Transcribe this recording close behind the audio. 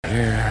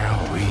Here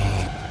we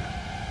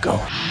go.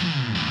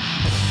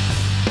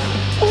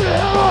 Who the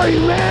hell are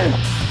you, man?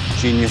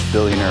 Genius,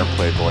 billionaire,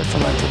 playboy,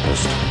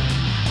 philanthropist.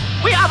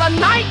 We are the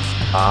knights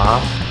Ah.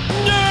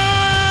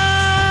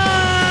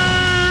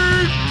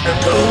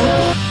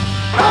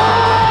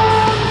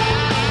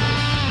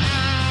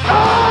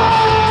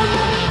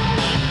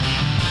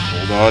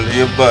 Hold on to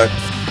your butts.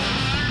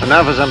 And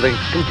now for something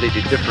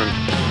completely different.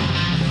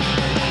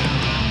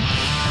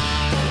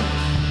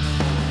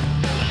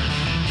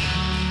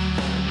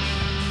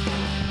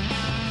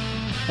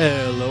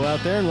 Hello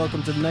out there, and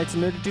welcome to the Knights of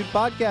Nerditude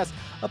podcast,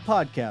 a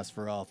podcast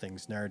for all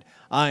things nerd.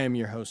 I am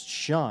your host,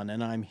 Sean,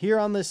 and I'm here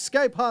on the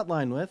Skype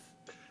hotline with...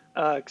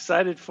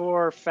 Excited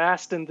for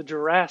Fast and the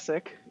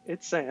Jurassic.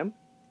 It's Sam.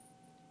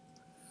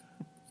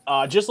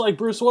 Just like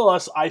Bruce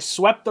Willis, I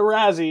swept the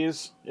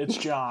Razzies. It's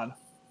John.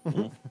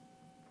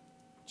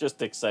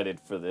 Just excited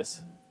for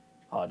this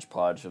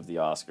hodgepodge of the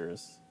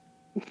Oscars.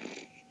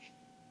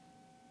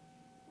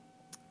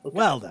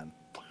 Well done.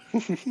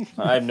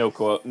 I have no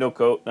comment.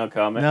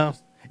 No,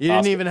 you didn't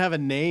Oscar. even have a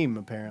name,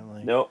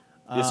 apparently. Nope.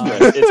 It's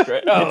Chris. It's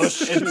Chris. Oh,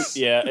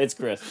 it's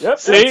Chris. Yep.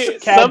 See,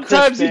 Cad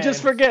sometimes Chris you Bane.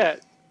 just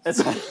forget. I had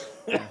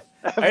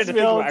to think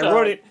all about the it. I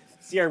wrote time. it.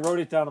 See, I wrote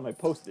it down on my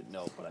Post-it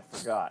note, but I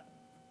forgot.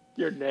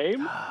 Your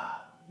name?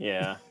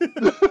 Yeah.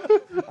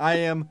 I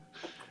am...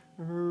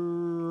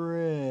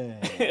 Ray.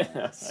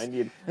 I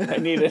need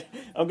it.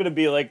 I'm gonna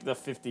be like the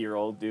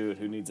 50-year-old dude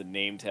who needs a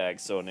name tag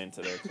sewn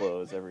into their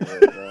clothes everywhere.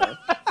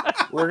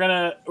 We're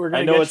gonna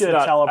I know get it's you a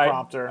not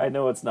teleprompter. I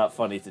know it's not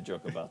funny to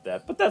joke about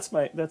that, but that's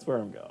where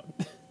I'm going.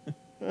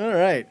 All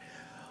right.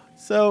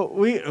 So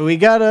we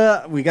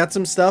got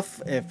some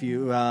stuff. If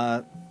you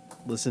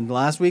listened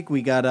last week,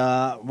 we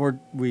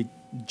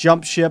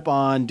jumped ship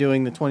on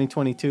doing the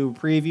 2022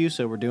 preview,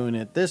 so we're doing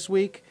it this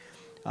week.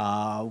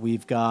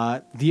 We've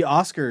got the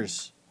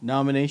Oscars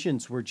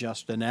nominations were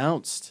just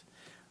announced,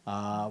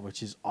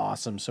 which is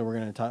awesome. So we're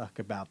going to talk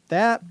about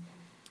that.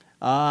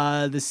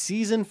 The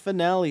season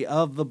finale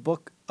of the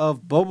Book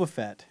of Boba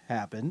Fett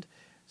happened,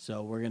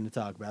 so we're going to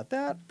talk about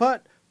that.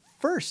 But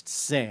first,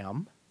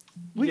 Sam,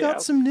 we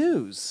got some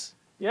news.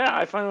 Yeah,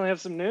 I finally have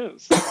some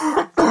news.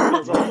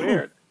 Feels all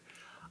weird.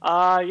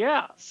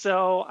 Yeah,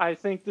 so I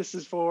think this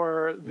is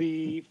for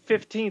the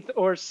 15th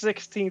or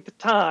 16th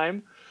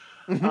time.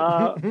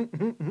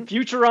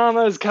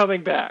 Futurama is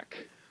coming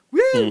back.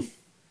 Woo!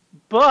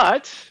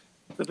 But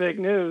the big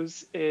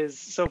news is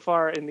so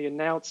far in the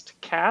announced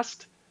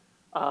cast,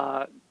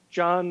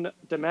 John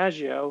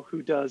DiMaggio,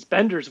 who does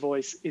Bender's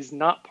voice, is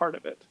not part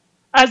of it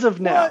as of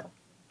now.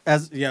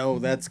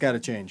 That's got to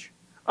change.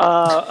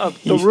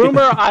 The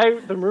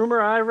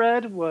rumor I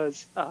read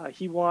was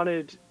he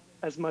wanted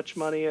as much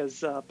money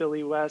as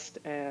Billy West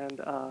and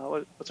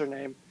what's her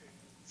name,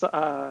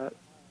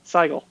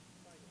 Siegel.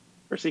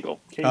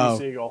 Katie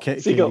Siegel.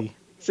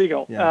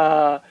 Siegel.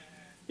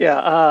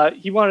 Yeah.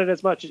 He wanted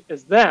as much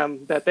as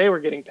them that they were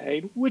getting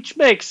paid, which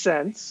makes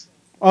sense.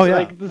 Oh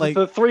yeah,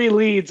 The three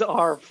leads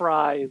are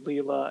Fry,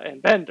 Leela,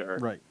 and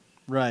Bender.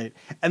 Right.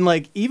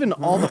 And even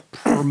all the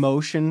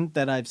promotion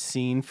that I've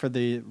seen for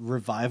the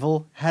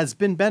revival has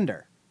been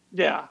Bender.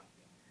 Yeah,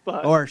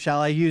 but Or shall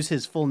I use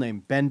his full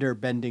name, Bender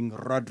Bending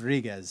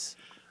Rodriguez?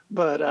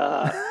 But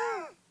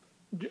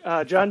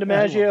John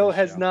DiMaggio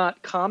has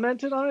not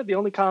commented on it. The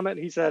only comment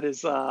he said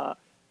is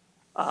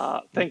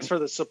thanks for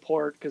the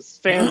support, because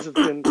fans have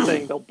been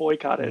saying they'll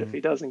boycott it if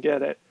he doesn't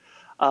get it.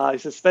 He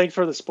says, thanks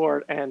for the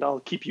support, and I'll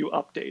keep you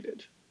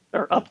updated,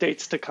 or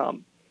updates to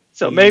come.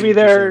 So maybe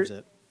they're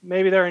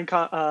in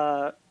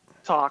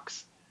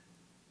talks.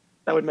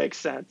 That would make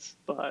sense.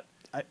 But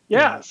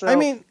so I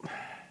mean,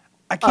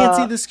 I can't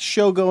see this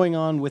show going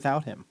on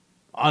without him,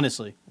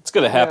 honestly. It's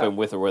gonna happen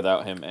with or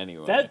without him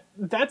anyway.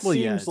 That Well,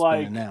 seems it's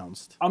like been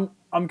announced.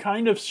 I'm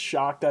kind of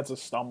shocked that's a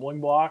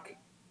stumbling block,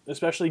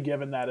 especially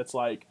given that it's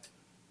like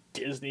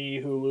Disney,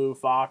 Hulu,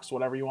 Fox,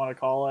 whatever you want to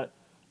call it.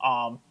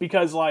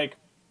 Because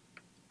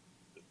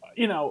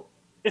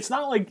it's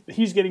not like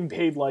he's getting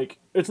paid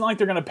it's not like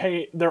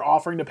they're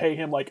offering to pay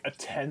him like a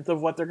tenth of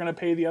what they're gonna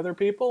pay the other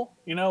people.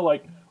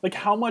 Like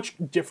how much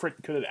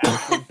different could it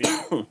actually be?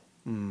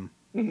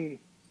 Mm-hmm.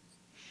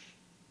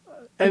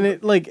 And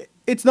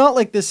it's not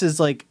like this is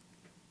like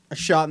a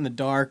shot in the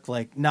dark,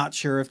 not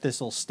sure if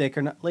this will stick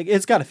or not.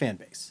 It's got a fan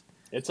base.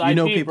 It's IP,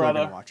 people brother.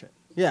 are gonna watch it.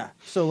 Yeah.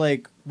 So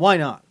why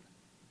not?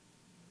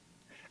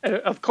 And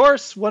of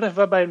course, what have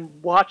I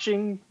been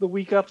watching the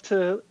week up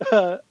to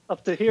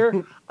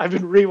here? I've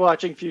been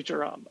rewatching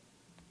Futurama.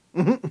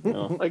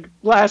 Like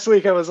last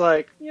week, I was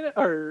like,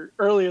 or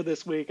earlier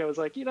this week, I was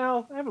like,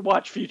 I haven't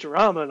watched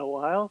Futurama in a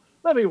while.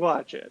 Let me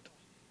watch it.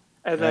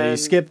 And then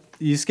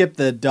you skipped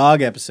the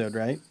dog episode,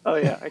 right? Oh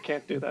yeah, I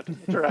can't do that to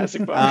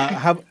Jurassic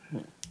Park.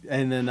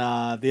 And then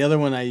the other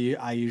one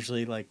I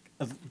usually like,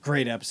 a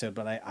great episode,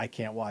 but I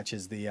can't watch,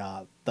 is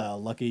the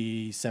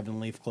Lucky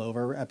 7-Leaf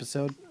Clover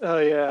episode. Oh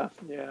yeah.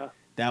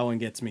 That one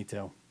gets me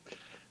too.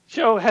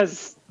 Show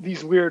has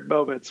these weird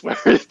moments where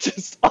it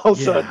just all of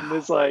a sudden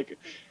is like,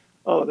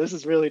 oh, this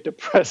is really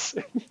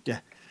depressing.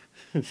 Yeah.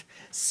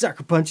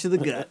 Sucker punch to the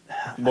gut.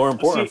 More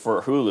important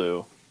for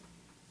Hulu.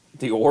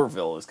 The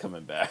Orville is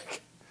coming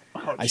back.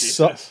 Oh, I Jesus.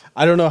 saw.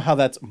 I don't know how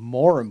that's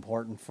more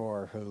important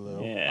for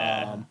Hulu.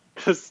 Yeah.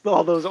 Because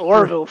all those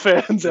Orville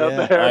fans out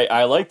Yeah. there.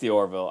 I like the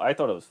Orville. I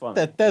thought it was fun.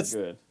 That's-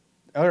 good.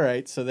 All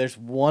right, so there's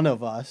one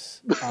of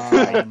us.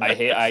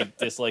 I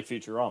dislike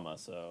Futurama,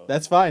 so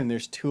That's fine.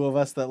 There's two of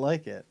us that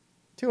like it.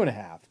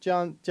 2.5.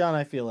 John,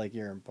 I feel like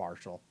you're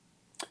impartial.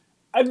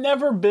 I've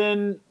never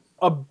been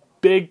a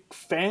big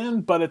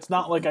fan, but it's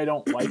not like I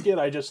don't like it.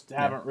 I just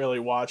haven't really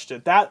watched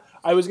it. That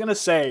I was gonna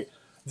say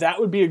that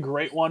would be a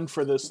great one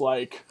for this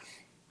like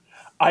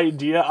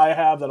idea I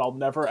have that I'll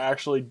never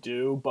actually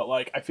do, but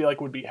like I feel like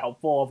would be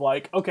helpful of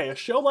like, okay, a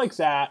show like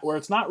that where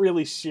it's not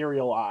really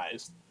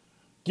serialized.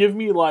 Give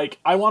me like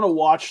I want to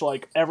watch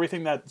like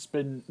everything that's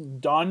been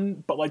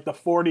done, but like the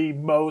 40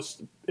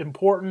 most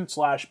important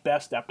 /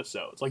 best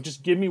episodes. Like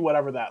just give me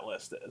whatever that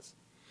list is.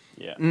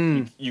 yeah.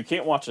 You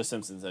can't watch The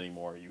Simpsons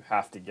anymore. You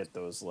have to get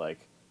those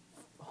like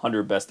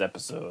 100 best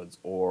episodes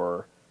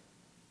or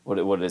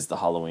what is the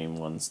Halloween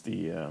ones?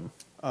 The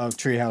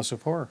Treehouse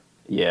of Horror.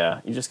 yeah,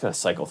 you just gotta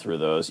cycle through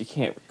those. You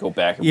can't go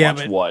back and Yeah,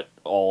 watch but-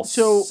 all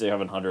So-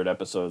 700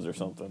 episodes or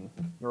something.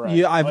 Right.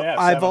 Yeah, Oh, I've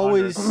 700.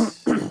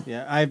 always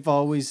I've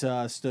always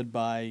stood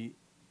by.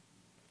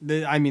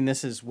 I mean,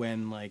 this is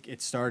when like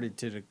it started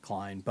to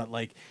decline, but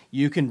like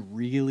you can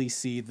really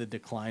see the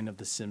decline of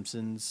The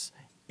Simpsons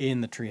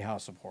in the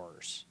Treehouse of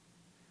Horrors.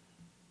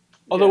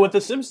 Although with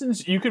The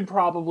Simpsons, you could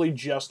probably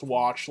just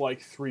watch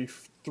like three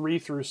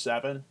through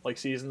 7, like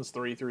seasons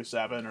 3 through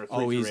 7 or 3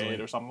 through easily.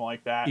 8 or something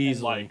like that.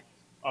 Easily.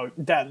 And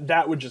like,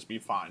 that would just be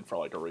fine for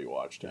like a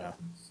rewatch too. Yeah.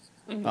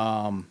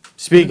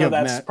 Speaking No, of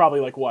that's Matt,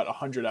 probably like what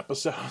 100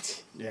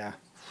 episodes. yeah,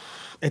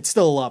 it's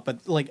still a lot,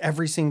 but like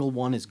every single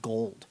one is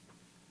gold.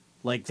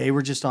 Like they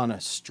were just on a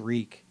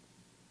streak.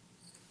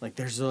 Like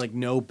there's like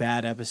no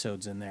bad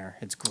episodes in there.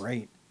 It's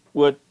great.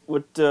 What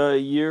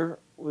year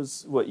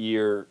was what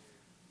year?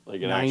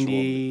 Like an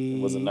 90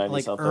 actual was it 90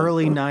 like something?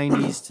 early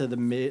 90s to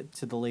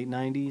the late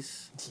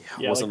 90s.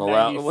 Yeah, wasn't like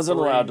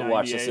allowed 93, to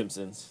watch The 98.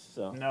 Simpsons.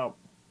 So No,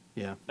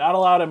 Yeah. not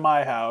allowed in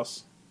my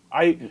house.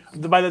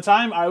 By the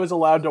time I was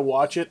allowed to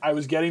watch it, I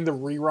was getting the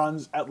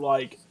reruns at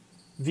like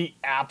the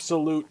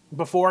absolute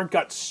before it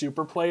got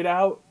super played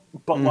out,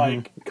 but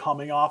like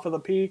coming off of the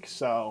peak.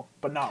 So,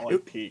 but not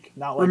like peak.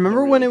 Not like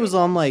Remember the when really it was good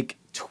on ones. like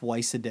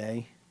twice a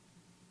day?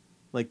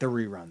 Like the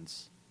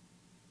reruns.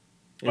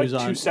 It like was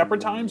on two separate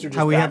times or just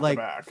how we back had to like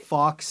back?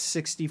 Fox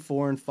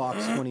 64 and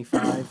Fox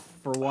 25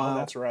 for a while. Oh,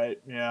 that's right.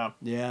 Yeah.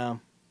 Yeah.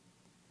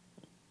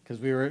 Cuz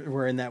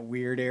we're in that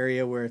weird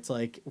area where it's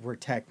like we're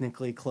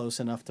technically close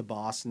enough to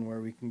Boston where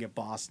we can get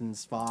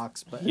Boston's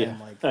Fox, but yeah, and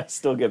like I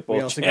still get both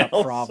we also channels.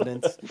 got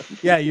Providence.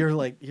 Yeah, you're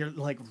like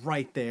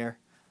right there.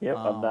 Yep,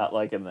 I'm not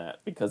liking that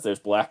because there's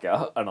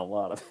blackout on a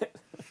lot of it.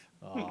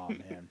 Oh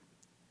man.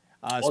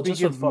 Well,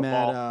 just with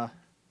football.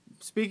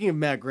 Speaking of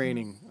Matt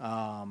Groening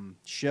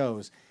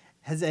shows,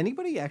 has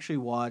anybody actually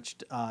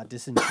watched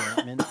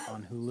Disenchantment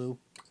on Hulu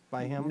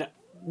by him? No,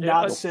 Yeah,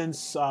 not but-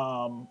 since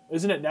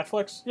isn't it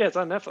Netflix? Yeah, it's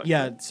on Netflix.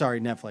 Yeah,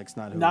 sorry, Netflix,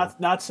 not Hulu.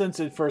 Not since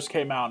it first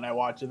came out, and I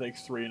watched it like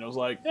 3, and I was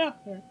like, yeah.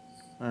 All right.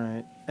 All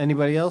right.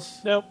 Anybody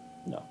else? Nope.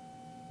 No.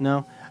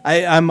 No.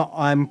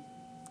 I'm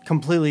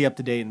completely up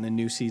to date, and the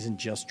new season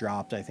just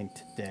dropped. I think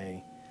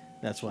today.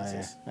 That's why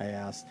Jesus. I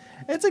asked.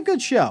 It's a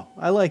good show.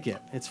 I like it.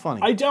 It's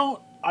funny. I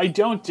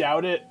don't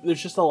doubt it.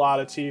 There's just a lot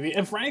of TV,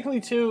 and frankly,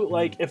 too,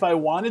 like if I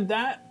wanted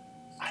that,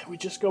 I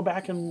would just go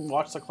back and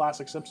watch the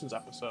classic Simpsons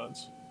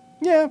episodes.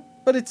 Yeah,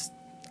 but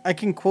I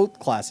can quote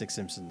classic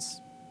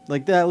Simpsons.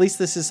 Like at least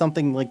this is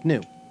something like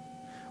new.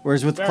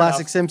 Whereas with Fair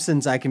classic enough.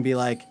 Simpsons, I can be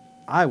like,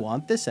 I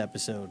want this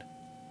episode,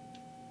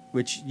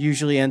 which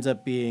usually ends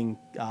up being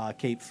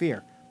Cape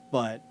Fear.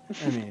 But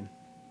I mean,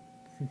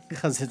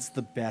 because it's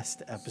the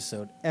best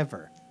episode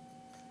ever.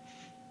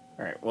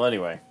 All right. Well,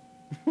 anyway,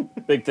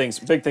 big things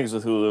with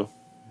Hulu.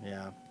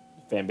 Yeah.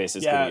 Fan base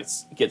is Yeah.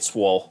 gonna get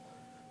swole.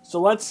 So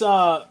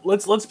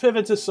let's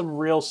pivot to some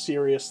real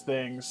serious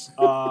things.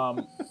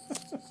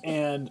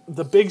 And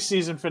the big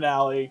season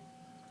finale,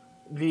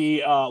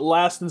 the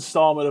last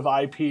installment of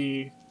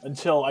IP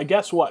until I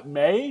guess what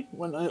May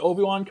when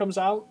Obi-Wan comes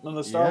out in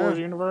the Star Yeah. Wars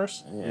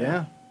universe.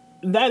 Yeah.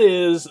 And that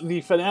is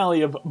the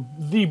finale of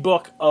the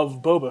book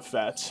of Boba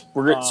Fett.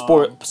 We're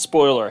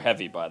spoiler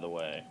heavy, by the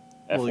way.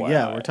 Well, FYI.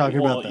 yeah, we're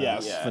talking Well, about the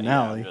yes. Yeah,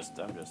 finale. Yeah,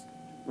 I'm just.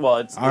 Well,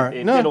 it All right.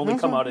 did No, only no,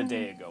 come no, out a no.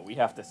 day ago. We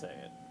have to say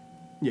it.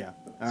 Yeah.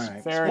 All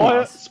right. Fair Spoiler,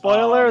 enough.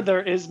 spoiler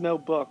there is no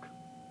book.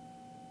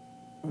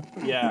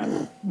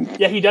 Yeah,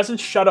 he doesn't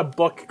shut a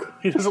book.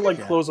 He doesn't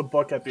close a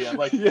book at the end.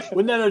 Like,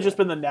 wouldn't that have just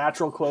been the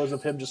natural close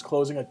of him just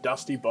closing a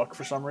dusty book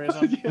for some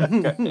reason?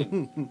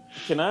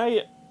 Can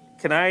I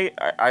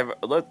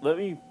let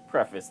me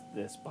preface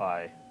this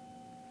by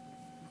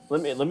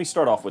let me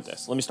start off with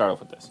this.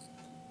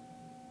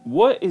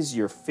 What is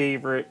your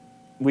favorite?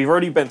 We've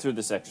already been through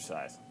this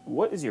exercise.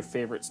 What is your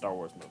favorite Star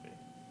Wars movie?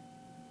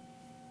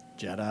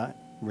 Jedi.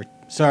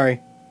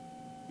 Sorry.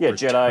 Yeah,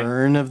 Jedi.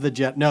 Return of the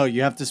Jedi. No,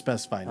 you have to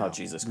specify now. Oh,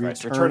 Jesus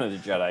Christ. Return of the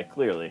Jedi,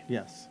 clearly.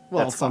 Yes.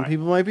 Well, That's some fine.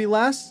 people might be the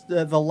Last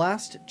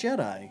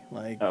Jedi.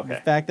 Like the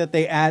Okay. fact that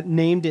they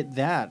named it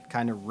that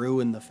kind of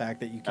ruined the fact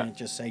that you can't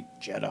just say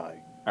Jedi.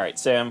 All right,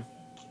 Sam.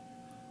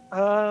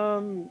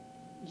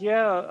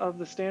 Yeah, of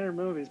the standard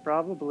movies,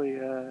 probably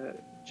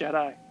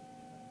Jedi.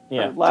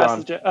 Yeah,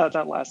 Or John.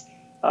 not last.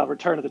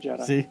 Return of the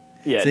Jedi. See?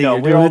 Yeah, See, no,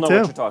 you're we doing all it know too.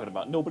 what you're talking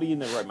about. Nobody in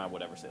their right mind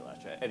would ever say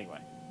Last Jedi. Anyway,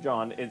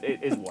 John,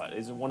 is what?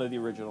 Is it one of the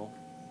original?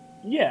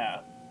 Yeah.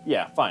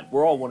 Yeah, fine.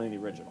 We're all one of the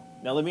original.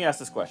 Now, let me ask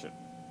this question.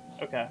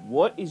 Okay.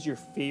 What is your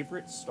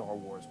favorite Star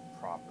Wars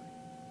property?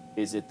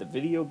 Is it the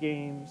video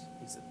games?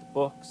 Is it the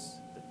books?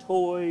 The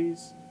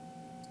toys?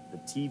 The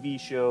TV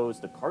shows?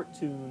 The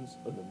cartoons?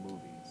 Or the movies?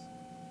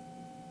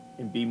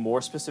 And be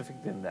more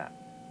specific than that.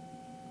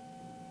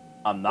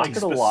 I'm not Like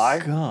going to lie.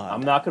 God.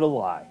 I'm not going to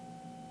lie.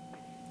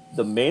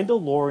 The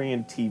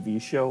Mandalorian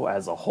TV show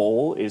as a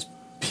whole is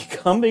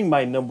becoming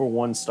my number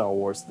one Star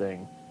Wars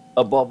thing.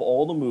 Above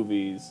all the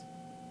movies,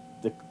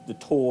 the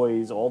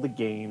toys, all the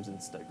games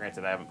and stuff.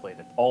 Granted, I haven't played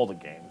all the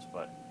games,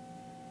 but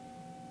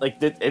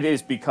like it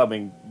is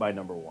becoming my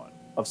number one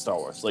of Star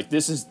Wars. Like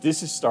this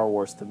is Star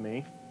Wars to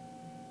me.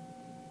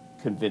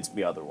 Convince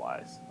me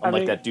otherwise. I'm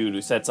like that dude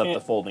who sets up the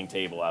folding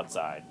table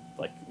outside.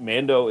 Like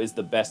Mando is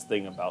the best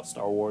thing about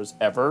Star Wars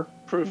ever.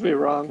 Prove me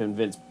wrong.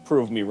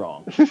 Prove me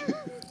wrong.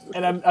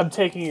 And I'm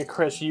taking it,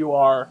 Chris, you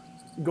are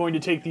going to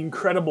take the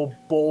incredible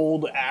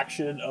bold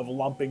action of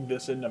lumping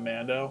this into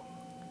Mando,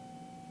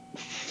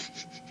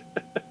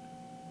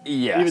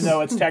 Yes. even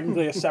though it's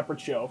technically a separate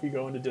show if you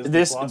go into Disney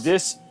Plus.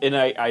 This, and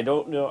I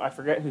don't know, I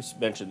forget who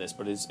mentioned this,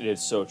 but it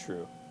is so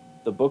true.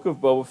 The Book of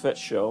Boba Fett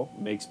show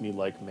makes me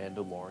like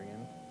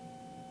Mandalorian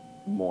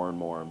more and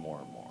more and more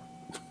and more.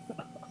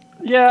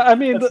 Yeah, I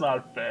mean, That's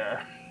not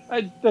fair.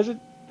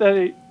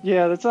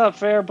 that's not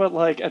fair. But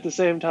like at the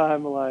same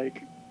time,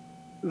 like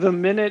the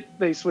minute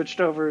they switched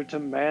over to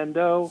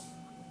Mando,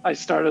 I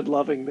started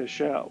loving the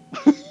show.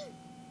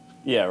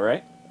 Yeah,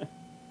 right?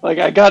 Like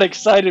I got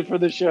excited for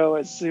the show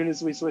as soon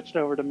as we switched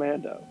over to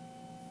Mando.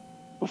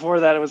 Before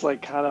that, it was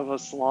like kind of a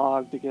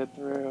slog to get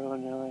through,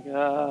 and you're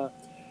like,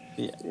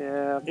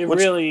 yeah.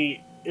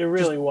 It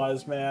really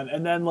was, man.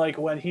 And then like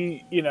when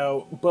he,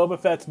 Boba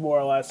Fett's more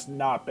or less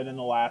not been in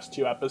the last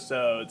 2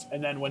 episodes,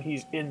 and then when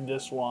he's in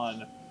this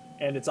one,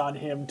 and it's on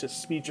him to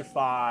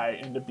speechify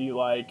and to be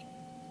like,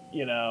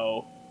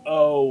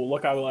 oh,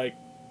 look,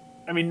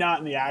 not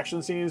in the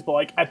action scenes, but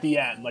like at the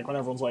end, like when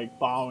everyone's like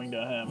bowing to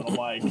him, and I'm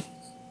like,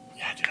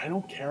 yeah, dude, I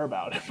don't care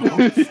about him.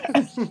 Boba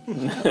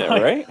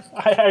Fett. Right?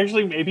 I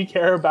actually maybe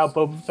care about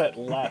Boba Fett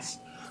less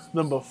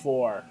than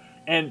before.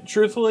 And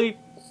truthfully,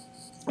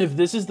 if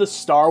this is the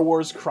Star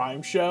Wars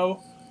crime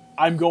show,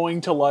 I'm going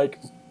to like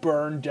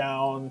burn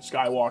down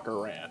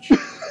Skywalker Ranch.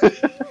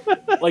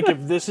 Like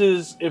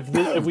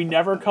if we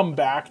never come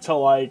back to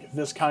like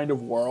this kind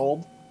of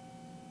world,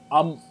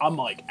 I'm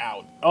like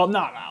out. Oh, I'm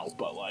not out,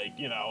 but like,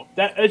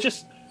 that it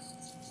just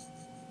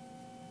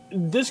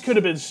this could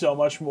have been so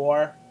much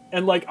more.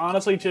 And like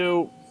honestly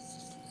too,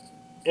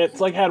 it's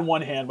like had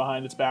one hand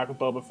behind its back with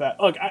Boba Fett.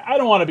 Look, I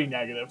don't want to be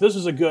negative. This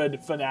was a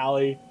good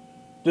finale.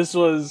 This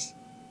was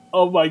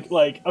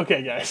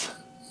okay guys.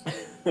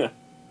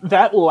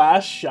 That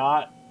last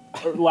shot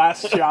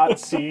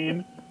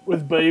scene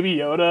with Baby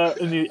Yoda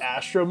in the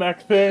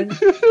astromech thing.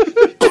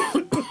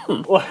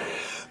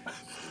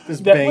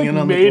 Just That, banging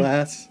like, on made- the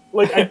glass.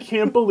 Like, I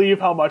can't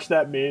believe how much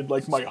that made,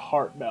 like, my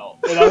heart melt.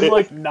 And I'm,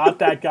 like, not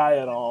that guy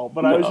at all,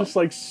 but I was just,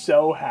 like,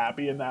 so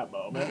happy in that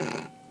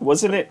moment.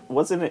 Wasn't it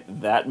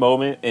that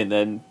moment and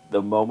then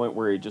the moment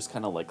where he just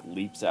kind of like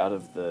leaps out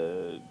of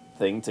the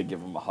thing to give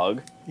him a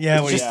hug? Yeah,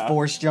 It's when he just-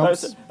 force I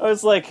jumps.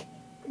 was like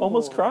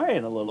almost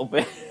crying a little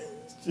bit.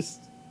 It's just,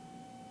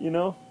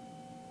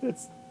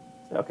 it's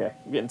okay.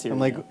 I'm getting teary. And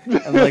like, now.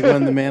 and like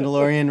when the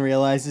Mandalorian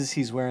realizes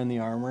he's wearing the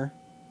armor.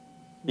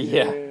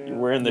 Yeah, you're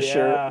wearing the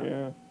shirt.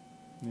 Yeah.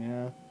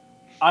 Yeah.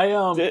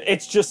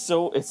 It's just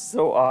it's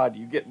so odd.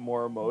 You get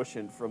more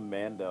emotion from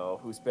Mando,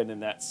 who's been in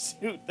that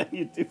suit, than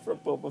you do from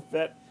Boba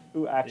Fett,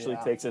 who actually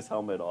takes his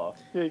helmet off.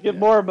 Yeah, you get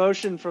more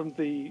emotion from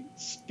the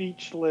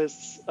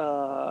speechless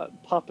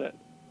puppet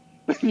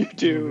than you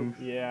do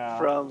Yeah.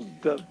 from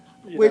the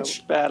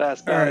Which-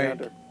 badass guy alright.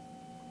 under.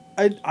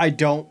 I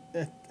don't.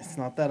 It's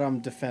not that I'm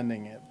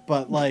defending it,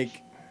 but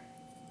like,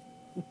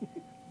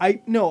 I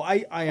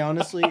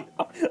honestly,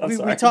 we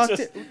sorry, talked.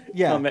 just-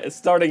 Yeah,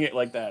 Starting it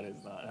like that is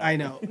not. I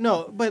know.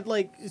 No, but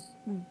like,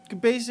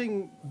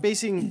 basing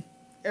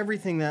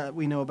everything that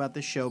we know about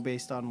the show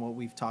based on what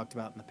we've talked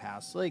about in the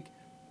past, like,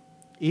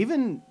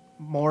 even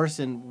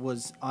Morrison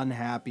was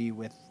unhappy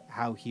with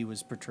how he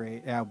was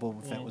portrayed, how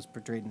Boba Fett was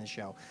portrayed in the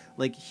show.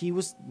 Like, he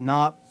was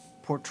not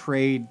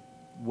portrayed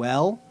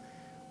well,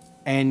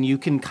 and you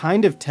can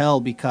kind of tell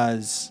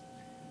because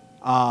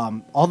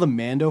all the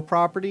Mando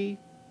property,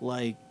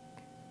 like,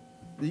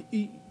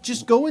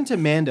 just go into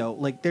Mando.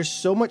 Like, there's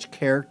so much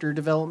character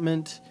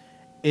development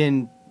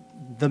in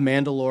the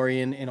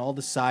Mandalorian and all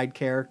the side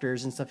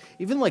characters and stuff.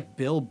 Even like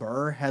Bill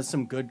Burr has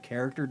some good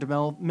character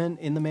development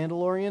in the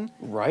Mandalorian.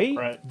 Right?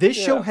 Right. This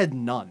show had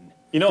none.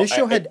 You know, this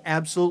show I- had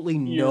absolutely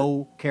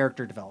no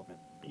character development.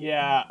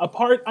 Yeah.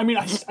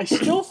 I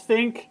still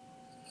think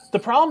the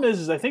problem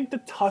is I think the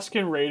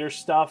Tusken Raider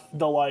stuff,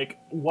 the like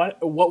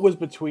what was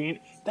between,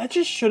 that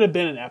just should have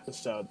been an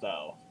episode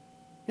though.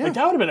 Yeah. Like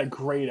that would have been a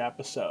great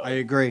episode. I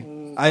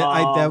agree.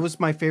 I that was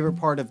my favorite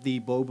part of the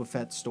Boba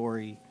Fett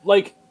story.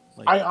 Like,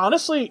 I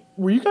honestly,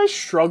 were you guys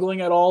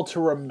struggling at all to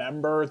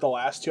remember the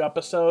last two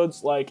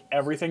episodes? Like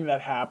everything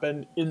that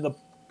happened in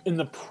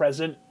the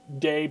present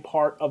day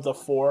part of the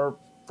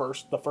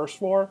first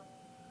four?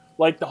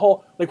 Like the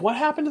whole, like what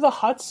happened to the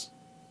Hutts?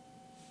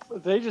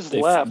 They just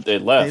They left. They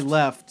left. They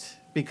left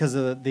because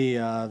of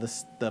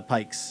the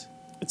Pikes.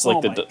 It's like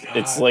Oh my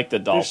it's God. like the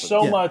There's Dolphins.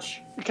 so Yeah.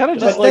 much. Kind of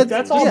But just like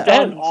that's all yeah.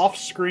 done off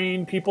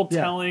screen. People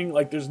Yeah. telling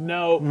like there's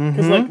no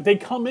because like they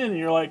come in and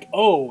you're like,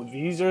 oh,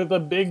 these are the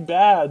big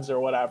bads or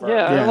whatever.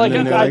 Yeah, Yeah, like and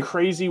then Big they're guy, like-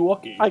 crazy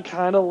Wookiee. I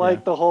kind of like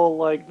Yeah. the whole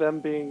like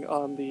them being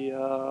on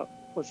the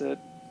what's it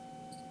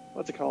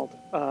called?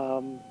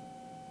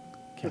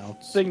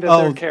 Counts. thing that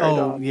they're carried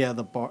oh, on. yeah,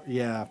 the bar.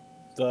 Yeah,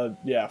 the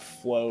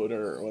float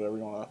or whatever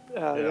you want to.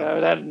 Yeah,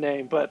 it had a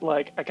name, but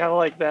like I kind of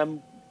like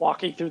them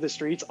walking through the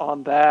streets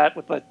on that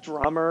with the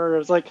drummer. It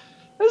was like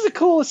this is a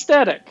cool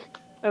aesthetic,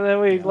 and then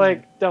we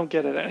like don't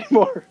get it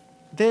anymore.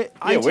 Yeah,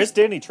 where's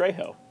Danny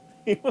Trejo?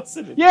 He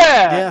wasn't in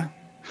Yeah,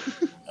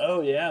 Yeah,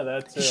 Oh yeah,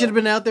 that's. he should have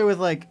been out there with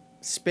like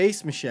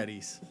space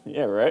machetes.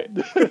 Yeah, right?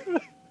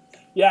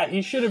 Yeah,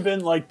 he should have been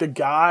like the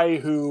guy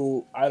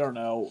who, I don't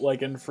know,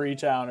 like in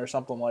Freetown or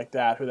something like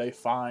that, who they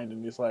find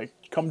and he's like,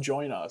 come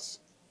join us.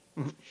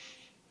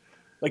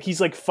 Like he's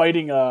like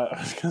fighting I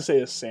was going to say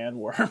a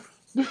sandworm.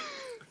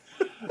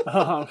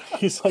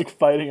 He's like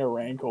fighting a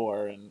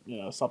rancor and,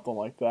 something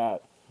like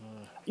that.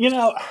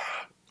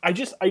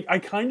 I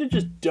kind of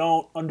just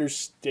don't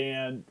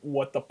understand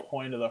what the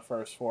point of the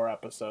first four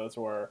episodes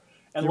were.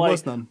 And There like,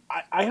 was none.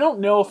 I don't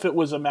know if it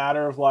was a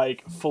matter of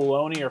like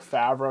Filoni or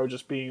Favreau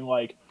just being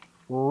like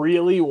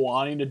really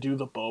wanting to do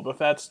the Boba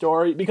Fett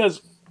story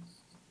because,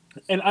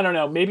 and I don't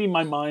know, maybe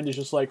my mind is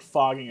just like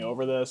fogging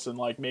over this and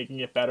like making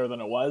it better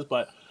than it was,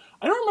 but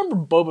I don't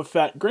remember Boba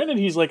Fett. Granted,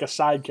 he's like a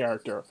side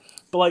character,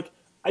 but like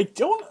I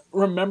don't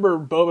remember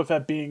Boba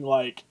Fett being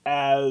like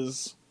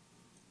as,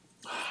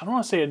 I don't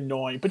want to say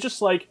annoying, but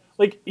just like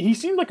he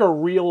seemed like a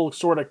real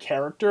sort of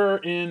character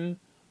in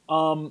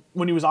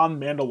when he was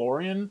on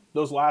Mandalorian,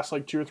 those last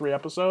like 2 or 3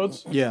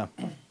 episodes. Yeah,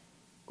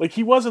 Like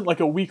he wasn't like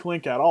a weak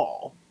link at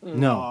all.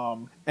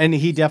 no, and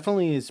he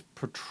definitely is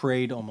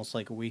portrayed almost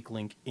like a weak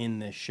link in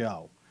this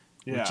show,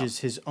 which Yeah. is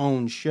his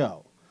own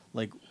show.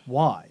 Like,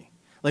 why?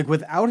 Like,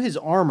 without his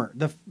armor,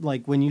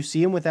 like when you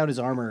see him without his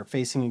armor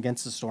facing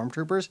against the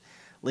stormtroopers,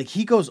 like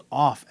he goes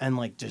off and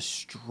like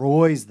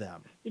destroys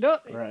them. Right.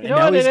 you And know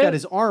now what he's it got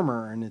is? his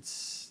armor, and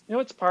it's You know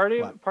what's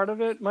What? part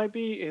of it might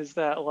be is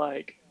that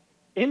like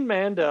in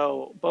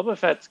Mando, Boba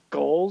Fett's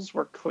goals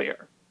were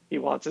clear. He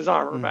wants his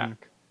armor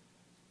back.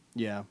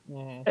 yeah.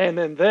 And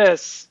then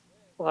this,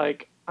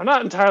 like, I'm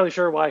not entirely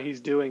sure why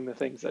he's doing the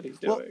things that he's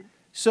doing. Well,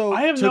 So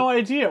I have to- no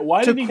idea.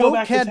 Why to did he go quote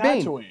back Cad to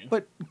Bane, Tatooine?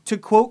 but to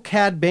quote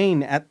Cad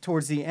Bane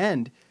towards the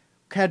end,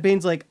 Cad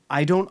Bane's like,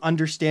 I don't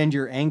understand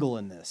your angle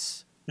in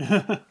this.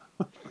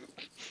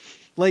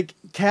 Like,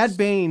 Cad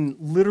Bane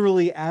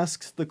literally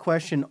asks the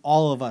question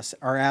all of us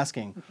are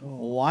asking: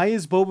 why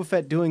is Boba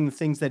Fett doing the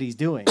things that he's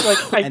doing?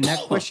 And that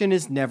question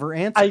is never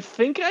answered.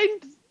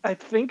 I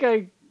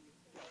think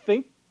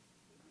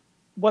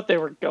what they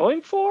were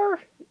going for,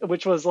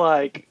 which was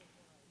like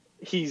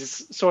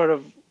he's sort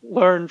of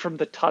learned from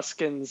the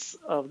Tuskens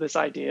of this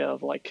idea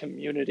of like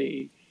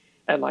community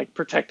and like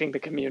protecting the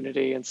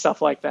community and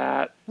stuff like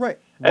that. Right?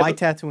 Why And-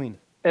 Tatooine?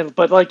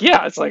 But like,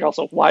 yeah, it's like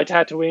also why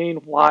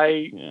Tatooine,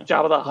 why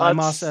Jabba the Why Hutt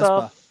Mos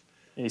stuff.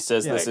 He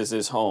says Yeah. this is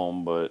his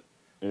home, but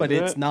But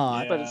is it's it?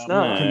 not. But it's Yeah.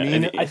 not. Yeah. Camino,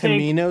 And I think-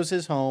 Camino's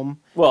his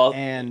home, Well,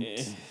 and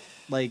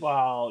like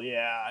Well,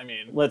 yeah. I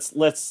mean, let's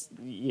is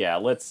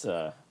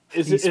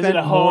He it spent a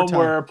more home time-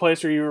 where a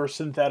place where you were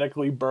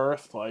synthetically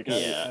birthed? Like,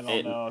 Yeah, I don't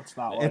it- know. It's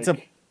not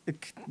like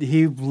it's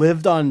he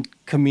lived on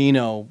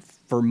Camino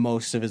for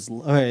most of his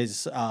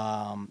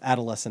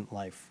adolescent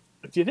life.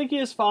 Do you think he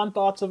has fond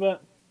thoughts of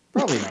it?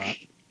 Probably not.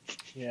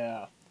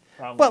 Yeah.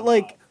 Probably But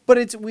like, not. but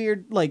it's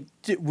weird. Like,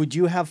 would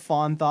you have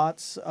fond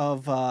thoughts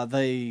of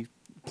the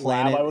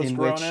planet I was in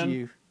grown which in?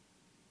 you?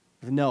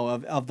 No,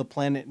 of the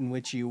planet in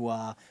which you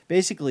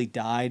basically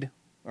died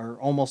or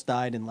almost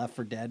died and left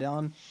for dead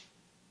on.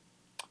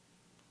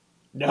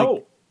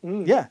 No.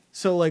 Yeah.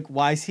 So like,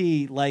 why is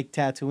he like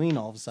Tatooine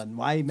all of a sudden?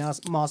 Why Mos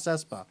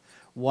Espa?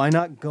 Why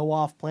not go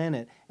off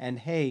planet? And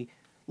hey,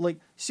 like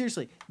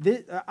seriously,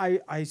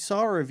 I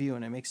saw a review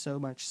and it makes so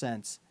much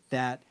sense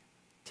that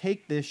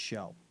take this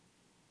show,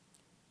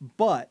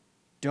 but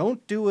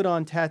don't do it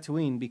on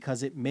Tatooine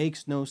because it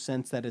makes no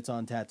sense that it's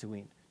on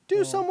Tatooine.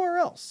 Do somewhere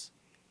else,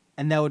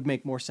 and that would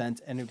make more sense,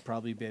 and it would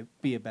probably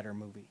be a better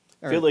movie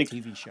or Feel like-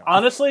 TV show.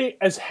 Honestly,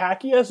 as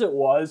hacky as it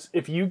was,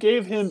 if you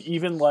gave him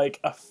even like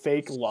a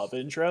fake love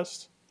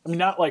interest, I mean,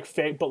 not like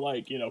fake, but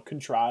like,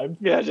 contrived.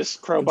 Yeah,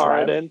 just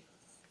crowbar it in.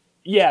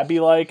 Yeah, be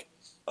like,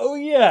 oh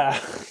yeah.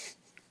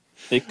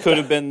 It could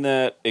have been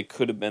that. It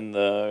could have been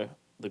the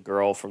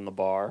girl from the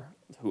bar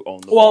who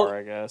owned the bar,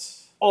 I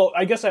guess. Oh,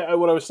 I guess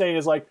what I was saying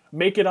is like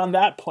make it on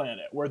that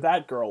planet where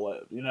that girl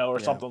lived, or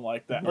something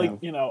like that. Like,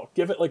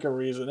 give it like a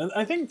reason. And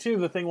I think too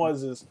the thing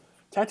is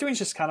Tatooine's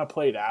just kind of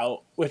played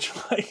out, which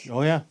like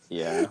Oh yeah.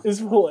 Yeah. is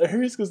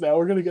hilarious because now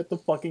we're gonna get the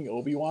fucking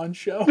Obi-Wan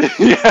show.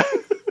 Yeah.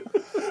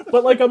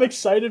 But like I'm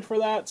excited for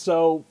that.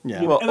 So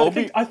Yeah. Well,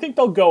 and I think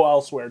they'll go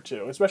elsewhere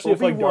too, especially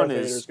if like Obi-Wan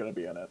Darth Vader's gonna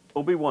be in it.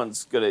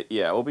 Obi-Wan's gonna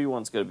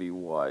be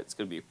what? It's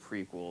gonna be a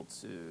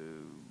prequel to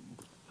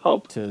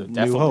Hope. To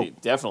New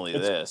Hope. definitely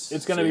this.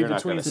 It's gonna So be you're not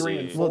between gonna 3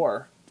 and see-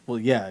 4. Well,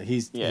 yeah,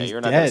 he's Yeah, he's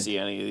you're dead. not gonna see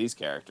any of these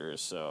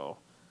characters, so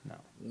No.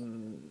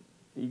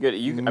 you could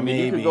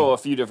Maybe. go a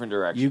few different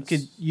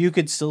directions. You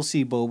could still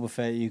see Boba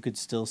Fett. You could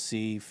still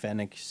see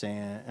Fennec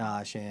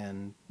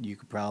Shan. You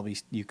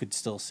could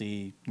still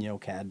see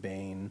Cad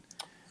Bane.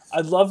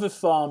 I'd love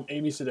if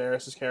Amy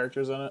Sedaris'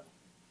 character's in it.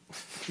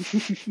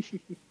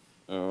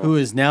 Who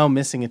is now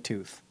missing a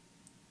tooth.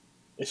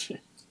 Is she?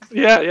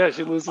 Yeah,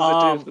 she loses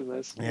a tooth in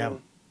this. Yeah,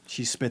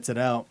 she spits it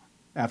out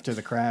after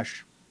the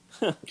crash.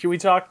 Can we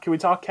talk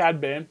Cad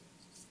Bane?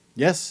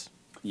 Yes.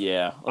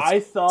 Yeah, I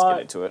let's thought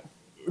get into it.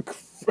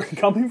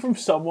 coming from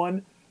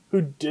someone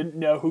who didn't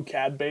know who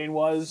Cad Bane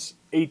was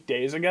 8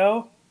 days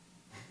ago,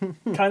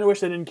 kind of wish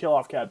they didn't kill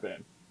off Cad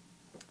Bane.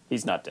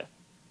 He's not dead.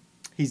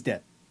 He's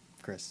dead,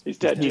 Chris. He's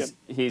dead, Jim.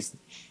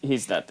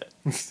 He's not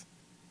dead.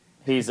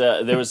 He's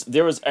there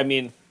was I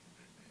mean,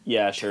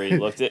 yeah, sure he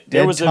looked it.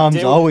 Dead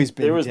Tom's always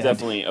been There was dead.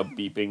 definitely a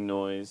beeping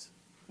noise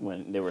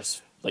when they were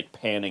like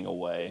panning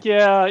away.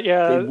 Yeah.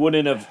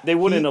 They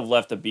wouldn't have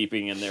left a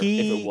beeping in there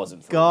if it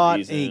wasn't for a got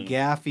reason. a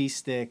gaffy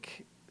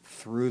stick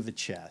through the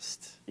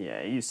chest.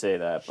 Yeah, you say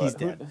that, He's but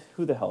dead.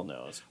 who the hell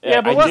knows?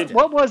 Yeah, but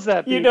what was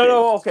that? You beeping?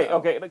 no,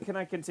 okay. Can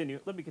I continue?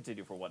 Let me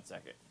continue for 1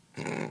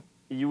 second.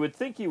 You would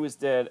think he was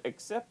dead,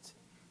 except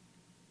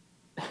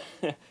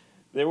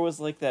there was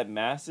like that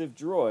massive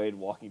droid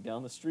walking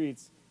down the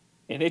streets,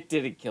 and it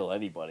didn't kill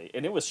anybody,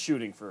 and it was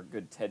shooting for a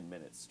good 10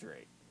 minutes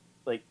straight.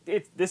 Like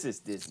this is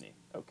Disney,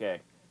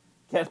 okay?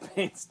 Cad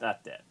Bane's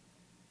not dead.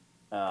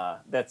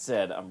 That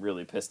said, I'm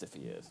really pissed if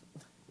he is.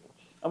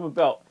 I'm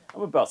about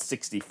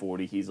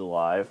 60-40 he's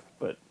alive,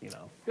 but who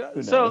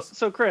knows?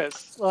 So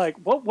Chris, like,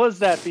 what was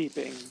that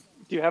beeping?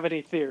 Do you have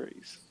any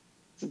theories?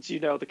 Since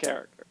you know the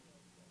character.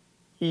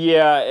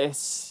 Yeah,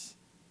 it's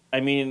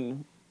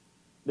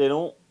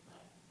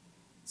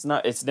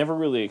never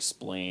really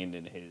explained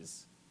in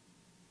his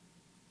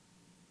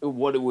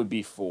what it would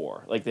be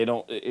for. Like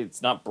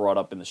it's not brought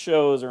up in the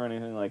shows or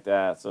anything like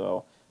that.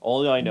 So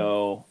all I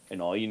know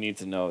and all you need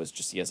to know is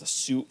just he has a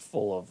suit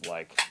full of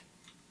like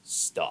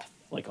stuff,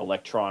 like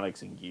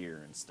electronics and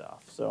gear and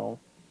stuff. So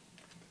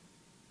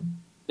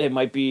it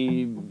might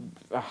be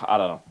I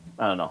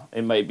don't know.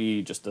 It might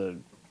be just a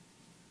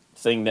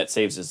thing that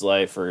saves his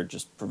life or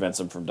just prevents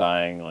him from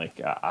dying. Like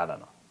I don't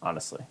know.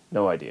 Honestly,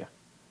 no idea.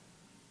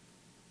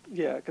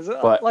 Yeah, because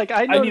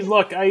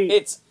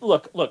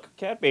look.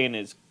 Cad Bane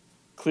is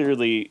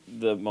clearly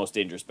the most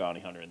dangerous bounty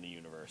hunter in the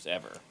universe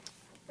ever.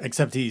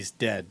 Except he's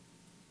dead.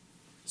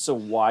 So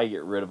why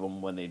get rid of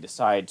him when they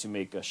decide to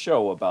make a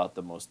show about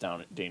the most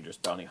dangerous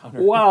bounty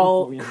hunter?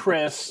 Well,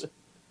 Chris,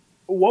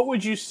 what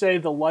would you say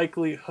the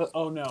likelihood?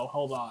 Oh no,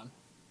 hold on.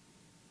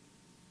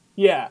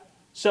 Yeah.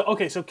 So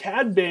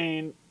Cad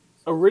Bane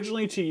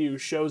originally to you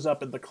shows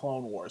up in the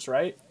Clone Wars,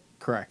 right?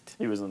 Correct.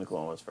 He was in the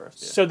Clone Wars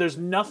first. Yeah. So there's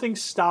nothing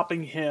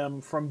stopping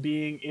him from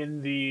being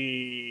in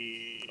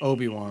the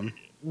Obi-Wan.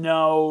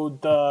 No,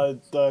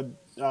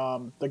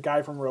 the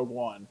guy from Rogue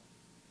One.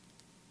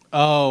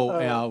 Oh,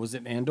 yeah. Was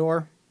it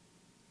Andor?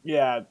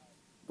 Yeah.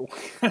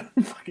 I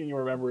fucking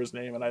remember his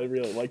name, and I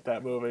really like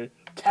that movie.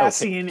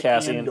 Cassian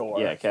Andor.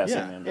 Yeah,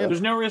 Cassian Andor.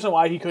 There's no reason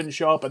why he couldn't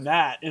show up in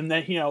that, and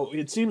then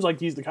it seems like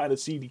he's the kind of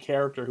seedy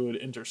character who would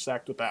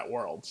intersect with that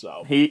world.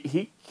 So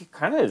he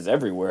kind of is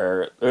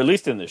everywhere, or at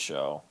least in the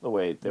show. The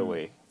way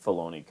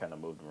Filoni kind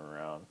of moved him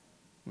around,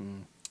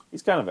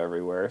 he's kind of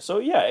everywhere. So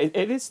yeah,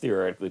 it is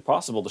theoretically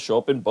possible to show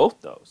up in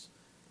both those.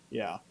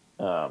 Yeah,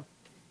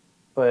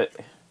 but.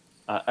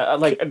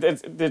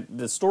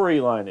 The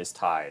storyline is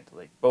tied.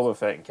 Like Boba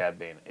Fett and Cad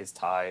Bane is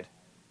tied.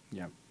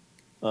 Yeah.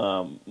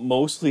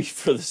 Mostly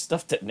for the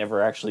stuff that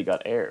never actually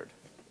got aired.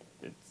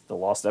 It's the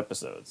lost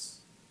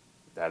episodes.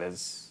 That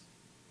is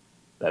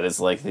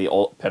like the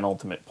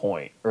penultimate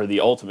point or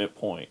the ultimate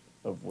point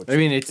of what. I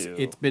mean,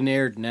 it's been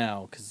aired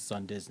now because it's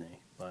on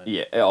Disney. But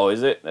yeah. Oh,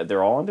 is it?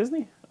 They're all on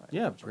Disney?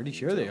 Yeah, pretty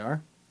sure they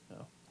are.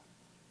 No.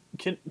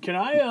 Can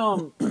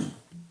I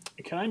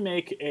can I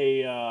make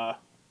a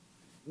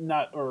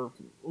let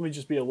me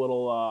just be a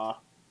little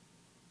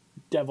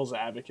devil's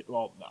advocate.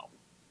 Well, no.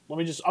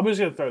 I'm just going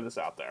to throw this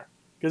out there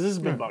because this has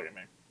been bugging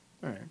me.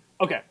 All right.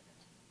 Okay.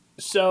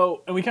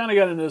 So, and we kind of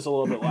got into this a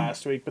little bit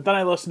last week, but then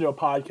I listened to a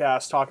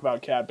podcast talk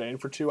about Cad Bane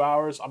for 2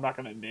 hours. I'm not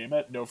going to name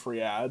it, no free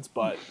ads,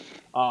 but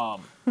a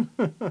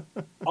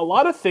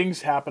lot of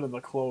things happen in the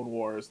Clone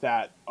Wars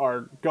that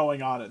are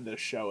going on in this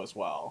show as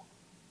well.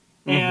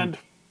 And,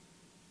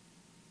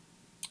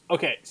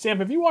 okay, Sam,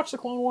 have you watched the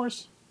Clone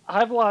Wars?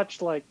 I've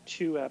watched like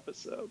 2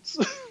 episodes.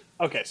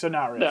 Okay, so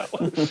not really.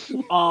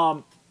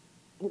 No.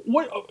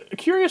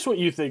 Curious what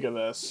you think of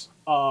this,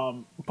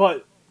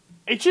 but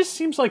it just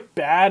seems like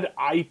bad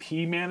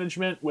IP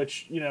management,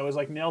 which is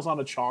like nails on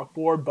a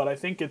chalkboard. But I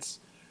think it's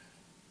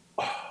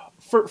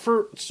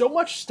for so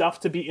much stuff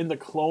to be in the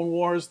Clone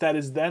Wars that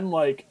is then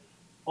like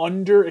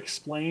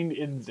under-explained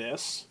in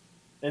this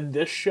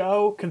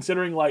show,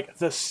 considering like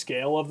the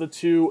scale of the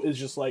two is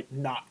just like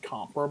not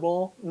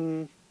comparable,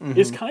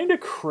 is kind of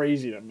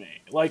crazy to me.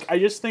 Like I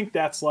just think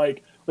that's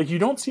like you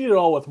don't see it at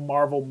all with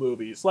Marvel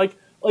movies. Like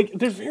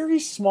there's very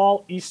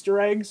small Easter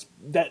eggs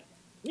that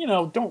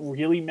don't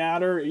really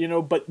matter,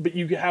 but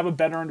you have a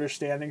better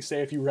understanding,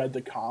 say, if you read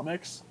the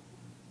comics.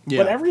 Yeah.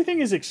 But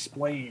everything is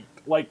explained.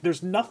 Like,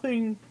 there's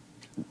nothing...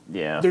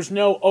 Yeah. There's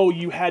no,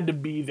 you had to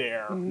be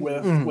there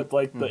with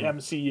like, the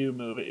MCU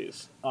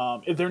movies.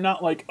 They're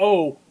not like,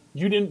 you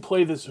didn't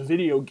play this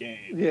video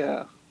game.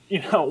 Yeah.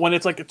 When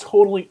it's, like, a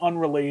totally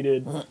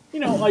unrelated...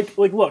 like,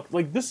 look,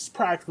 like, this is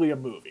practically a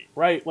movie,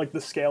 right? Like,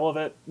 the scale of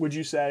it, would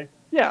you say?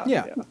 Yeah.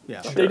 Sure.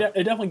 It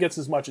definitely gets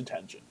as much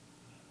attention.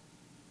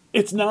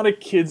 It's not a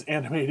kids'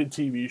 animated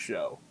TV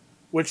show,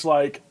 which,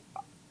 like,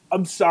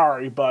 I'm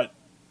sorry, but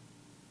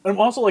I'm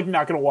also like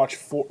not going to watch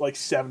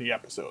 70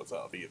 episodes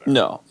of either.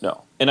 No.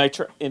 And I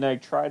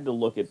tried to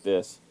look at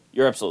this.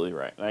 You're absolutely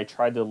right. And I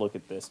tried to look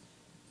at this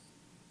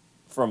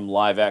from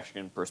live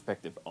action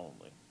perspective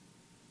only,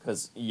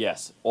 because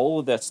yes, all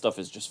of that stuff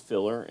is just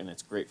filler, and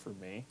it's great for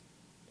me.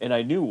 And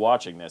I knew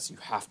watching this, you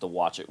have to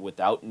watch it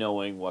without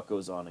knowing what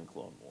goes on in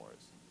Clone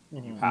Wars.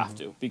 You have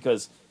to,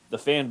 because the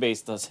fan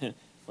base doesn't.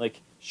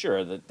 Like,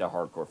 sure, the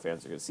hardcore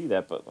fans are going to see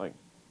that, but, like,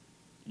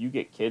 you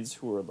get kids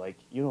who are like,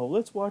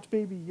 let's watch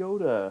Baby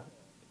Yoda.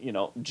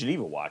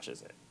 Geneva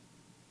watches it.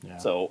 Yeah.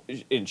 So,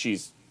 and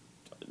she's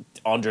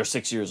under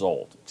 6 years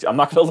old. I'm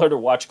not going to let her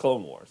watch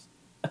Clone Wars.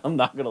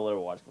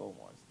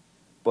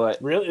 But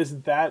really?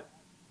 Isn't that...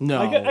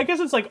 No. I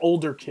guess it's, like,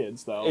 older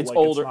kids, though. It's like,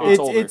 older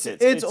kids.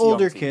 It's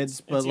older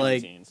kids, but, it's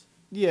like... teens.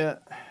 Yeah.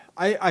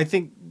 I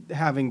think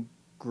having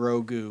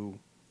Grogu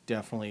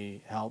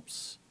definitely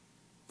helps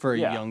for a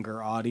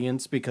younger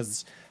audience,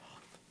 because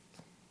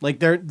like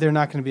they're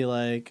not going to be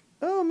like,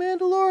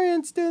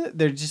 Mandalorian's doing it.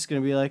 They're just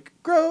going to be like,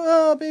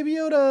 Baby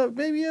Yoda,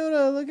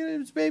 look at it,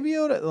 it's Baby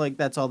Yoda. Like,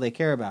 that's all they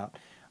care about.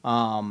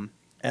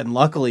 And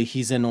luckily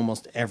he's in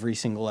almost every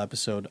single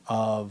episode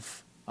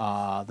of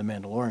The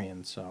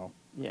Mandalorian, so.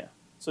 Yeah.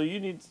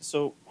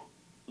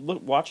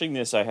 Watching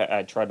this,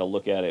 I tried to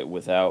look at it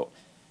without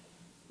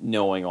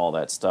knowing all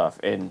that stuff,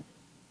 and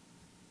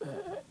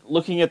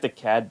looking at the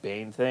Cad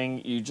Bane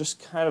thing, you're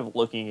just kind of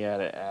looking at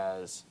it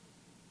as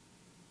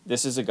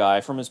this is a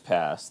guy from his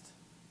past,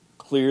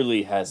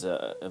 clearly has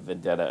a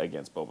vendetta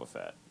against Boba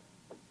Fett,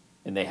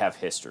 and they have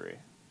history,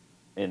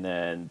 and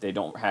then they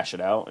don't hash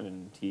it out,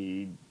 and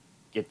he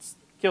gets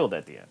killed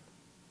at the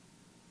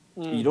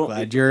end.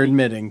 Glad you're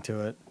admitting to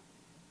it.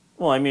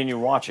 Well, I mean, you're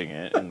watching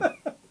it, and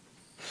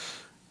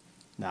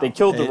they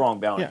killed the wrong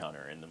bounty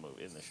hunter in the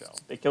show.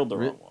 They killed the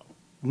wrong one.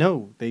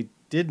 No, they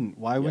didn't.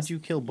 Why would you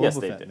kill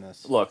Boba Fett in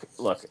this? Look,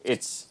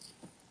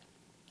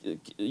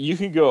 you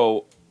can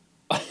go,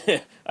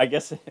 I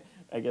guess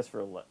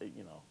for,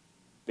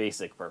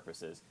 basic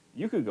purposes,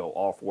 you could go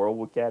off-world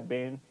with Cad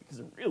Bane, because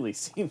it really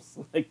seems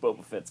like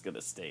Boba Fett's going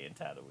to stay in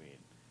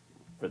Tatooine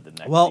for the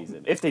next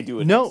season, if they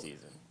do it next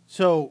season.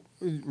 So,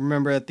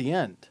 remember at the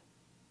end,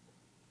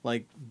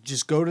 like,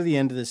 just go to the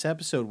end of this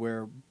episode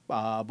where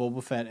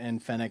Boba Fett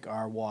and Fennec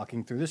are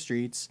walking through the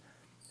streets,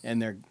 and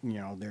they're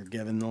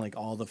given like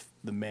all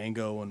the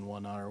mango and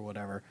whatnot or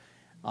whatever,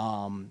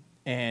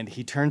 and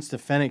he turns to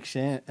Fennec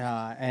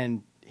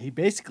and he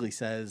basically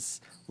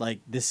says like,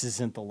 "This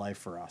isn't the life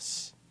for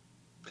us."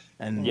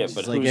 And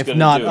but like, who's if gonna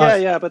not do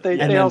us, yeah, but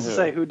they also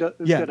say who's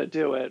going to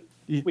do it.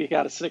 We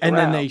got to stick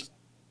around.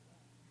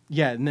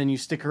 And then you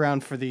stick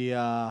around for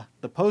the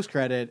post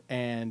credit,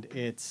 and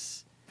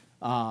it's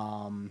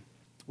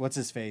what's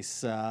his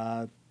face.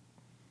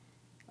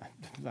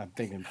 I'm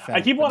thinking.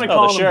 I keep wanting to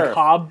call him sheriff.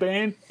 Cobb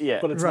Bane, Yeah,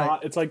 but it's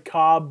not. It's like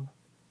Cobb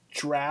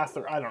Drath,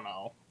 or I don't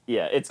know.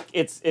 Yeah, it's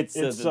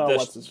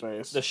what's his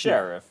face? The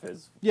sheriff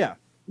is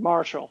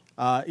Marshall.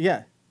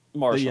 Marshall.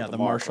 The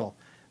Marshal.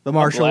 The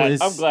Marshal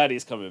is. I'm glad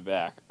he's coming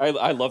back.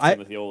 I love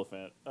Timothy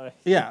Olyphant.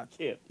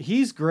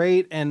 He's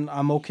great, and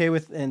I'm okay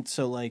with. And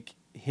so like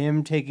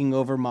him taking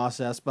over Mos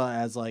Espa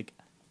as like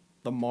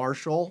the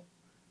Marshal.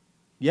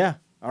 Yeah.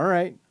 All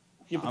right.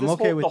 Yeah, I'm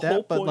okay with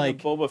that, but like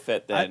Boba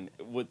Fett,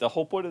 the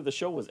whole point of the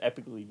show was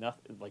epically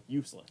nothing, like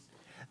useless.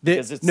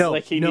 Because it's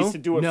like he needs to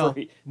do it for.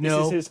 This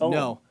is his home.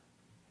 No,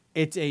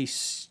 it's a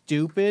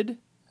stupid,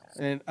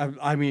 and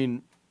I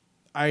mean,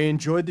 I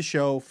enjoyed the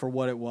show for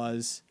what it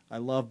was. I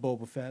love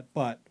Boba Fett,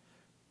 but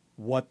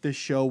what the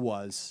show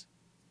was,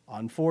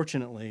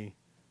 unfortunately,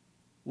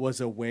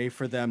 was a way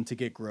for them to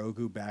get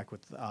Grogu back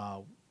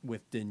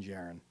with Din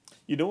Djarin.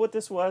 You know what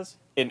this was?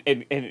 And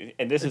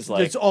this is like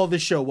That's all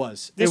this show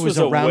was. this It was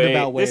was a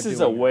roundabout way This of is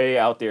a doing it. way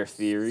out there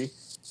theory,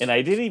 and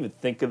I didn't even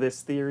think of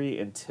this theory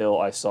until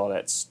I saw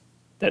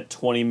that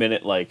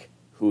 20-minute like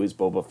who is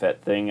Boba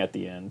Fett thing at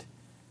the end.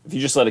 If you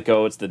just let it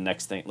go, it's the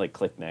next thing. Like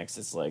click next.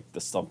 It's like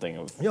the something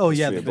of Oh,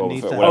 yeah, history of the Boba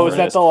beneath Fett, that. whatever Oh, is it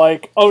that is. the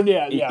like? Oh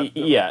yeah, yeah.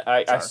 Yeah,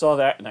 I Sorry. saw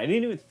that, and I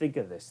didn't even think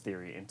of this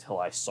theory until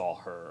I saw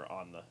her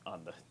on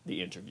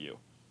the interview.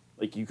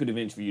 Like you could have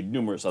interviewed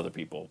numerous other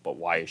people, but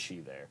why is she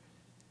there?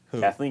 Who?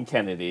 Kathleen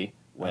Kennedy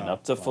went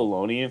up to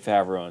Filoni and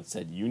Favreau and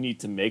said, "You need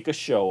to make a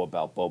show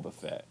about Boba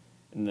Fett."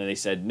 And then they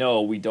said,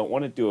 "No, we don't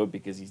want to do it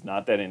because he's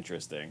not that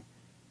interesting."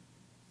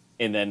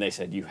 And then they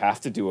said, "You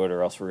have to do it,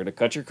 or else we're going to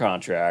cut your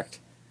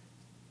contract."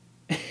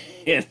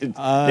 And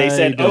they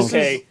said, don't-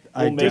 "Okay,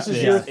 I we'll make don't-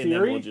 this, yeah. and then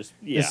theory? we'll just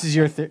This is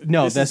your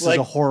no. This This is is a like-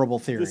 horrible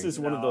theory. This is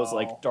one of those No.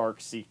 like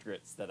dark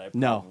secrets that I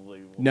No.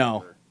 probably will No.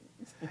 never-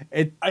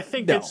 It, I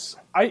think no. it's.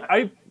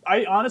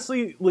 I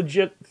honestly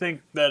legit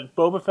think that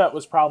Boba Fett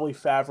was probably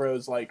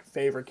Favreau's like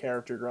favorite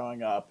character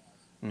growing up,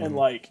 and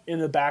like in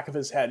the back of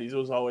his head, he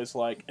was always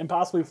like, and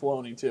possibly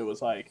Filoni too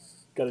was like,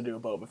 got to do a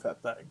Boba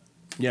Fett thing.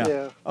 Yeah.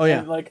 Yeah. Oh yeah.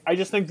 And, like, I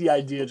just think the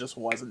idea just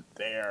wasn't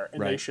there,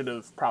 and they Right. should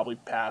have probably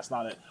passed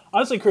on it.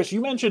 Honestly, Chris,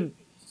 you mentioned,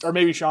 or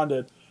maybe Sean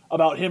did,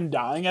 about him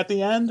dying at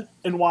the end,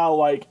 and while,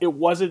 like, it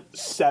wasn't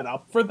set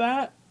up for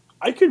that,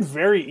 I could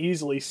very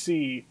easily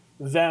see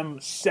them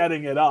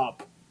setting it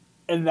up,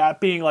 and that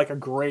being, like, a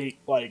great,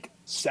 like,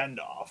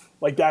 send-off.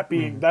 Like, that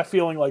being, that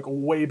feeling like a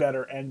way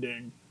better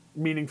ending,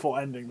 meaningful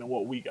ending than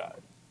what we got.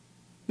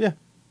 Yeah.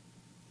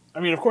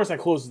 I mean, of course, that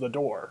closes the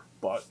door,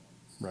 but...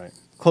 Right.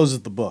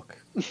 Closes the book.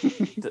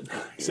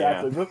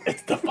 Exactly. Yeah.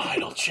 It's the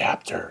final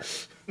chapter.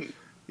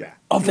 Yeah.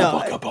 Of the No,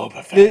 Book of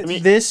Boba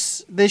Fett.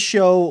 This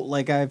show,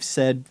 like I've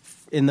said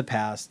in the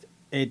past,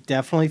 it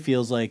definitely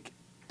feels like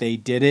they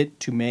did it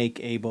to make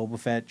a Boba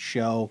Fett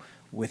show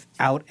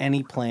without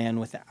any plan,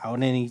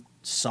 without any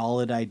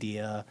solid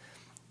idea.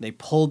 They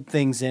pulled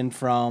things in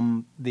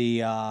from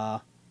the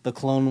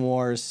Clone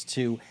Wars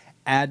to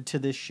add to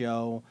this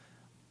show,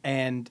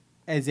 and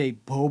as a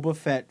Boba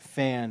Fett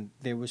fan,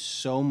 there was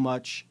so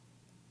much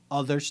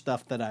other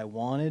stuff that I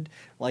wanted.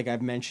 Like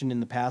I've mentioned in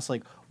the past,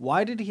 like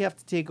why did he have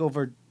to take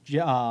over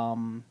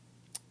Jabba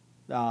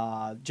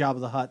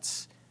the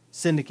Hutt's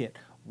syndicate?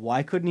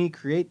 Why couldn't he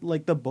create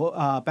like the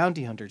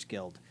Bounty Hunters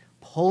Guild?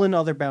 Pull in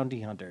other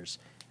bounty hunters.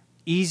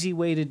 Easy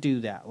way to do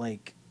that.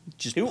 Like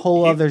just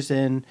pull others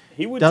in.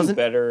 He would do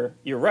better.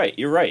 You're right.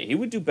 He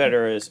would do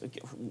better as.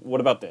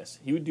 What about this?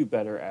 He would do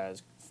better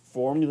as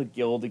form the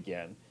guild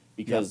again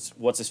because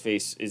what's his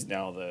face is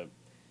now the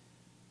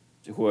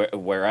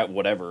where at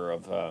whatever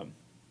of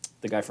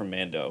the guy from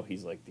Mando.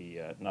 He's like the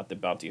not the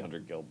bounty hunter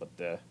guild,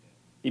 but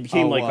he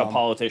became like a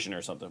politician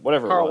or something.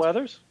 Whatever. Carl it was.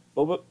 Weathers?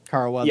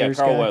 Carl Weathers. Yeah,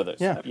 Carl guy.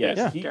 Weathers. Yeah. Yeah.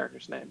 That's He- the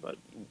character's name, but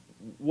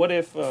what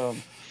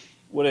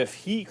if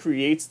he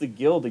creates the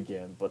guild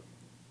again, but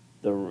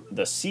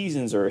the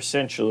seasons are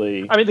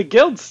essentially I mean the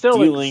guild still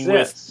Dealing with-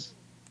 exists.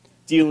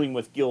 dealing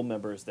with guild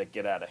members that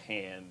get out of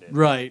hand and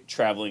Right.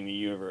 traveling the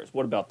universe.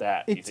 What about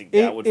that? Do you It's- think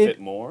that would it- fit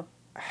more?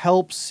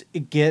 Helps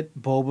get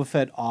Boba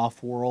Fett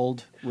off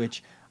world,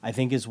 which I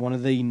think is one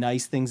of the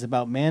nice things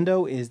about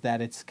Mando is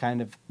that it's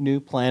kind of new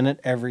planet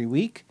every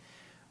week,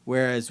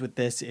 whereas with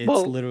this it's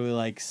Well- literally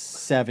like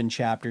 7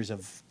 chapters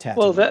of Tatooine.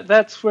 Well,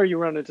 that's where you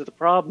run into the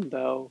problem,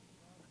 though.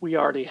 We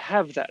already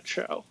have that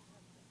show.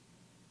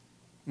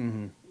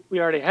 Mm-hmm. We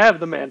already have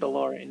the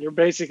Mandalorian. You're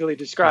basically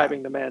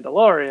describing the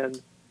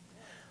Mandalorian.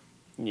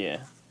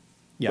 Yeah.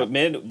 Yeah.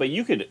 But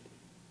you could.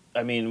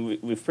 I mean,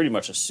 we've pretty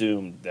much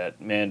assumed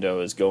that Mando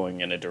is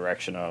going in a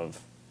direction of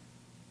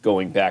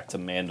going back to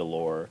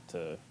Mandalore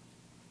to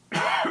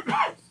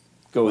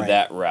go Right.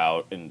 that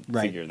route and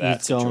right. figure that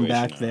He's going situation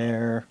back out.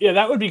 there. Yeah,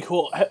 that would be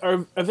cool.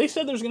 Have they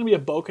said there's going to be a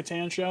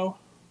Bo-Katan show?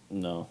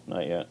 No,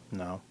 not yet.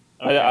 No.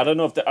 I don't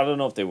know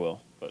if they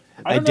will, but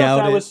I I, don't know if doubt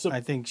that it. was I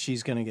think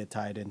she's going to get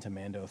tied into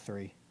Mando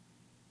 3.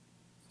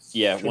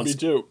 yeah, Could once be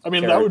too. I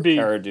mean, Cara, that would be.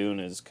 Cara Dune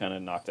is kind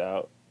of knocked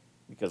out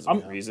because of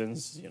I'm-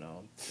 reasons.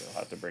 They'll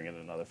have to bring in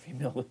another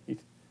female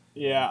lead.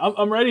 Yeah,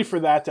 I'm ready for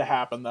that to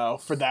happen though.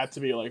 For that to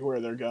be like where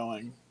they're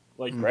going,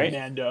 like Right.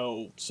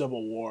 Mando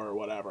Civil War or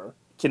whatever.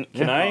 Can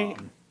I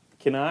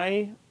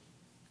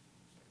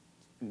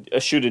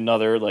shoot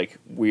another like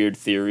weird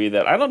theory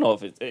that I don't know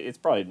if it's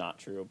probably not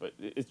true, but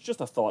it's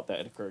just a thought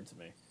that occurred to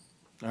me.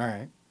 All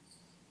right.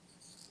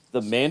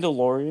 The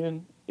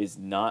Mandalorian is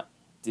not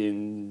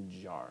Din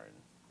Djarin.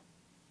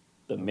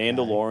 The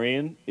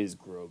Mandalorian is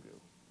Grogu.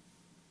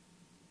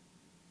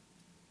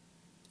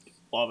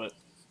 Love it.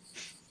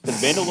 The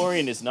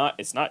Mandalorian is not.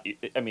 It's not.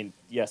 I mean,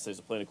 yes, there's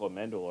a planet called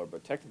Mandalore,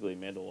 but technically,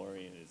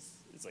 Mandalorian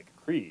is like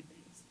a creed.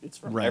 It's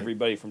from Right.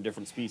 everybody from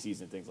different species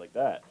and things like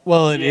that.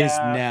 Well, it is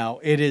Yeah. now.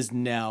 It is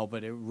now,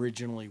 but it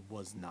originally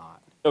was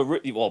not.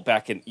 Well,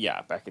 back in the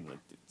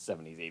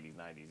 70s, 80s,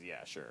 90s,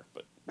 yeah, sure,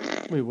 but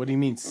Wait, what do you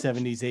mean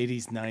 70s,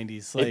 80s,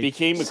 90s? Like, it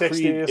became a creed.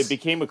 60s. It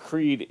became a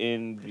creed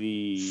in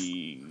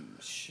the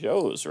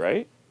shows,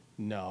 right?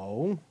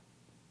 No.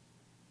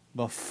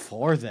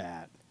 Before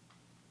that.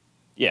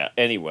 Yeah.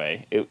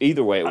 Anyway,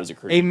 either way, it was a A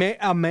creep.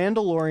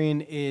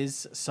 Mandalorian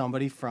is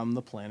somebody from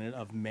the planet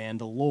of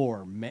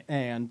Mandalore,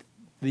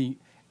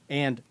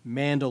 and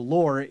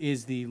Mandalore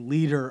is the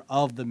leader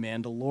of the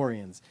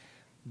Mandalorians,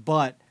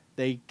 but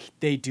they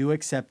do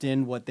accept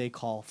in what they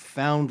call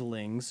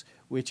foundlings,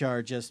 which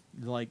are just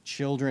like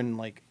children,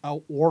 like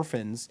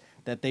orphans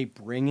that they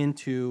bring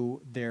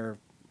into their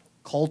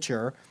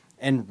culture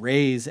and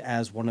raise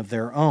as one of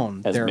their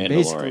own. As They're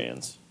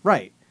Mandalorians.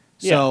 right.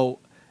 Yeah. So,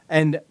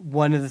 and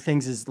one of the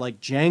things is like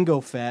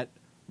Jango Fett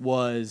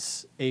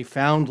was a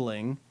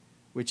foundling,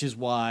 which is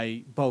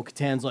why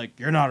Bo-Katan's like,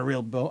 you're not a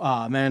real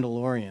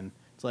Mandalorian.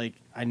 It's like,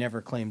 I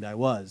never claimed I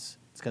was.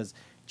 It's because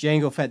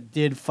Jango Fett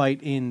did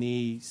fight in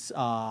the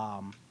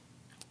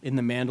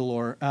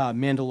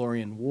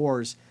Mandalorian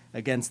Wars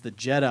against the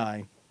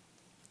Jedi,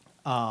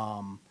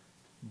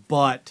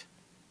 but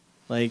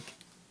like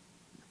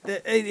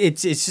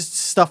it's just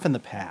stuff in the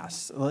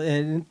past.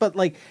 But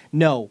like,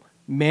 no,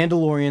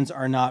 Mandalorians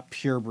are not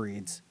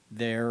purebreeds.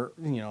 There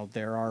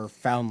are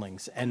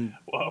foundlings, and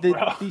Whoa,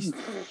 bro.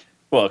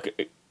 Well,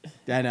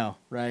 I know,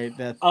 right?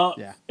 That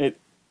yeah.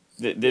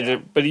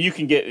 but you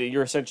can get.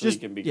 You're essentially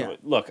can be. Yeah.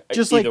 Look,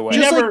 Just either like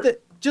way.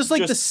 just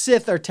like the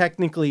Sith are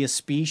technically a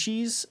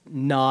species,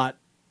 not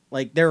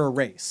like they're a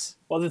race.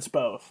 Well, it's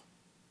both.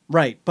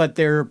 Right, but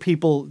there are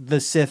people. The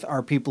Sith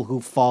are people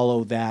who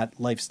follow that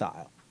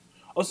lifestyle.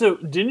 Also,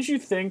 didn't you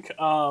think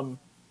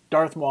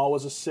Darth Maul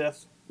was a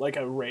Sith, like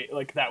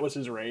like that was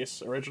his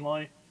race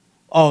originally?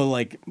 Oh,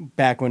 like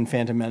back when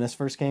Phantom Menace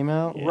first came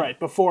out. Yeah. Right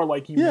before,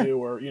 like you Yeah. knew,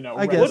 or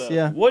I read guess, the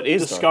yeah. What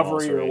is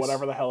Discovery Darth or Maul's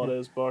whatever race? the hell it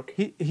is book.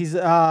 He's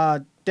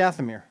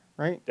Dathomir,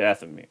 right?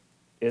 Dathomir.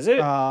 Is it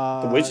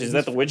the witch? Is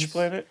that the witch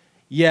planet?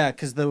 Yeah,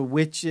 because the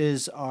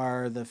witches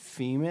are the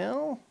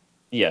female,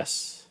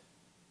 Yes,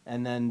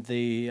 and then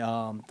the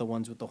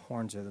ones with the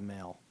horns are the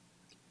male.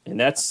 and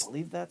I that's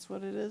believe that's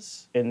what it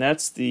is.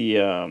 the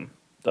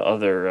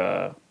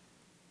other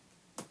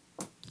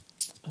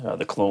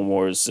the Clone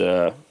Wars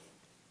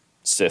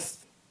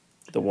Sith,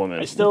 the woman.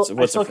 I still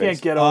what's her can't face?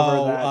 get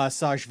over that.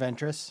 Saj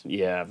Ventress.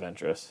 Yeah,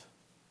 Ventress.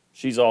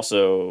 She's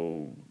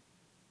also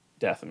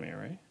Dathomir,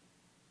 right?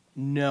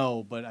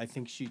 No, but I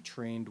think she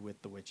trained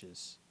with the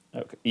witches.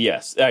 Okay.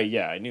 Yes.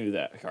 Yeah, I knew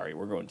that. Sorry,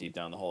 we're going deep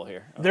down the hole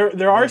here.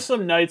 There are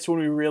some nights when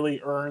we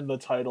really earn the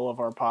title of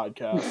our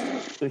podcast.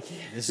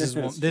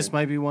 This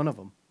might be one of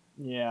them.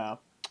 Yeah.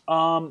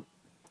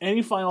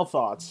 Any final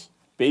thoughts?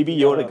 Baby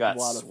Yeah, Yoda a got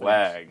lot of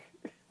swag.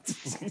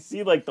 You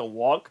see, like the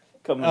walk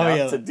coming Oh, out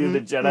yeah. to do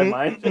the Jedi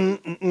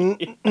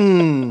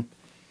mind.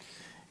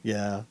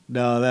 Yeah,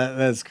 no,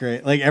 that's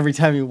great. Like every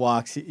time he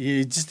walks,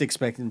 you're just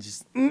expecting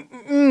just.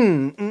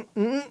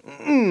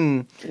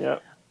 Yeah.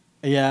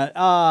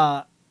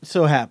 Yeah,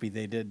 so happy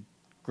they did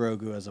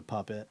Grogu as a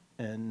puppet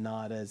and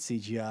not as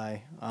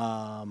CGI.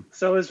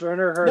 So is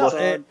Werner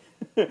Herzog.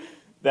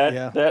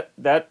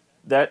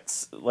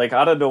 That's like,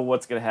 I don't know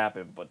what's gonna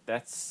happen, but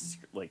that's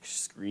like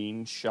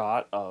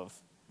screenshot of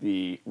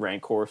the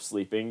Rancor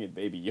sleeping and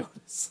Baby Yoda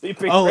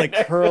sleeping. Oh, right like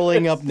next-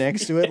 curling up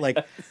next to it,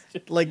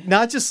 like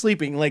not just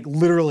sleeping, like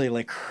literally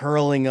like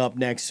curling up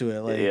next to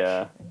it,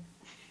 like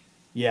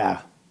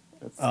Yeah.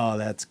 Oh,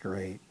 that's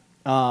great.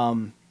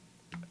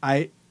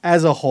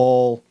 As a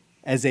whole,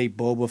 as a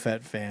Boba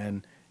Fett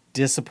fan,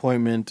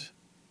 disappointment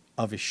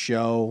of a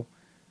show,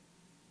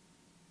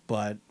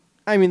 but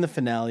I mean the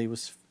finale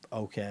was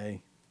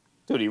okay.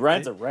 Dude, he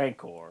rides a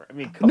Rancor. I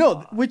mean, come No,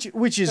 on. which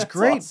is That's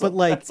great, awesome. but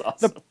like That's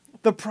awesome.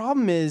 the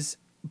problem is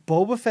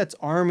Boba Fett's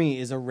army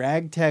is a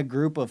ragtag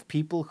group of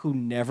people who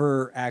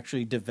never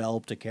actually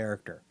developed a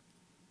character.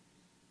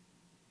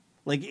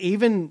 Like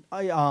even the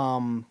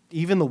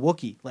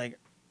Wookiee, like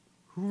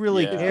who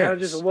really Yeah. cares? Yeah,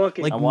 just a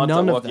Wookiee. Like I want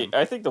none the of Wookiee. them.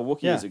 I think the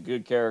Wookiee Yeah. is a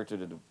good character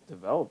to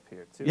develop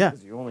here too. Yeah.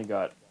 Because you only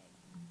got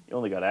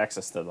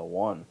access to the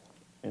one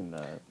in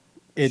the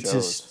It's shows,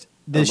 just or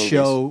this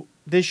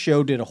movies.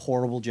 show did a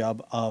horrible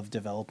job of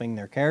developing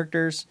their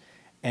characters,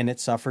 and it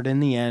suffered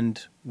in the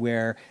end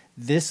where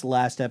this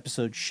last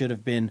episode should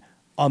have been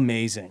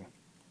amazing.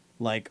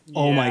 Like,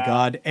 oh my Yeah.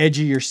 god, edge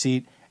of your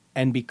seat.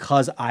 And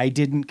because I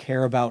didn't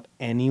care about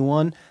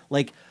anyone,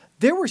 like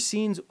there were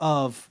scenes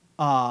of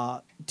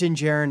Din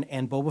Djarin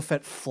and Boba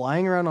Fett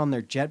flying around on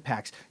their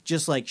jetpacks,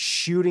 just like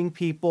shooting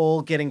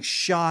people, getting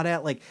shot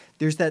at. Like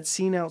there's that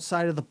scene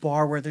outside of the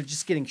bar where they're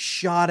just getting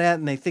shot at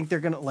and they think they're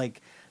gonna like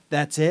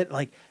that's it.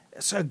 Like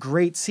it's a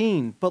great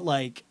scene, but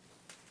like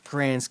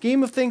grand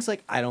scheme of things,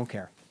 like I don't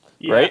care.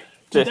 Yeah. Right?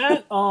 To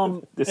that,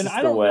 This and is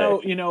I the don't way.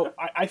 know, you know,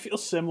 I feel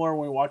similar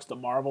when we watch the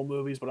Marvel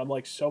movies, but I'm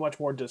like so much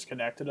more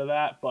disconnected to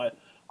that. But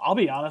I'll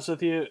be honest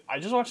with you, I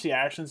just watched the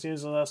action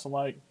scenes of this. I'm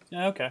like,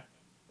 yeah, okay,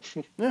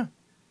 Yeah.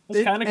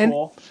 that's kind of And-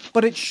 cool.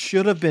 But it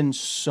should have been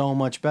so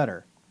much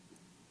better.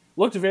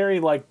 Looked very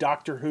like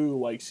Doctor Who,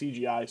 like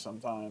CGI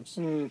sometimes.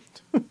 I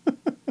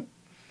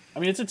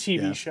mean, it's a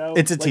TV Yeah. show.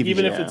 It's a like, TV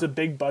even show. if it's a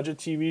big budget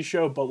TV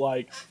show, but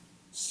like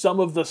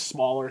some of the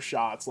smaller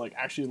shots like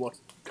actually look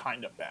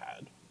kind of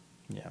bad.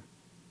 Yeah.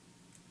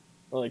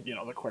 Or like, you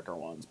know, the quicker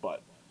ones.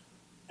 But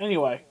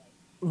anyway,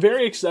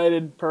 very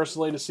excited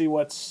personally to see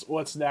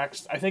what's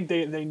next. I think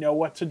they know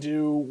what to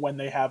do when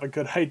they have a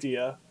good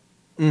idea.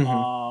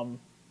 Mm-hmm.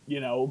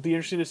 It'll be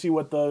interesting to see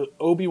what the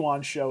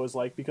Obi-Wan show is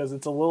like because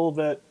it's a little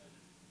bit.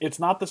 It's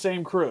not the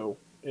same crew.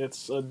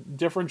 It's a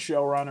different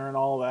showrunner and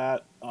all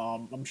that.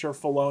 I'm sure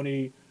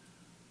Filoni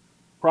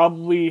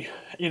probably,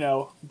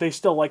 they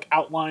still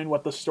outline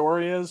what the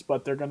story is,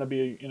 but they're going to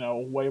be,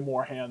 way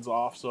more hands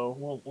off.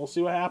 So we'll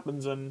see what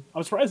happens. And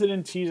I'm surprised they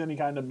didn't tease any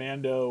kind of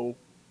Mando,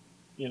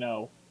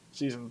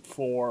 season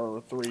 4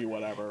 or 3,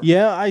 whatever.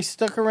 Yeah, I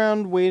stuck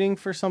around waiting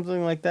for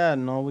something like that,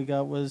 and all we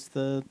got was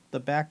the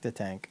Bacta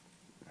tank.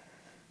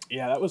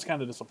 Yeah, that was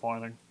kind of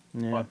disappointing.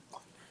 Yeah. But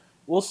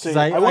we'll see.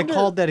 I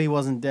called that he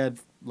wasn't dead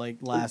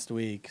last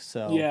week.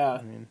 So yeah.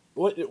 I mean,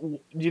 What do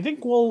you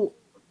think?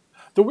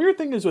 The weird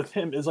thing is with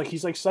him is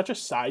he's such a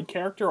side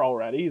character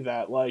already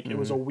that it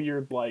was a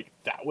weird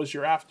that was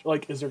your after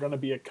is there going to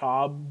be a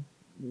Cobb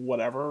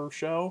whatever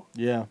show?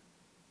 Yeah.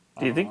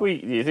 Do you think we'll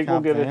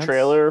Cobb get Vance? a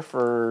trailer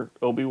for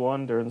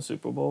Obi-Wan during the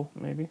Super Bowl?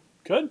 Maybe.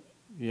 Could.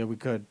 Yeah, we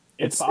could.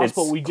 It's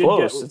possible. It's We did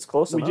close. get. It's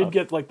close We enough.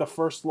 did get the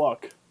first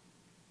look.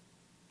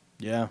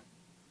 Yeah.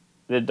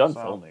 They're done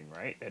So- filming,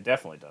 right? They're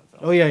definitely done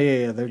filming. Oh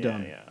yeah. They're yeah,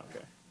 done. Yeah.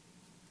 Okay.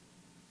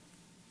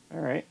 All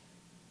right.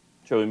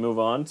 Shall we move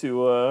on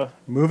to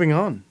Moving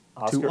on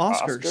Oscar, to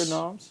Oscars. Oscar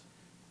noms?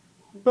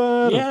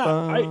 Yeah,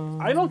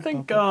 I don't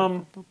think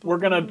we're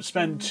gonna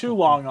spend too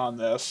long on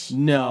this.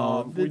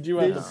 No, we do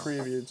have the there's-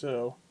 preview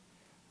too.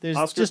 There's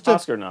Oscar- just a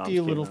Oscar noms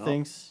few came little out.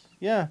 things.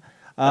 Yeah.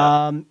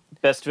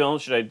 Best film?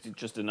 Should I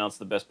just announce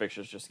the best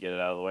pictures just to get it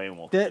out of the way, and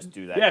we'll That- just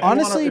do that? Yeah, if you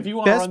wanna- Honestly, if you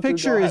wanna Best run through, go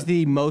Picture is ahead.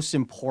 the most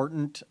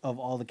important of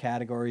all the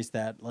categories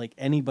that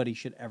anybody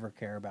should ever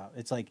care about.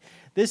 It's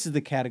this is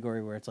the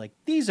category where it's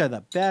these are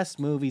the best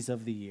movies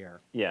of the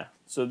year. Yeah.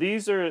 So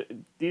this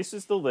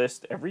is the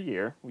list every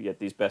year. We get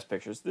these best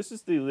pictures. This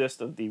is the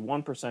list of the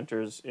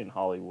 1%ers in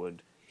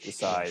Hollywood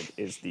decide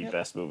is the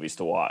best movies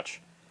to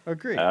watch.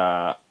 Agree.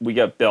 We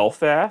got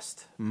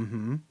Belfast,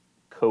 Mm-hmm.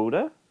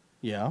 Coda,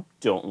 Yeah.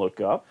 Don't Look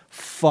Up,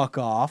 Fuck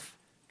off.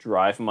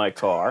 Drive My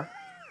Car,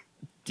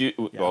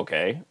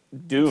 okay,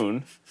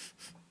 Dune,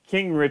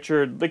 King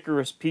Richard,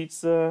 Licorice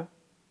Pizza,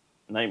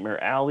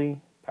 Nightmare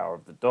Alley, Power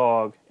of the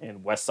Dog,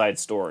 and West Side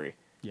Story.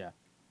 Yeah.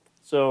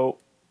 So,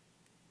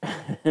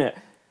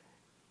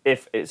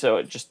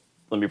 just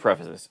let me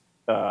preface this.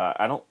 I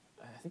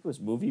think it was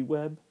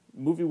MovieWeb.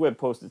 MovieWeb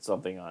posted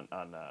something on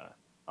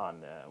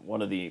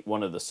one of the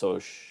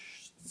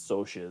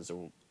socias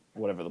or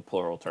whatever the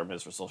plural term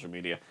is for social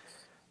media.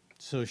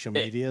 Social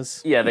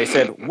medias. Yeah, they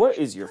said, "What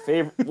is your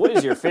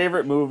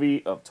favorite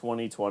movie of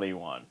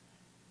 2021?"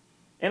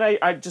 And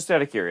I just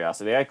out of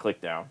curiosity, I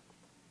clicked down.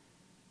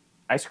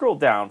 I scrolled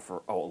down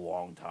for a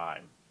long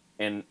time,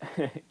 and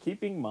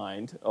keeping in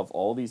mind of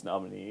all these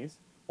nominees,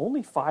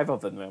 only 5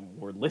 of them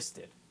were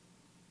listed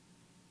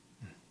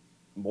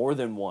more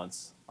than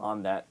once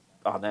on that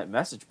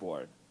message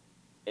board,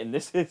 and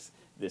this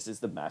is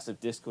the massive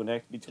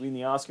disconnect between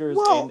the Oscars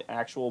and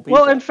actual people.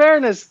 Well, in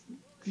fairness,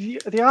 the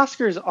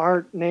Oscars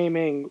aren't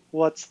naming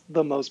what's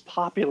the most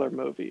popular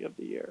movie of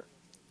the year.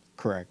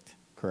 Correct.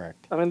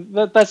 I mean,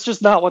 that's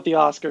just not what the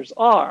Oscars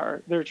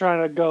are. They're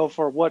trying to go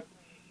for what,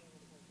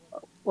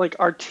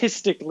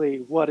 artistically,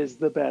 what is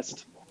the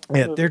best.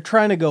 Yeah, they're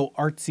trying to go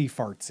artsy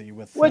fartsy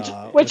with Which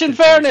with in the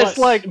fairness,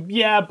 But-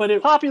 yeah, but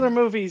it popular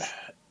movies,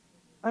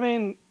 I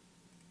mean,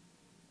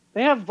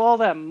 they have all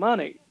that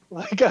money.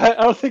 I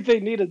don't think they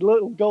need a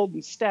little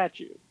golden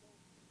statue.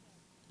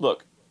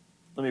 Look,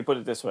 let me put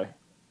it this way: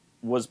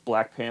 was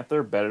Black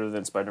Panther better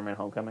than Spider-Man: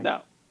 Homecoming?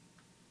 No.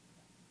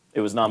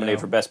 It was nominated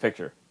No. for Best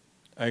Picture.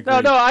 I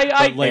agree. No,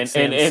 I But like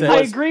Sam said- I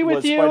agree with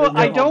was you. Spider-Man: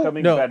 I don't-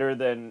 Homecoming No. better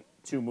than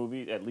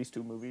at least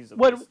two movies. Of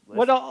what this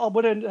what list?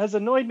 what has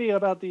annoyed me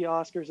about the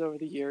Oscars over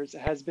the years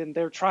has been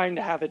they're trying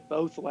to have it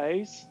both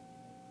ways.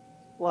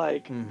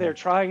 They're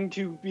trying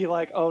to be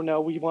oh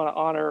no, we want to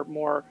honor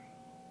more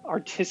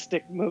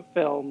artistic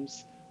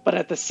films, but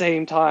at the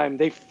same time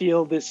they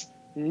feel this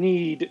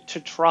need to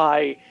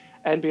try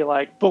and be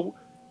but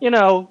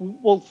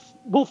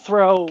we'll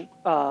throw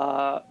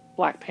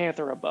Black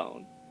Panther a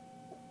bone.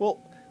 Well,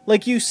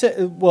 like you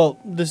said,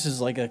 this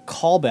is a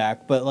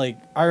callback, but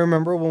I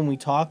remember when we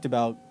talked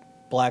about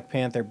Black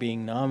Panther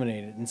being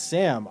nominated, and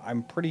Sam,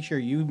 I'm pretty sure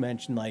you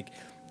mentioned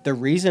the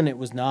reason it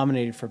was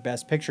nominated for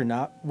Best Picture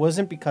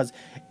wasn't because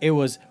it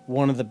was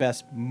one of the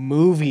best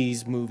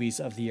movies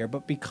of the year,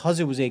 but because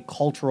it was a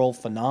cultural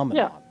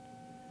phenomenon.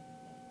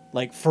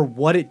 For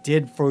what it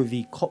did for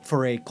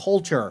a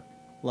culture,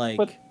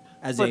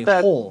 as but a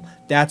that- whole,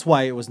 that's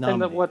why it was And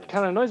nominated. what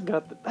kind of annoys me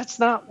about that's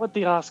not what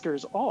the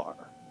Oscars are,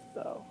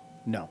 though.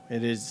 No,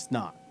 it is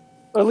not.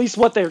 Or at least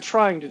what they're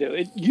trying to do.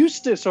 It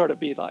used to sort of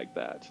be like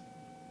that.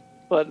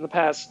 But in the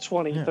past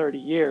 20, 30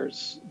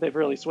 years, they've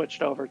really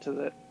switched over to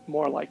the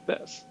more like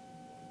this.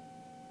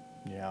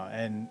 Yeah,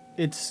 and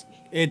it's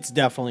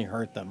definitely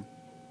hurt them,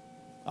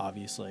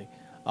 obviously.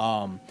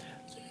 I'll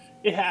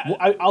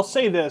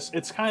say this: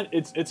 it's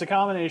a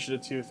combination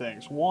of two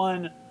things.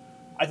 One,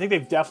 I think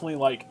they've definitely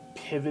like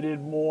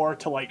pivoted more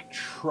to like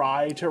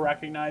try to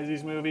recognize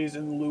these movies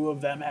in lieu of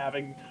them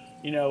having,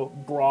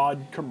 broad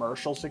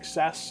commercial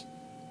success.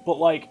 But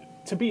like,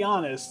 to be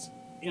honest,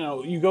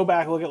 you go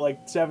back and look at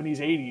like 70s,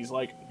 80s,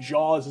 like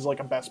Jaws is like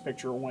a Best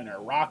Picture winner.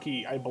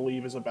 Rocky, I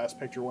believe, is a Best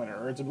Picture winner,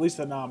 or it's at least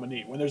a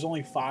nominee when there's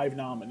only 5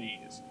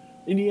 nominees.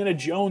 Indiana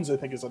Jones, I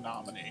think, is a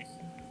nominee,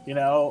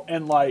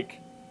 and like,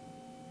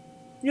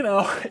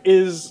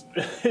 is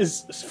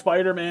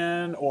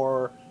Spider-Man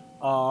or,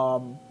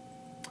 oh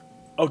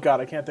God,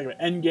 I can't think of it.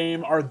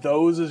 Endgame, are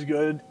those as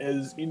good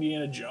as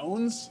Indiana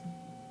Jones?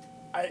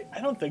 I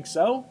don't think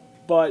so,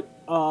 but,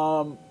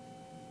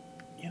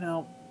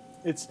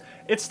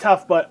 it's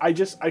tough, but I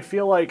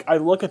feel like I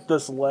look at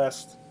this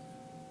list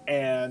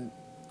and,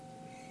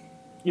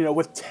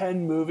 with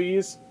 10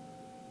 movies,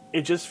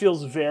 it just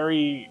feels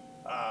very,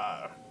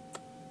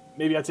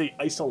 maybe I'd say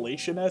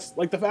isolationist.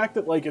 Like the fact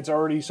that like it's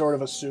already sort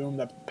of assumed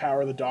that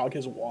Power of the Dog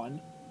has won,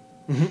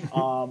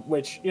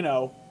 which,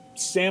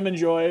 Sam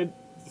enjoyed.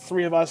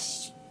 3 of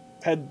us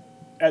had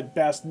at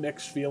best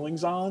mixed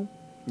feelings on.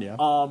 Yeah.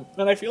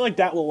 And I feel like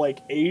that will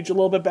like age a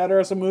little bit better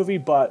as a movie,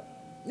 but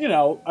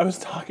I was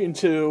talking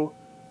to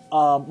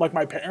like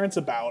my parents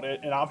about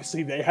it, and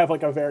obviously they have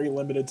like a very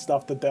limited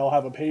stuff that they'll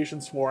have a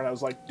patience for, and I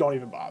was like, don't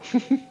even bother.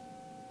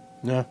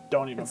 Yeah.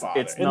 Don't even bother.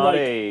 It's And, not like,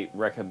 a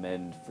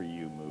recommend for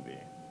you movie.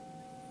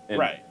 And,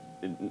 right.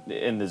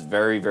 And there's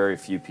very, very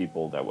few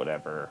people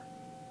that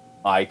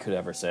I could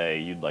ever say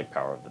you'd like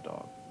Power of the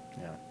Dog.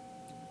 Yeah.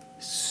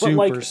 But Super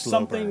like slow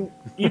something, burn.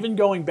 even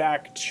going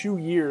back 2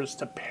 years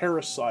to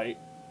Parasite,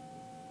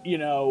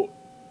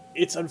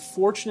 it's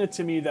unfortunate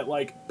to me that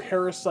like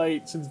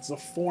Parasite, since it's a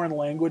foreign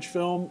language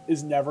film,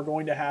 is never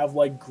going to have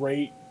like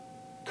great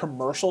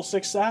commercial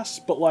success.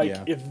 But like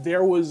Yeah. if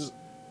there was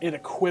an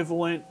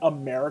equivalent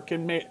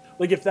American made,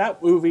 like if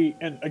that movie,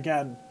 and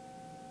again,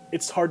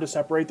 it's hard to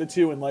separate the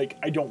two, and like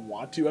I don't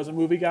want to as a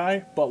movie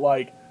guy, but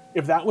like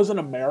if that was an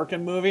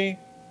American movie,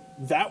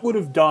 that would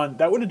have done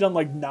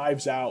like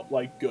Knives Out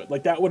like good.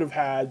 Like that would have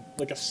had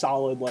like a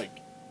solid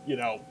like,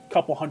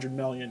 couple $100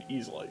 million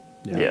easily.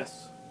 Yeah.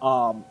 Yes.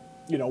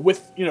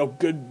 With,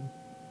 good,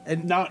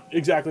 And not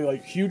exactly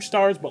like huge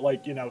stars, but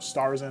like,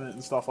 stars in it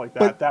and stuff like that.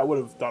 But- That would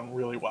have done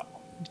really well.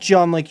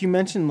 John, like you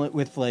mentioned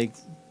with like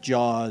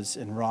Jaws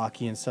and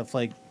Rocky and stuff,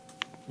 like,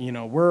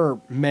 we're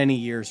many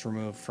years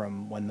removed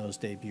from when those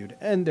debuted,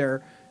 and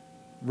they're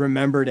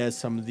remembered as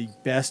some of the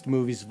best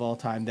movies of all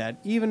time that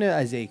even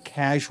as a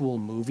casual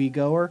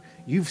moviegoer,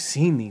 you've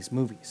seen these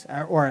movies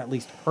or at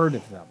least heard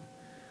of them.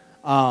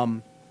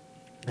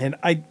 And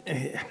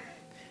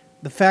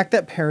the fact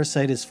that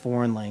Parasite is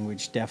foreign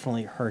language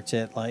definitely hurts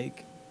it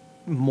like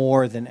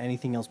more than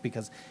anything else,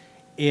 because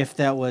if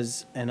that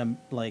was an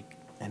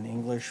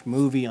English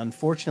movie,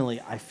 unfortunately,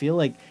 I feel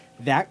like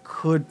that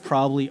could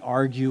probably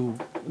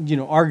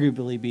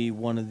arguably be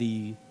one of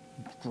the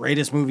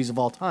greatest movies of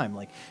all time,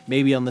 like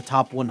maybe on the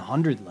top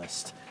 100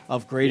 list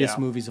of greatest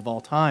Yeah. movies of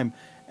all time.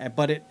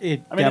 But it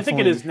I mean, I think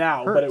it is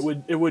now, but it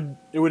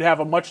would have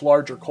a much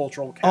larger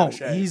cultural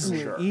cachet. easily,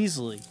 for sure.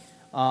 easily.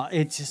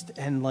 It's just,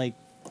 and like,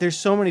 there's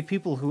so many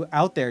people who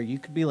out there, you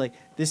could be like,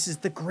 this is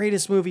the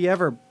greatest movie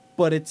ever,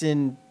 but it's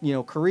in,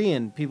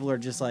 Korean. People are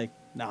just like,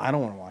 no, I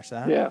don't want to watch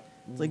that. Yeah.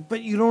 It's like,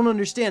 but you don't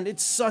understand.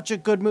 It's such a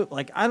good movie.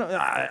 Like,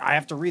 I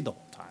have to read the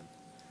whole time.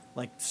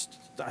 Like,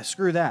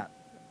 screw that.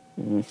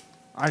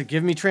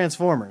 Give me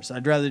Transformers.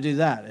 I'd rather do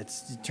that.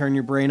 It's turn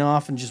your brain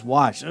off and just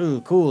watch.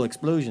 Ooh, cool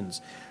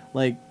explosions.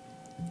 Like,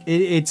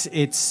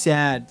 it's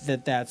sad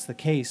that that's the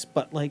case.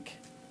 But like,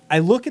 I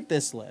look at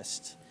this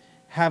list,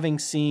 having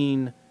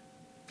seen,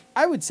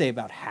 I would say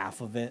about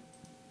half of it,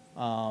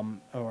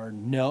 or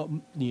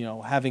no,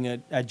 having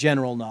a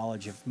general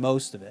knowledge of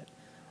most of it.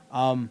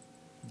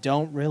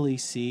 Don't really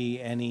see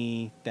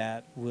any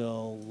that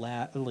will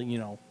last.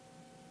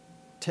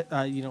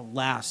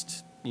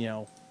 Last.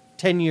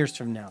 10 years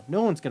from now,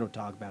 no one's going to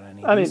talk about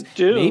any of I mean, these.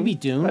 Dune. Maybe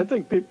Dune. I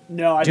think people.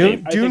 No, I Dune,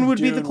 think Dune would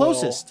be the Dune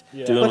closest. Will,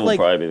 yeah. Dune But, will like-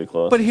 probably be the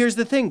closest. But here's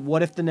the thing: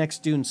 what if the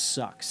next Dune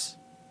sucks?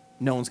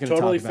 No one's going to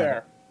Totally talk about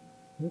fair.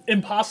 it.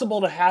 Impossible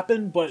to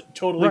happen, but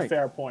totally Right.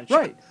 fair point.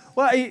 Right.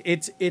 Well,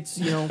 it's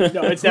No,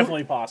 it's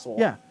definitely possible.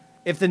 yeah.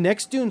 If the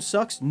next Dune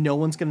sucks, no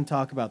one's going to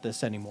talk about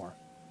this anymore.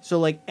 So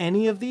like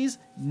any of these,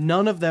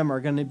 none of them are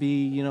going to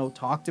be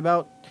talked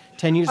about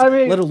 10 years, I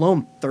mean, let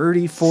alone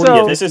 30, 40, so- Yeah,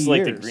 50 this is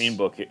like the years.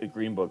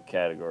 Green Book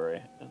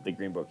category, the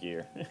Green Book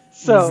year.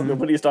 So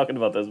Nobody's talking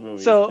about those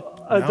movies. So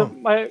No.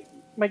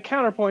 my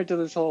counterpoint to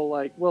this whole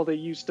like, well, they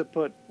used to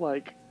put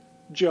like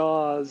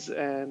Jaws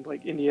and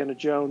like Indiana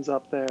Jones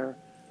up there,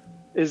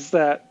 is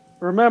that,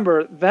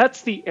 remember,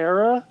 that's the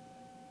era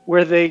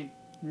where they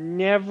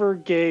never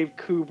gave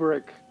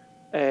Kubrick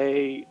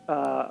a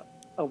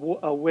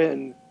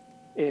win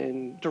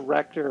in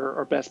director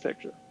or best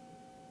picture.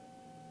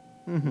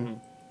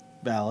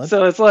 Valid.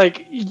 So it's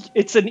like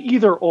it's an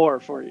either or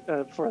for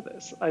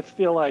this. I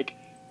feel like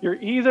you're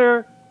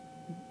either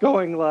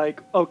going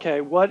like,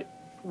 okay, what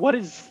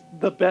is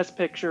the best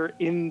picture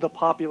in the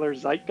popular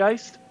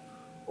zeitgeist,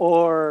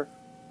 or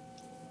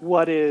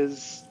what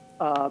is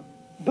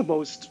the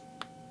most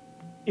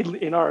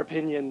in our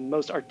opinion,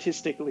 most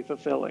artistically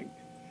fulfilling.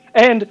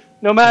 And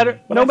no matter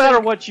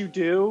what you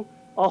do,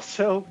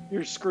 also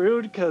you're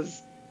screwed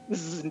because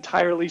this is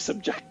entirely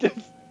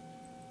subjective.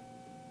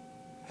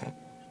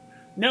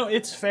 No,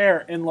 it's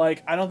fair, and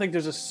like I don't think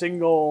there's a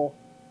single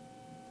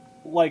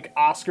like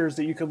Oscars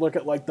that you could look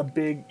at like the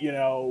big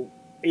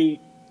 8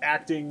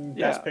 acting,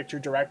 best picture,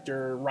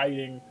 director,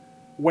 writing,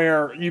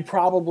 where you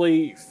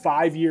probably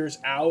 5 years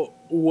out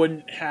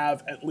wouldn't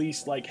have at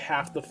least like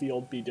half the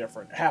field be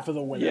different, half of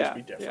the winners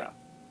be different.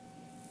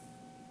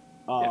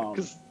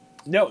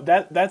 No,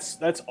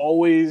 that's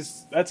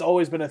always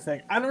been a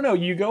thing. I don't know.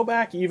 You go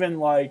back even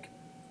like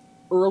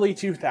early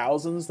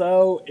 2000s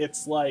though,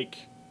 it's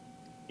like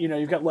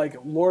you've got like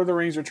Lord of the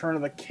Rings, Return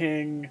of the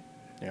King.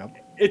 Yep.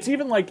 It's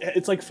even like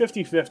it's like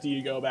 50-50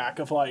 you go back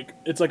of like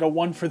it's like a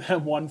one for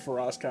them, one for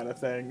us kind of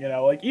thing.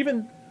 Like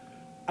even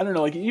I don't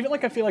know, like even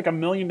like I feel like $1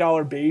 Million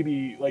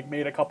Baby like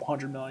made a couple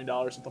 $100 million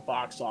at the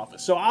box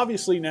office. So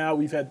obviously now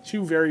we've had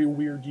 2 very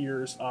weird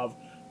years of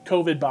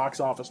COVID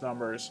box office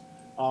numbers.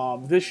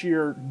 This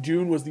year,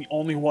 Dune was the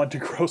only one to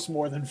gross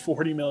more than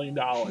 $40 million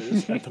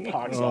at the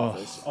box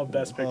office of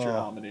Best Picture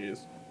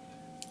nominees.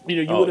 You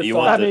would have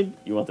thought.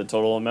 You want the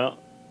total amount?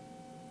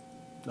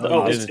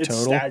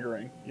 It's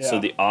staggering. Yeah. So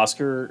the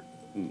Oscar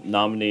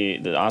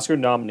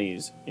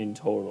nominees in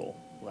total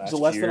last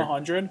less year than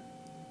 100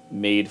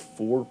 made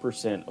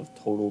 4% of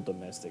total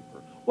domestic.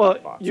 Well,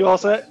 you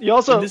also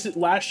and this is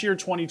last year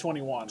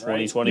 2021, right?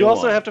 2021. You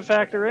also have to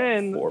factor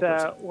in 4%.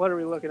 That what are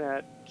we looking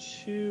at?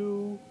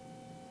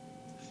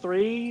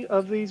 3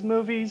 of these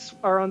movies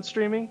are on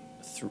streaming.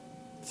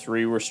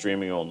 3 were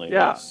streaming only.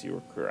 Yeah. Yes, you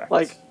were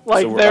correct.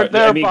 So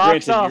their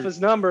box office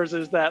numbers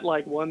is that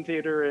like one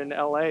theater in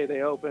LA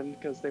they opened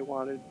because they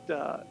wanted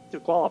to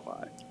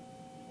qualify.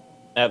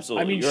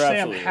 Absolutely. I mean, You're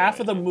Sam, half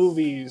of the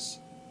movies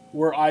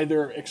were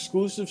either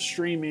exclusive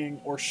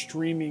streaming or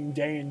streaming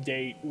day and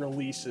date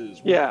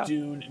releases with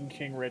Dune and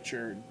King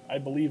Richard. I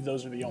believe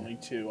those are the only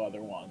 2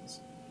 other ones.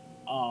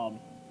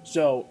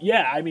 So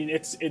yeah, I mean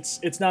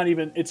it's not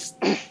even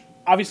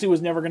obviously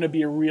was never going to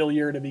be a real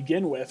year to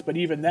begin with, but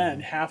even then,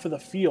 half of the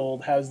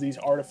field has these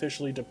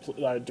artificially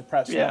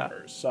depressed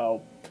numbers.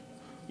 So,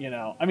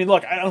 I mean,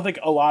 look, I don't think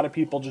a lot of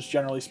people, just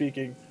generally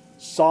speaking,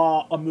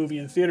 saw a movie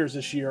in theaters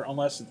this year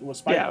unless it was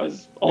Spider-Man. Yeah, it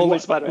was only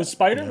Spider-Man. Was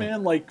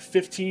Spider-Man like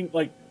 15?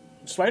 Like,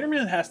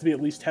 Spider-Man has to be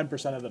at least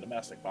 10% of the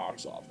domestic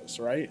box office,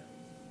 right?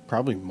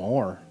 Probably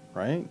more,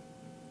 right?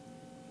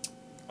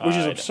 Which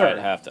is absurd.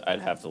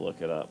 I'd have to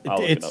look it up.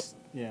 I'll look it up.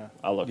 Yeah,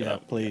 I'll look it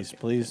up. Please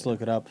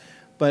look it up.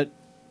 But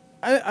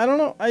I don't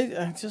know.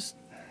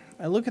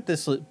 I look at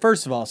this.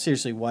 First of all,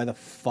 seriously, why the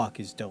fuck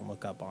is Don't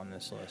Look Up on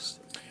this list?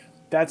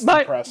 That's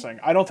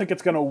depressing. I don't think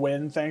it's going to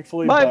win,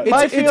 thankfully.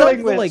 My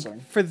feeling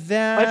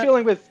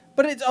with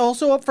but it's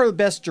also up for the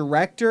best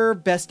director,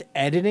 best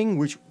editing,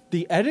 which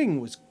the editing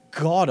was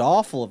god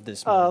awful of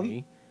this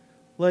movie.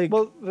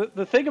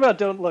 The thing about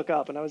Don't Look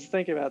Up, and I was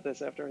thinking about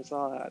this after I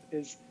saw that,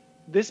 is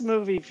this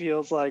movie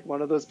feels like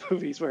one of those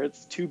movies where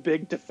it's too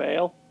big to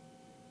fail.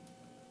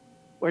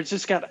 Where it's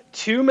just got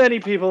too many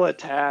people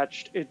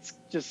attached. It's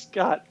just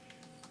got,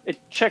 it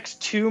checks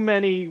too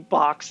many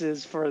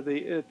boxes for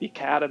the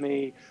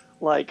Academy.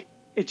 Like,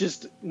 it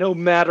just, no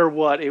matter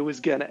what, it was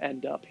going to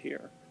end up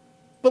here.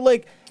 But,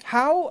 like,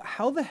 how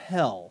the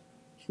hell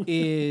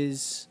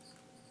is,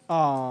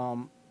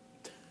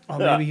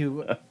 maybe he,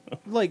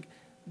 like,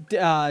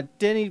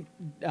 Denny,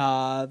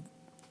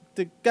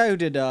 the guy who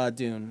did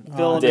Dune.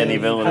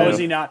 Denis Villeneuve. How is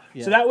he not?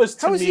 Yeah. So that was,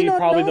 to me,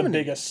 probably the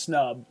biggest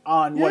snub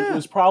on what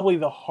was probably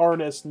the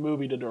hardest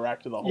movie to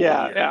direct of the whole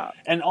year. Yeah.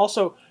 And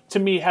also, to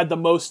me, had the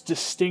most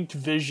distinct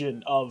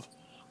vision of,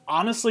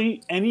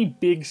 honestly, any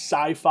big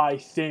sci-fi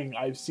thing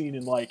I've seen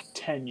in, like,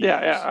 10 years.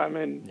 Yeah. I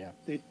mean,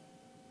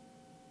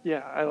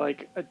 I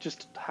like,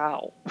 just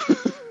how?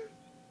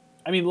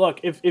 I mean,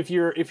 look, if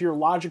your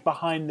logic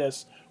behind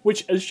this,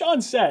 which, as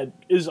Sean said,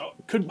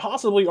 could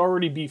possibly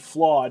already be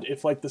flawed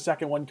if like the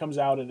second one comes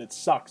out and it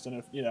sucks and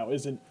if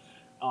isn't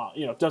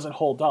doesn't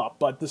hold up.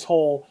 But this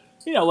whole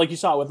like you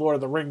saw with Lord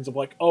of the Rings of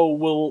like, oh,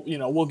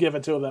 we'll give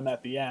it to them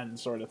at the end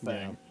sort of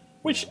thing.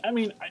 Which I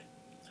mean, I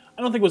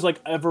don't think was like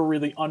ever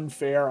really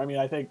unfair. I mean,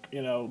 I think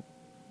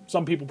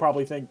some people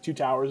probably think Two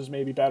Towers is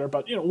maybe better,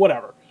 but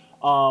whatever.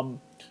 But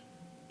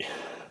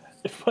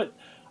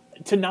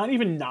to not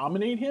even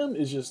nominate him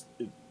is just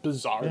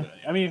bizarre. Yeah.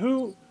 I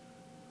mean,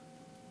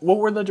 what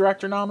were the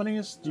director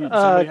nominees?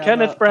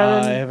 Kenneth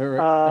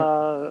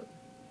Branagh.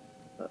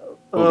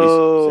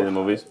 Say the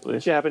movies,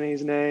 please.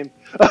 Japanese name.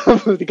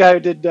 The guy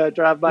who did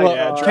Drive My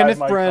Car. Kenneth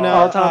Branagh,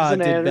 Paul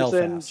Thompson Anderson,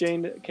 Belfast.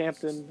 Jane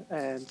Campion,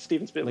 and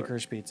Steven Spielberg.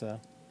 Licorice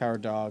Pizza, Power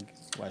Dog,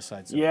 West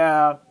Side Story.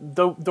 Yeah,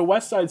 the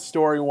West Side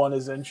Story one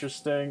is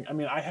interesting. I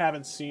mean, I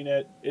haven't seen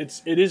it.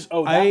 It is.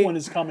 Oh, that one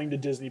is coming to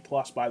Disney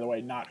Plus, by the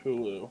way, not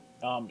Hulu.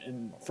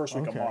 In first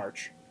week of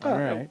March. All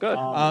right, good.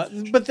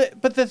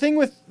 But the thing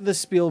with the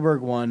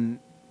Spielberg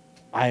one,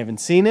 I haven't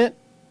seen it.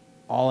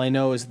 All I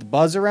know is the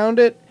buzz around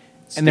it,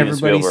 and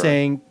everybody's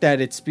saying that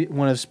it's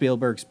one of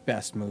Spielberg's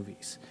best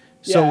movies.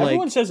 So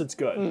everyone says it's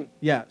good.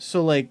 Yeah.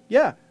 So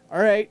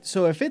all right,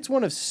 so if it's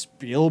one of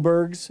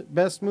Spielberg's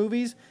best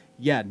movies,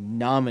 yeah,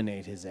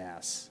 nominate his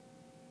ass.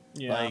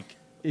 Yeah. Like,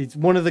 it's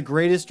one of the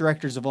greatest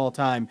directors of all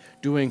time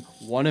doing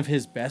one of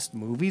his best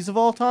movies of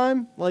all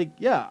time. Like,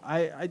 yeah,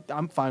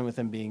 I'm fine with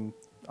him being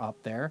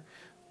up there.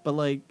 But,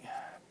 like,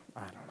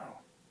 I don't know.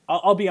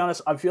 I'll be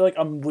honest, I feel like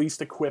I'm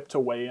least equipped to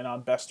weigh in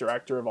on Best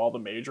Director of all the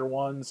major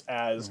ones,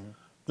 as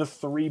the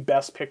 3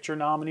 Best Picture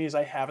nominees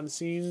I haven't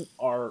seen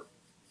are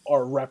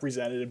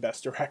represented in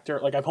Best Director.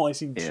 Like, I've only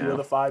seen 2 of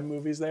the 5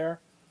 movies there.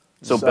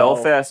 So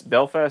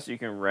Belfast you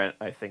can rent,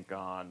 I think,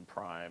 on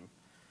Prime.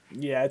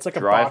 Yeah, it's like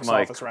a box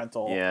office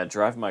rental. Yeah,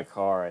 Drive My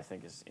Car, I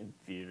think, is in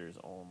theaters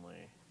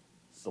only.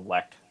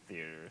 Select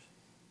theaters.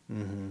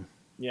 Mm-hmm.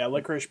 Yeah,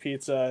 Licorice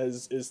Pizza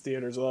is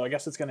theaters, although I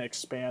guess it's going to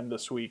expand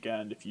this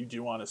weekend if you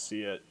do want to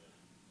see it.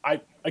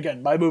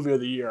 Again, my movie of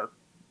the year,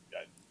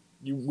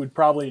 you would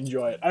probably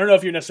enjoy it. I don't know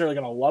if you're necessarily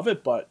going to love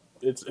it, but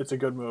it's a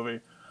good movie.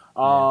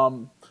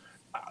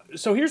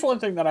 So here's one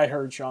thing that I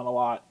heard, Sean, a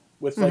lot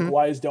with, like,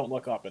 why is Don't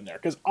Look Up in there?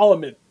 Because I'll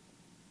admit,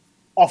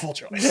 awful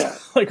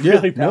choice.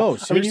 Really bad. No,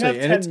 I mean, you seriously,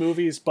 have 10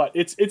 movies, but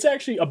it's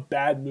actually a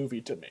bad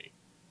movie to me.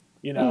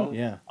 You know?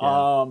 Yeah.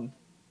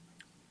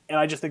 And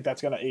I just think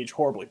that's going to age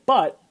horribly.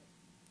 But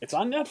it's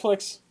on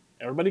Netflix.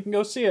 Everybody can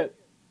go see it.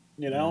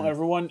 You know,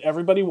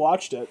 everybody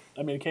watched it.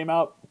 I mean, it came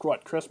out,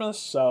 Christmas?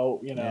 So,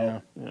 you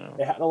know,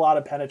 it had a lot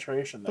of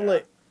penetration there.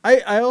 But,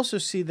 like, I also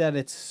see that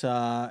it's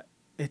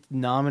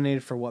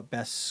nominated for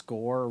Best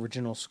Score,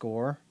 Original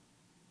Score.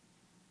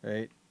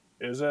 Right?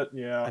 Is it?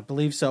 Yeah. I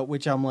believe so,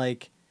 which I'm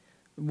like,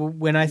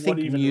 when I think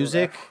even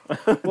music,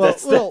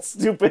 That's that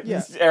stupid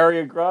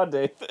Ariana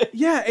Grande thing.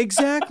 Yeah,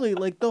 exactly.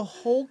 Like, the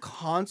whole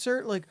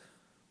concert, like,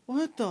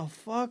 what the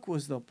fuck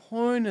was the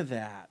point of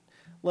that?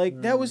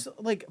 Like, that was,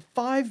 like,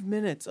 5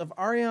 minutes of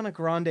Ariana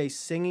Grande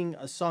singing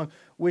a song,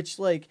 which,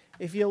 like,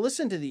 if you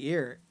listen to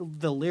the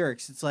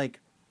lyrics, it's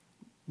like,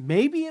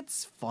 maybe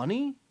it's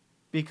funny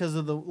because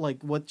of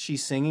what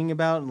she's singing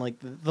about and, like,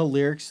 the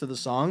lyrics to the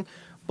song.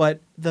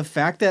 But the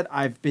fact that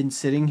I've been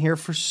sitting here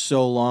for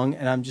so long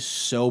and I'm just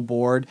so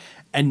bored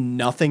and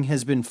nothing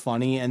has been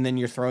funny, and then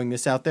you're throwing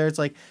this out there, it's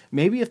like,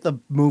 maybe if the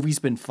movie's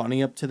been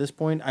funny up to this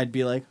point, I'd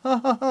be like, ha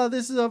ha ha,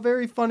 this is a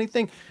very funny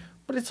thing.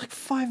 But it's like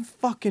 5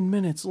 fucking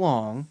minutes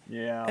long.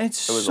 Yeah. And it's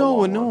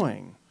so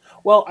annoying.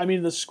 Well, I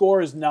mean, the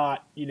score is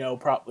not,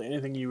 probably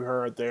anything you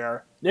heard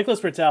there. Nicholas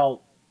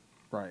Patel,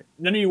 right?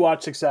 None of you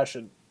watch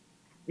Succession.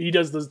 He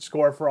does the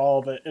score for all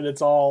of it, and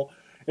it's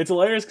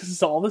hilarious because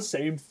it's all the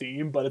same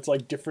theme, but it's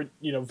like different,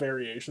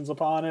 variations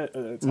upon it.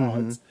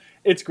 And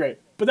it's great.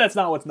 But that's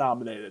not what's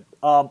nominated.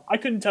 I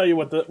couldn't tell you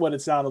what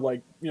it sounded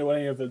like, what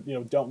any of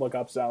it, Don't Look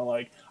Up sounded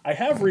like. I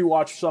have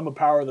rewatched some of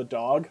Power of the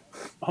Dog.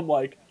 I'm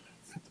like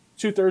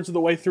 2/3 of the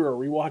way through a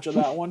rewatch of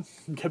that one.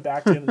 Get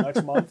back to you the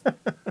next month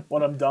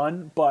when I'm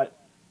done. But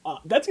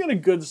that's got a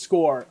good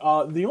score.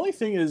 The only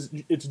thing is,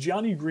 it's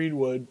Johnny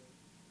Greenwood.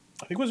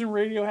 I think it was in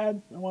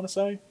Radiohead, I want to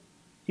say.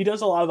 He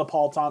does a lot of the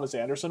Paul Thomas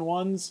Anderson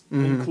ones,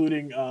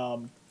 including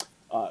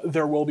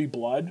There Will Be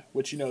Blood,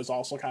 which, is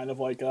also kind of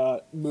like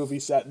a movie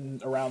set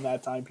around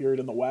that time period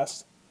in the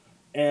West.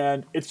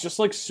 And it's just,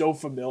 like, so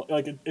familiar.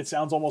 Like, it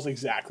sounds almost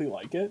exactly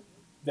like it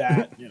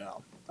that, I don't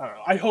know.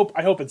 I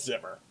hope it's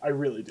Zimmer. I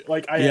really do.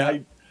 Like,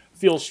 I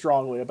feel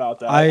strongly about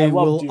that. I love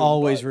will Dune,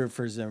 always but... root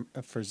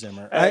for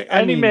Zimmer.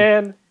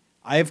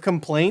 I have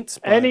complaints.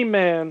 But... Any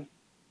man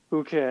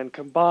who can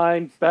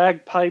combine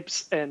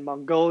bagpipes and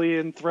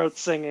Mongolian throat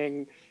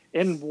singing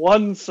in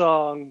one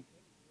song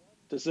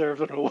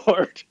deserve an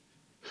award.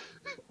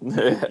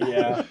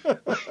 Yeah.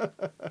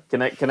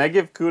 Can I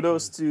give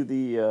kudos to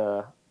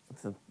the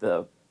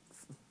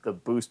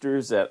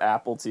boosters at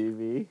Apple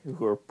TV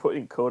who are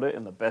putting Coda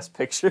in the Best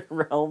Picture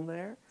realm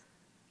there?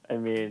 I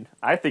mean,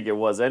 I think it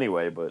was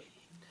anyway, but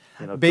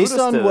based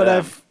on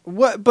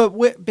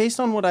what based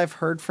on what I've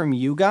heard from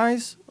you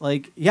guys,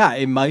 like, yeah,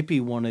 it might be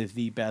one of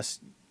the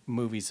best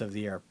movies of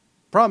the year.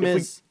 Problem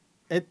is,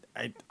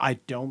 I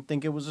don't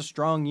think it was a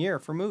strong year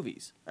for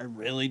movies. I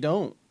really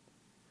don't,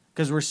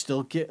 because we're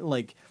still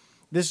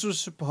this was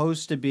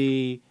supposed to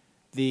be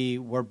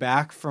we're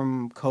back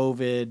from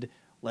COVID.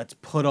 Let's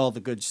put all the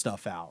good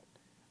stuff out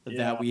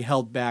that we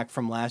held back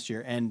from last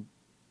year. And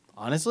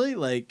honestly,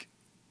 like,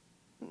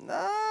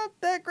 not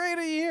that great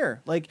a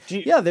year. Like,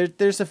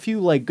 there's a few,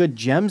 like, good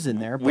gems in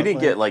there. But we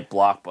didn't get, like,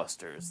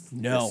 blockbusters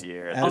this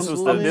year. This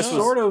was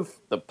sort of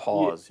the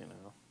pause,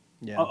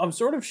 Yeah. I'm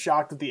sort of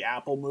shocked that the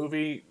Apple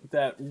movie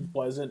that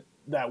was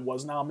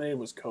nominated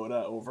was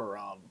Coda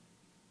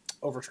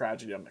over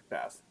Tragedy of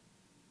Macbeth.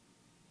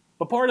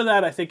 But part of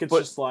that, I think it's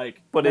just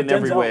like... But in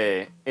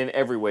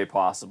every way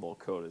possible,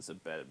 Coda is a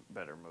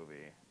better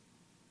movie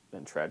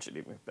than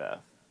Tragedy of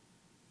Macbeth.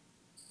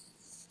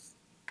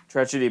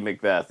 Tragedy of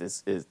Macbeth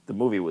is the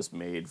movie was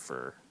made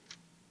for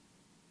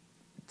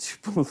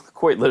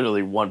quite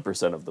literally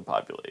 1% of the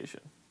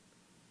population.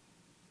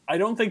 I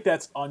don't think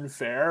that's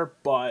unfair,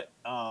 but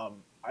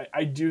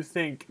I do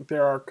think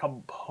there are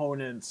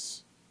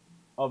components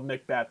of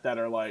Macbeth that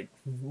are, like,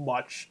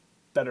 much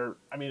better.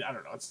 I mean, I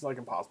don't know. It's like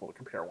impossible to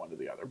compare one to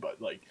the other,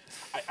 but like,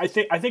 I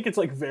think it's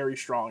like very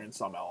strong in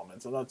some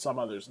elements, and then some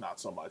others not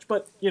so much.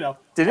 But I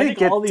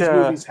think all these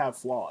movies have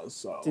flaws.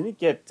 So Did it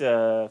get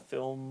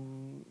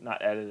film,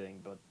 not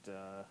editing, but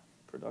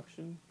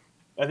production?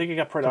 I think it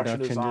got production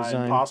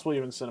design, possibly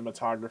even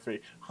cinematography.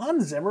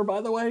 Hans Zimmer,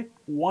 by the way,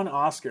 won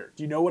Oscar.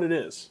 Do you know what it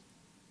is?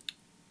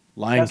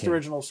 Lion Best King.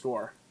 original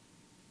score.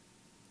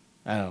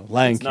 I don't know.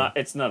 Lion King.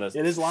 It's not a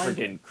It is Lion freaking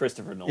King.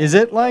 Christopher Nolan. Is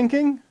it Lion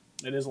King?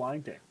 It is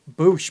Lion King.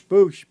 Boosh,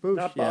 boosh, boosh.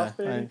 Not yeah, Boss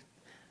Baby? I've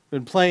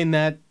been playing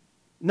that.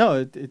 No,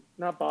 it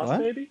Not Boss What?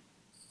 Baby?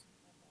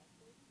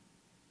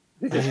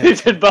 He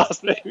did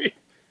Boss Baby.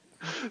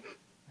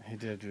 he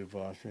did do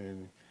Boss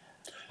Baby.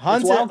 It's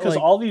Hans wild because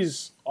like, all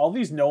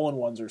these Nolan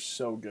ones are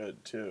so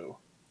good too.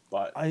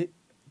 But I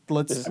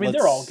let's. mean,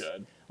 they're all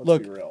good. Let's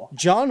Look, be real.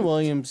 John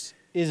Williams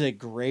is a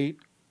great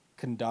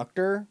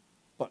conductor,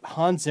 but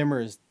Hans Zimmer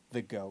is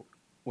the GOAT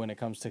when it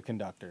comes to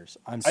conductors.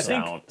 I'm I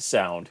sorry. think-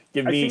 Sound.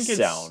 Give I me think it's-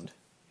 sound.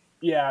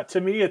 Yeah, to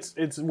me,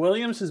 it's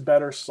Williams has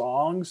better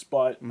songs,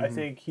 but I Mm-hmm.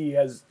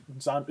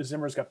 think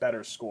Zimmer's got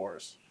better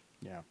scores.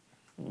 Yeah.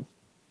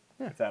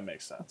 If that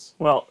makes sense.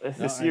 Well,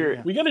 this year,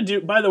 yeah. We got to do.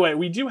 By the way,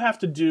 we do have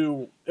to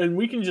do, and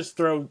we can just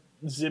throw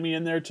Zimmy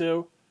in there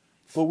too.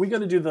 But we got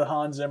to do the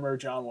Hans Zimmer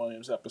John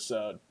Williams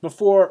episode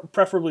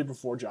preferably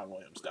before John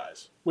Williams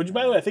dies. Which,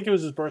 by the way, I think it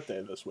was his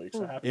birthday this week.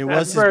 So happy. It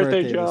was his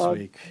birthday, birthday John. this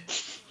week.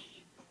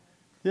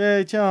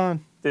 Yay,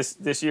 John.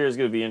 this year is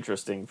going to be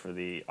interesting for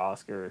the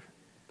Oscar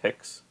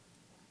picks.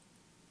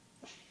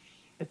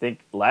 I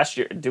think last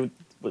year, did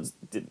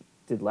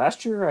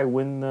last year I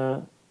win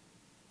the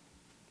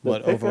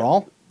What, pick?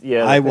 overall?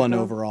 Yeah, I the won pick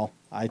up? overall.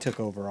 I took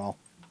overall.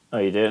 Oh,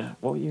 you did.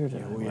 What year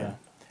did I Oh, win? yeah.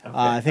 Okay.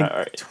 I think all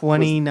right.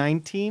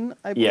 2019,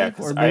 I believe. Yeah, or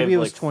because maybe I have it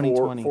was like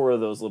 2020. four of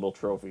those little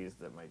trophies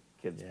that my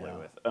kids play Yeah.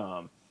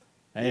 with.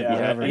 Hey, Yeah,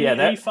 whatever. yeah.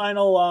 Any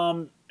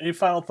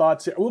final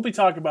thoughts here? We'll be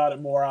talking about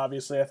it more,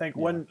 obviously. I think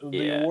when the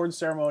Yeah. award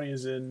ceremony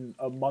is in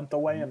a month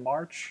away in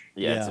March.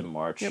 Yeah, it's Yeah. in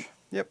March.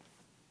 Yep.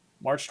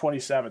 March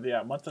 27th,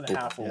 yeah, a month and a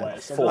half away.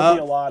 So Full. there'll be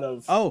a lot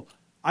of. Oh,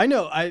 I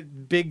know.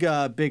 Big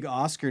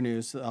Oscar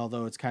news,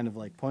 although it's kind of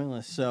like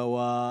pointless.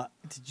 So,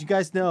 did you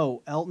guys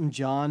know Elton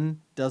John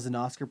does an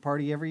Oscar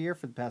party every year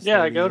for the past? Yeah,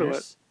 I 30 go to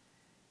years?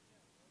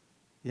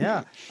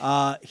 Yeah,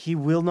 he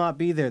will not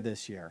be there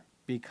this year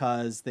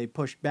because they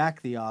pushed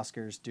back the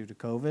Oscars due to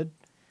COVID.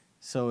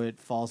 So it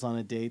falls on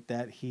a date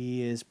that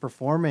he is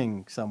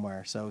performing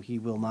somewhere. So he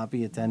will not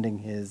be attending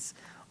his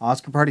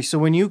Oscar party. So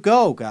when you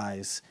go,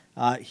 guys,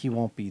 he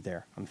won't be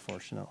there,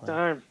 unfortunately.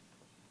 Darn.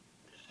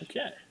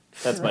 Okay.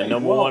 That's my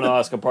number one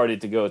Oscar party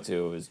to go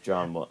to is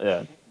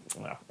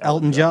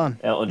Elton John.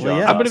 Elton Well, John.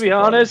 yeah. I'm going to be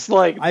Oscar party. honest,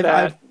 like, I've- that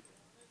I've-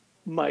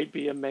 might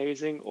be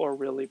amazing or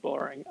really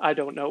boring. I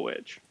don't know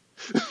which.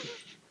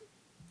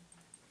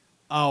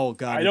 Oh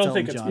God! I don't Elton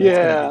think it's John. boring.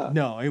 gonna Yeah. be-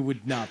 no, it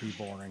would not be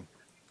boring.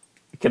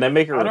 Can I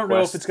make a I request? don't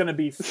know if it's going to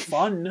be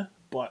fun,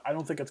 but I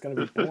don't think it's going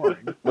to be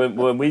boring.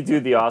 when we do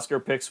the Oscar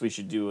picks, we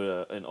should do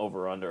an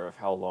over under of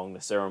how long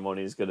the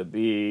ceremony is going to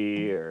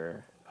be,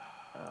 or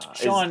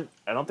Sean,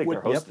 I don't think would-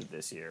 they're hosted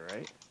this year,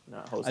 right?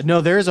 Not hosted.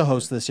 No, there is a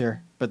host this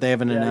year, but they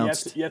haven't Yeah,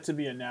 announced. yet to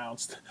be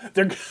announced.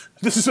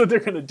 This is what they're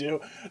going to do.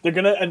 They're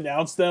going to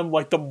announce them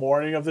like the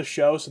morning of the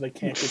show so they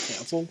can't get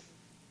canceled.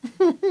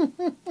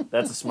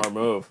 That's a smart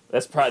move.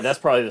 That's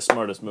probably the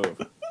smartest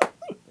move.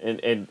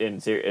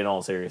 In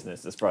all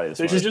seriousness, that's probably the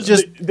They smartest.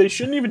 should move. they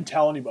shouldn't even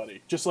tell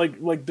anybody. Just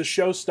like the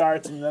show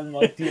starts and then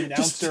like the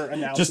announcer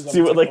announces Just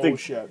them. do It's it like oh the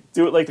shit.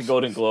 do it like the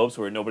Golden Globes,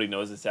 where nobody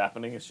knows it's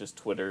happening. It's just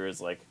Twitter is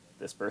like,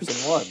 this person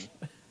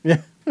won.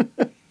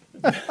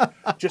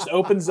 Just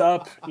opens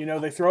up,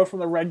 they throw it from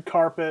the red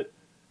carpet,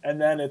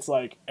 and then it's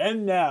like,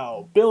 and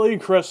now Billy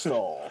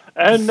Crystal.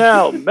 And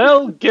now,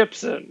 Mel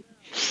Gibson.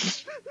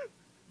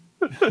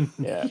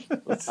 Yeah.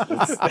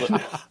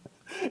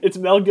 It's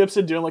Mel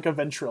Gibson doing like a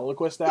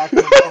ventriloquist act.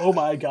 Like, oh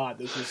my god,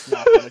 this is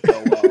not gonna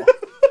go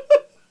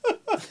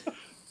well.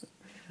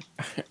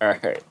 All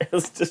right,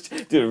 let's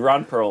just do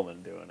Ron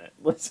Perlman doing it.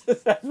 Let's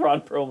just have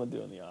Ron Perlman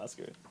doing the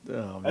Oscar.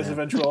 Oh, As a man.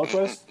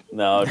 ventriloquist.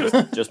 No,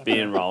 just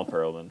being Ron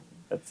Perlman.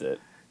 That's it.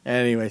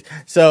 Anyways,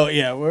 so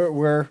yeah,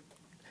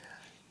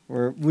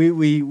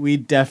 we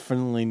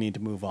definitely need to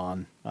move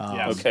on.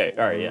 Yes. Okay.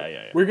 All right.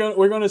 Yeah. We're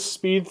going to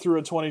speed through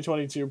a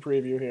 2022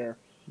 preview here.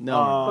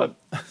 No,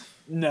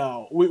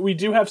 No, we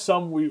do have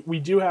some. We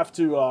do have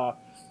to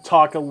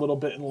talk a little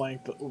bit in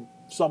length,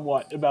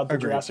 somewhat about the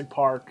Agreed. Jurassic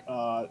Park,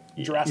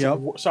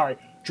 Jurassic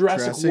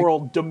Jurassic-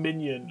 World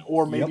Dominion,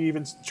 or maybe Yep.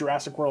 even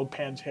Jurassic World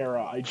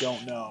Pantera. I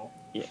don't know.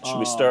 Yeah.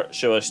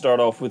 Shall I start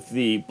off with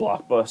the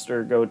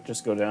blockbuster?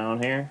 Just go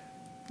down here.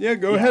 yeah,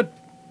 go ahead.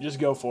 Just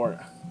go for it.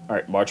 All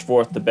right. March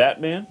 4th, The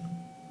Batman.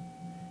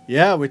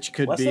 Yeah, which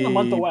could Less be than a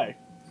month away.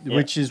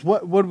 Which is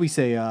what did we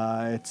say?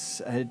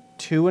 It's a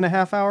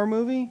 2.5 hour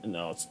movie,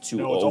 No, it's two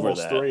No, it's over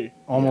almost that. 3.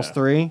 almost Yeah.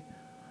 3.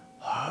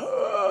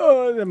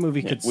 That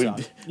movie could We've, suck.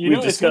 we've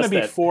It's going to discussed be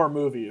that. 4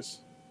 movies.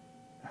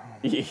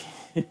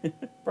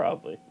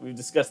 Probably. We've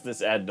discussed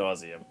this ad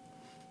nauseum. I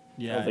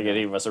Yeah, don't think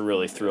any of us are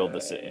really thrilled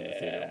to sit in the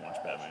theater and watch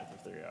Batman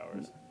for 3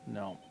 hours.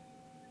 no.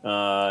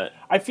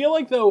 I feel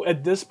like though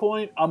at this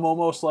point I'm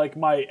almost like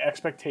my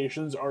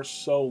expectations are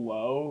so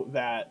low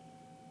that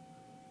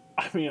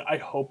I mean I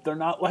hope they're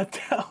not let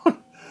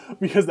down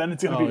because then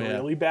it's gonna be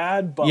really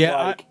bad. But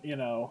Yeah,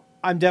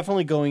 I'm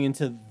definitely going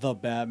into the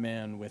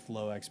Batman with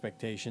low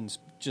expectations,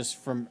 just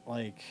from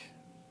like,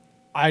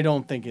 I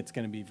don't think it's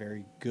going to be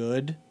very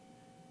good,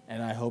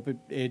 and I hope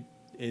it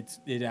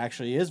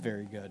actually is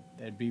very good.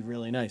 It'd be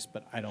really nice,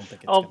 but I don't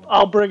think it's.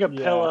 I'll bring a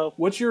pillow.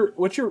 What's your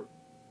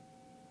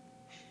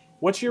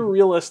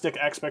realistic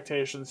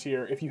expectations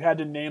here? If you had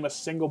to name a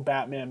single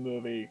Batman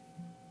movie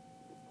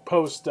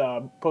post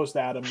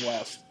Adam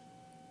West,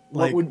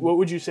 Like, what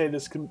would you say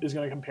this is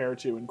going to compare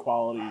to in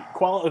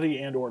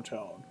quality and or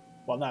tone?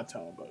 Well, not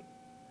tone, but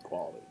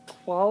quality.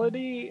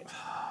 Quality,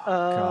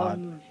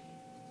 God.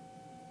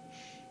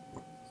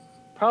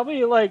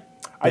 probably like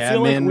I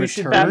feel like Batman we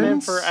should Returns?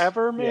 Batman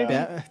Forever, maybe.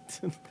 Yeah.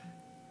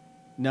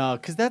 No,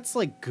 because that's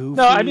like goofy.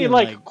 No, I mean and,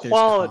 like there's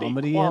quality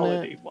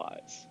comedy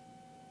wise.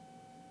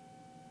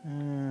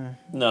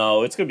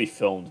 No, it's gonna be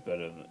filmed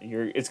better than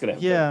it's gonna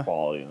have better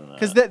quality than that.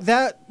 Because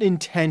that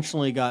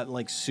intentionally got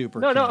like super.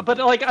 No, campy. but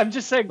like I'm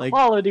just saying Like-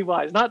 quality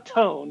wise, not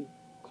tone.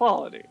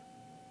 Quality.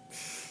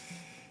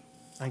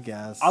 I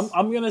guess.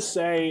 I'm gonna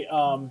say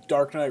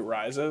Dark Knight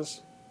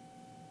Rises.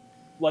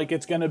 Like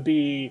it's gonna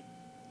be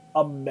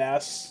a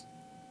mess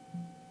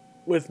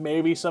with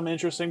maybe some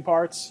interesting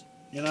parts.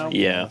 You know?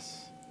 Yeah.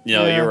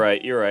 No, you're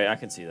right. You're right. I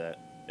can see that.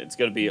 It's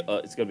gonna be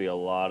a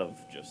lot of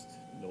just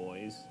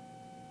noise,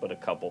 but a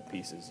couple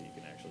pieces you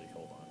can actually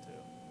hold on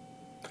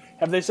to.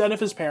 Have they said if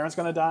his parents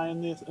gonna die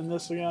in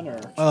this again, or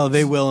Oh,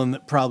 they will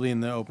probably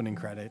in the opening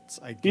credits.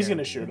 he's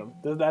gonna guarantee shoot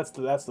it. him? That's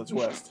the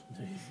twist.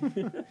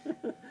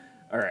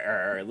 All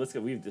right. Let's go.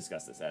 We've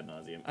discussed this ad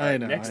nauseum. I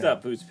know, Next I know.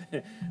 up,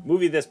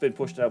 movie that's been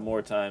pushed out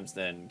more times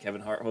than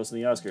Kevin Hart hosting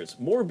the Oscars.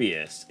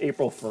 Morbius,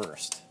 April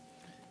 1st.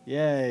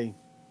 Yay!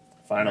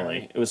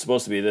 Finally, it was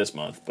supposed to be this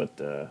month, but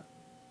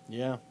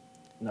Yeah.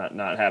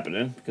 not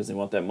happening because they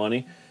want that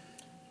money.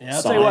 Yeah.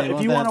 I'll tell you what,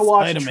 if you want to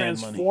watch a Spider-Man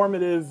money.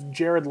 transformative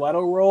Jared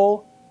Leto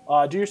role,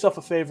 do yourself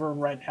a favor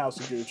and rent House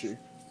of Gucci.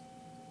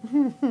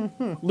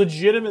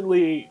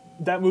 Legitimately,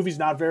 that movie's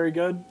not very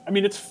good. I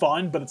mean, it's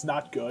fun, but it's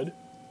not good.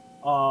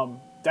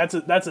 That's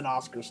an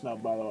Oscar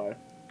snub, by the way.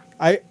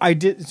 I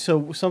did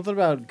so something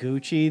about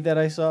Gucci that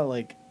I saw,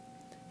 like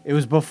it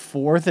was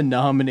before the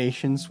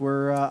nominations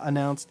were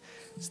announced.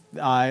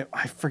 I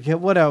forget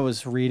what I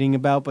was reading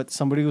about, but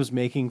somebody was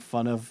making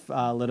fun of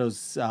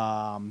Leto's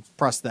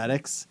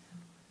prosthetics,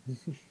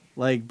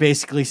 like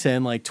basically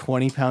saying like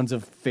 20 pounds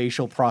of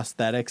facial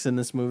prosthetics in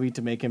this movie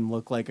to make him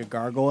look like a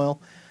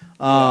gargoyle.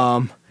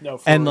 No,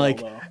 for And real, like,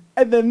 though.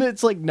 and then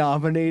it's like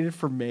nominated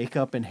for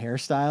makeup and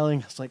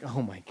hairstyling. It's like,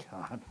 oh my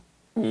god.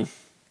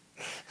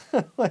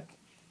 Like,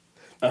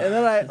 and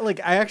then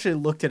I actually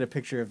looked at a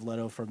picture of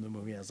Leto from the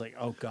movie. I was like,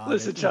 oh god.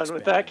 Listen, it John, looks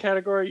with bad. that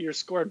category, you're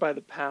scored by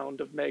the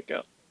pound of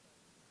makeup.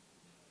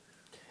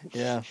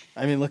 Yeah,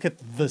 I mean, look at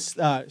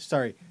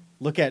the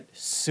look at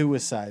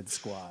Suicide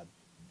Squad.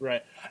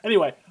 Right.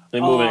 Anyway,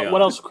 Then moving on.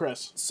 what else,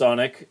 Chris?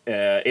 Sonic,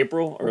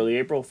 early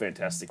April,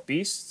 Fantastic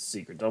Beasts,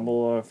 Secret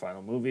Dumbledore,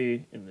 final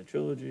movie in the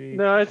trilogy.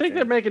 No, I think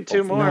they're making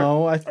two more.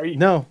 No, Are you-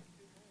 no.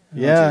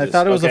 Yeah, I Jesus.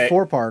 thought it was Okay. a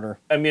 4-parter.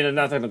 I mean,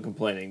 not that I'm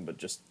complaining, but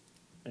just,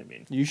 I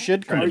mean, You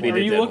should Trying to Are, beat are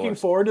a you dead looking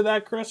horse. forward to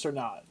that, Chris, or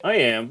not? I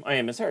am.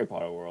 It's Harry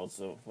Potter world,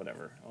 so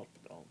whatever. I'll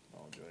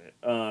enjoy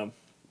it.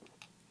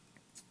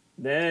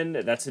 Then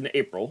that's in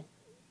April,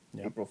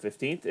 April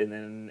 15th, and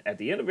then at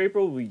the end of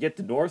April we get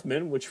the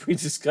Northman, which we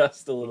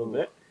discussed a little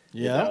bit.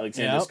 with Yeah,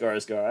 Alexander yeah.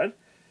 Skarsgård.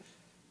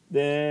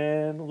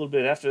 Then a little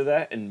bit after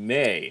that, in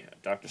May,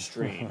 Doctor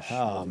Strange,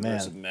 Oh, man.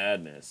 Multiverse of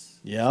Madness.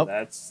 Yep.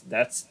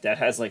 That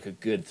has like a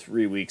good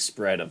 3-week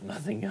spread of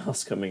nothing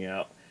else coming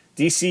out.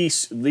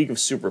 DC League of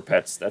Super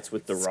Pets. That's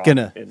with the It's Rock.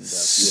 gonna and, a few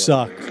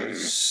suck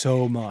others.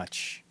 so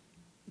much.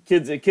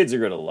 Kids are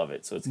gonna love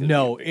it. So it's gonna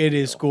No, be a big it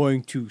is deal.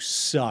 going to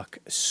suck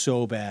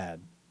so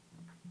bad.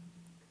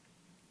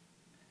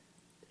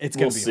 It's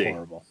gonna We'll be see.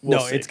 horrible. We'll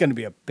No, see. it's gonna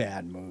be a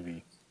bad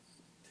movie.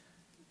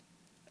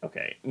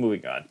 Okay,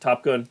 moving on.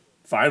 Top Gun.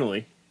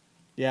 Finally,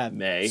 Yeah.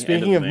 May,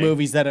 Speaking end of of May.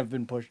 movies that have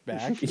been pushed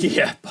back,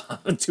 yeah,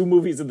 2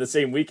 movies in the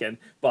same weekend.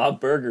 Bob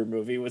Burger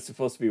movie was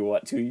supposed to be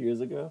what 2 years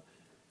ago.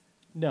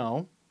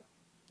 no.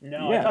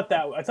 No, Yeah.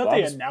 I thought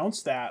they Bob's-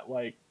 announced that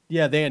like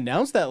Yeah, they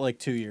announced that like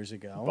 2 years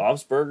ago.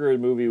 Bob's Burger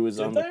movie was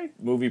Did on they?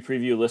 the movie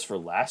preview list for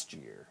last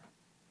year.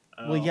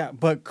 Well, yeah,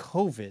 but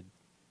COVID.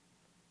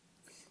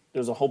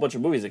 There's a whole bunch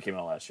of movies that came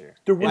out last year.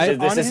 There was- This is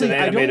an honestly, I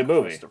animated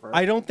don't- movie.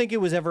 I don't think it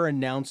was ever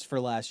announced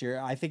for last year.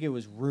 I think it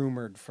was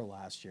rumored for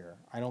last year.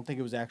 I don't think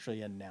it was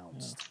actually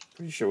announced.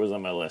 Pretty sure it was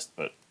on my list,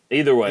 but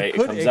either way, it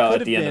comes out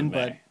at the end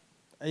of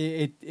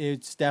May.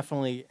 It's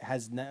definitely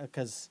has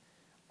because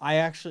I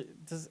actually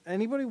does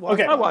anybody watch?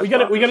 Okay, I watch we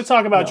got to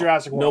talk about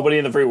Jurassic World. Nobody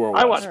in the free world.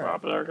 I watched watch it.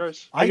 Bob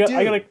Burgers. I do.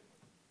 I gotta.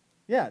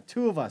 Yeah,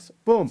 2 of us.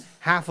 Boom,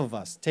 half of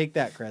us. Take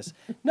that, Chris.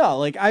 No,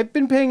 like I've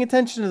been paying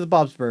attention to the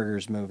Bob's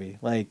Burgers movie.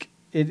 Like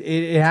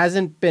it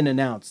hasn't been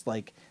announced.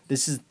 Like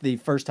this is the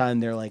first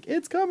time they're like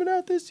it's coming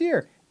out this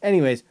year.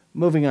 Anyways,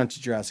 moving on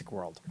to Jurassic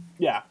World.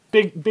 Yeah,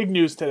 big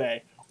news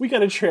today. We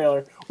got a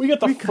trailer. We got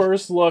the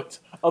first look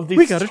of these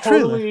We got a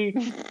totally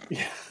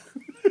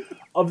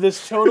of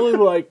this totally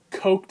like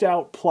coked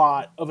out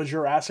plot of a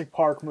Jurassic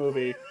Park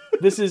movie.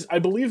 This is, I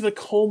believe, the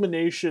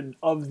culmination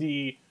of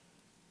the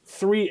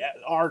three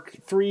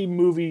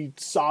movie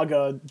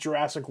saga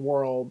Jurassic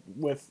World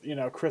with, you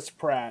know, Chris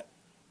Pratt.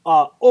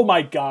 Oh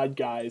my god,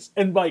 guys.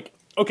 And like,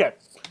 okay,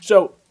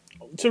 so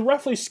to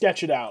roughly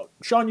sketch it out,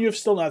 Sean, you have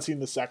still not seen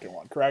the second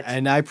one, correct?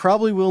 And I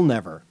probably will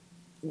never.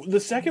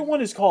 The second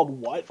one is called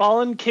what?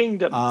 Fallen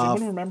Kingdom. Does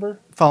anyone remember?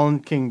 Fallen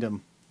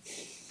Kingdom.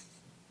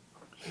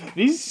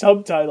 These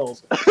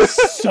subtitles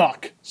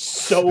suck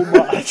so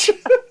much.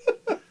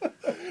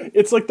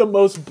 It's like the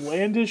most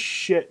blandest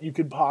shit you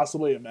could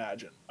possibly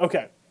imagine.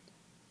 Okay.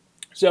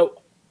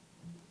 So,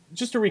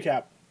 just to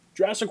recap,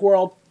 Jurassic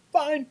World,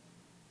 fine.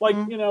 Like,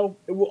 you know,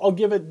 I'll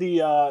give it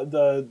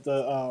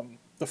the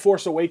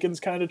Force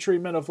Awakens kind of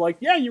treatment of like,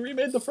 yeah, you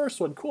remade the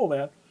first one, cool,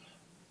 man.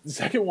 The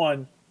second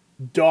one,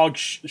 dog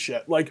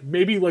shit. Like,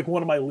 maybe like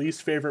one of my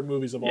least favorite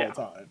movies of all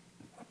time.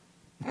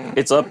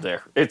 It's up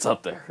there. It's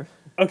up there.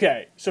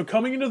 Okay, so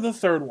coming into the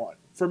third one,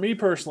 for me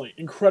personally,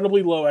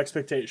 incredibly low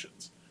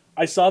expectations.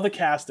 I saw the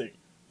casting,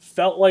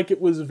 felt like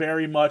it was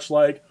very much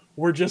like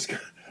we're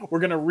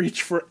gonna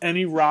reach for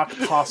any rock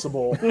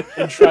possible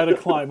and try to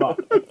climb up.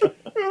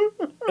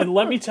 And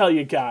let me tell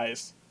you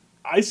guys,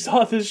 I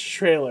saw this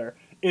trailer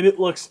and it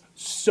looks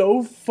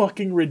so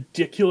fucking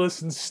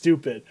ridiculous and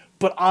stupid,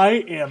 but I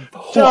am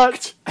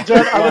hooked.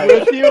 John, I'm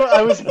with you.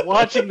 I was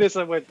watching this.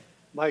 I went,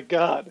 my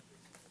God,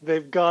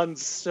 they've gone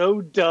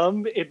so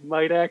dumb. It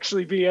might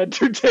actually be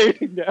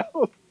entertaining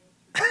now.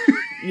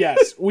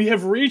 Yes, we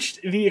have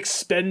reached the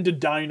expended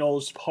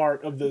dinos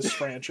part of this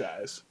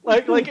franchise.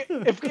 Like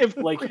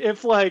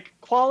if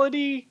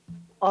quality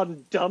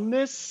on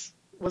dumbness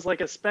was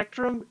like a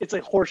spectrum, it's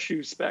a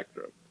horseshoe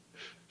spectrum.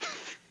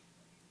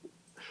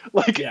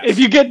 Yes. If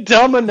you get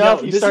dumb enough,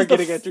 No, you this start is the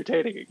getting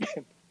entertaining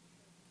again.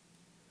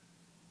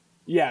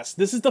 Yes,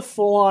 this is the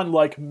full-on,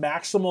 like,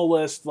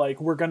 maximalist, like,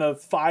 we're gonna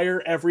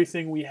fire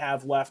everything we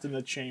have left in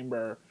the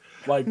chamber,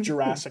 like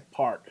Jurassic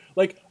Park.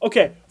 Like,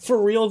 okay,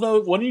 for real,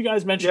 though, one of you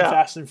guys mentioned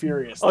Fast and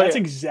Furious. That's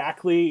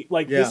exactly,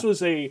 like, this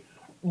was a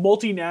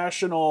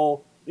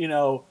multinational, you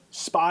know,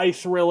 spy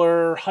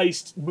thriller,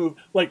 heist move.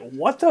 Like,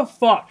 what the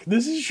fuck?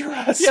 This is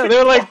Jurassic Yeah,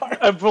 they're like Park.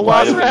 a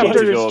Why do we need to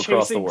velociraptor go is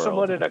across the chasing world?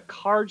 someone in a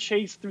car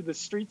chase through the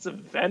streets of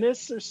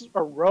Venice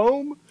or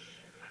Rome.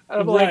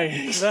 And I'm Right.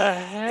 like, the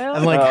hell?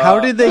 I'm like, how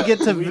did they get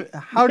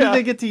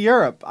to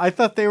Europe? I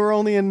thought they were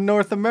only in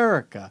North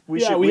America.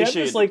 We Yeah, should, we we had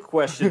should this, like-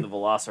 question the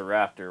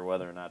Velociraptor,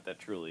 whether or not that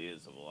truly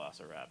is a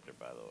Velociraptor,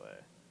 by the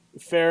way.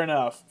 Fair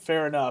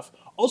enough.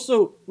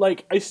 Also,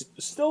 like, I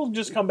still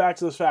just come back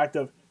to this fact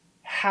of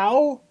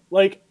how,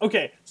 like,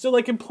 okay, so,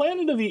 like, in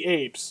Planet of the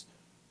Apes,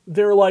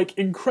 they're, like,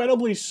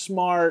 incredibly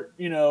smart,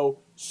 you know,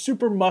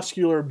 super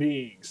muscular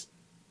beings.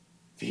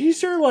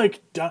 These are,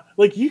 like,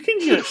 like, you can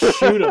just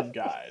shoot them,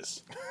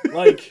 guys.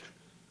 Like,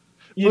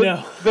 you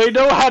know. They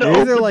know how to These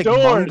open are like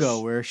doors. Mungo,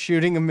 where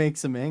shooting them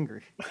makes them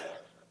angry.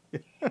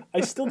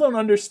 I still don't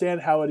understand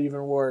how it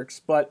even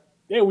works, but,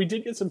 yeah, we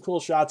did get some cool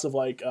shots of,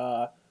 like,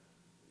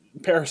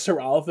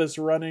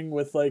 Parasaurolophus running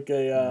with, like,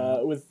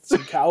 with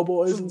some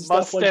cowboys and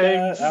stuff like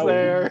that. Mustangs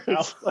there.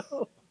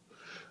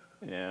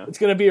 Yeah. It's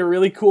going to be a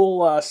really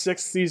cool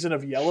sixth season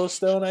of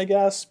Yellowstone, I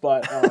guess,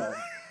 but,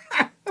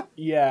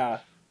 yeah.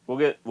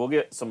 We'll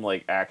get some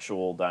like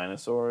actual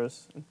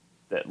dinosaurs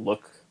that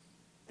look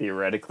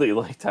theoretically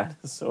like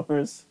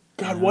dinosaurs.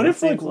 God, what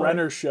if like seems like-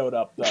 Renner showed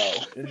up though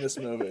in this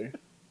movie?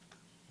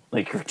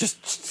 Like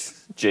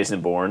just Jason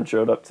Bourne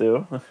showed up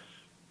too.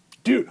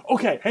 Dude,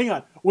 okay, hang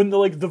on. When the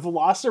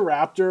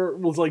Velociraptor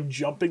was like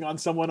jumping on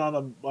someone on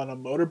a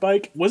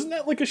motorbike, wasn't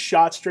that like a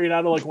shot straight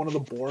out of like one of the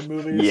Bourne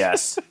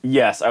movies?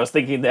 Yes, I was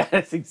thinking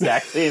that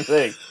exact same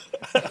thing.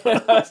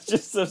 I was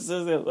just so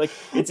like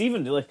it's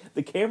even like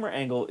the camera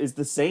angle is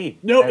the same.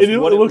 No, as it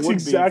what looks would be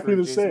exactly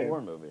for a the Jason same.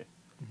 Bourne movie.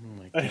 Oh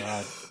my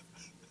god.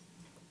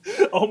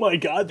 Oh my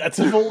god, that's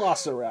a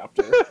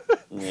Velociraptor.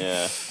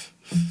 Yeah.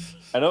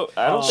 I don't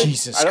think,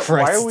 Jesus I don't,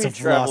 Christ, why are we it's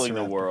a traveling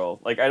the Velociraptor. world?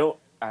 Like I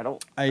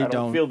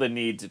don't feel the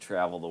need to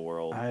travel the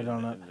world. I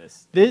don't know. in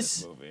this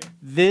This movie.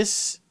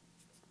 this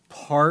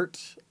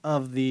part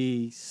of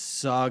the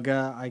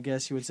saga, I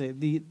guess you would say,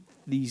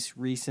 these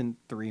recent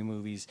 3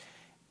 movies,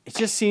 it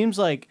just seems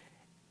like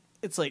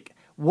it's like,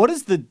 what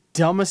is the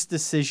dumbest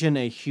decision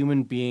a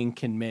human being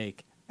can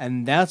make?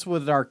 And that's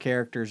what our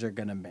characters are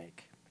gonna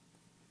make.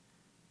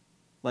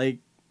 Like,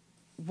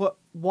 what?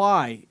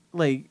 Why?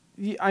 Like,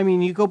 I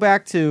mean, you go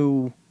back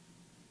to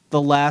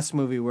the last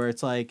movie where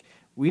it's like,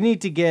 we need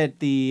to get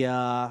the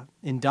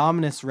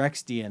Indominus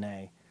Rex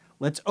DNA.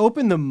 Let's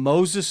open the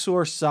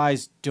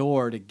Mosasaur-sized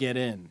door to get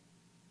in.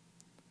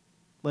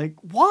 Like,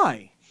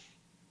 why?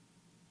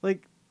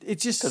 Like,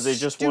 it's just Because they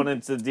just stupid.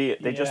 wanted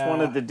they just Yeah.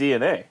 wanted the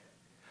DNA.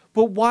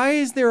 But why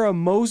is there a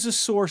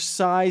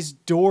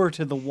Mosasaur-sized door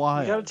to the You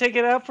wild? gotta take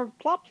it out for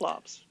plop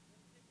flops.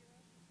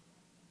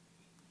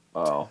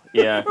 Oh,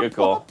 yeah, good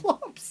call.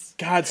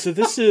 God, so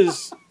this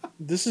is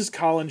this is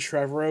Colin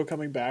Trevorrow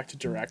coming back to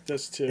direct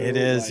this too. It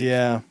is, Like,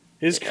 yeah.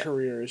 His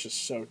career is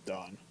just so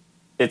done.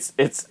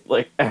 It's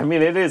like, I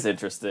mean, it is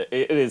interesting.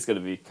 It is going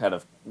to be kind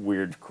of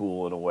weird,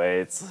 cool in a way.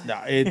 It's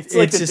No, it's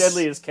like the just,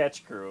 Deadliest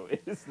Catch crew.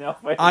 It is now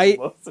fighting I- a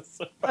Moses.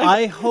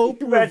 I hope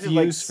Can you imagine like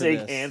reviews for Sig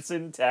this.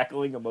 Hansen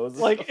tackling a Moses.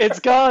 Like it's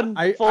gone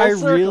I full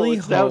circle. really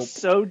It's now hope-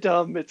 so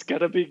dumb. It's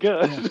gonna be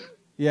good.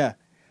 Yeah.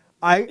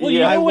 Well, you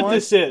Yeah. know what want-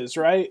 this is,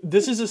 right?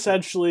 This is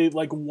essentially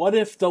like, what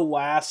if the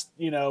last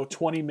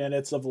 20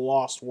 minutes of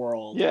Lost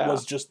World Yeah.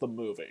 was just the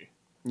movie?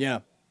 Yeah.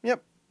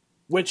 Yep.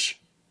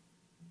 Which,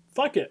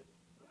 fuck it.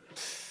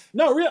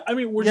 No, real. I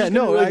mean, we're Yeah, just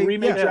gonna no, like I-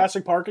 remake yeah.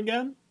 Jurassic Park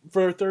again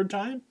for a third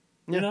time.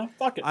 Yeah. You know,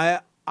 fuck it.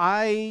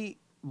 I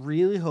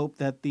really hope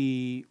that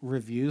the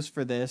reviews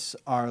for this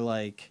are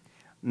like,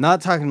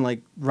 not talking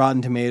like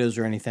Rotten Tomatoes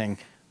or anything,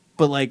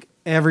 but like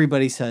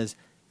everybody says,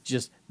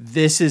 just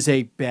this is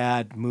a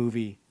bad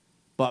movie,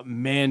 but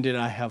man, did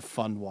I have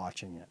fun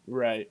watching it.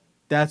 Right.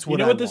 That's what You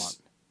know I what want.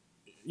 this?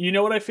 You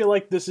know what I feel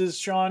like this is,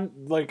 Sean?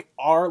 Like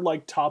our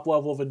like top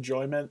level of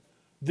enjoyment.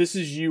 This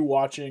is you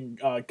watching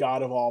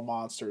God of All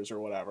Monsters or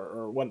whatever,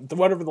 or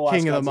whatever the last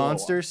King of the Godzilla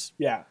Monsters. was.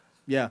 Yeah.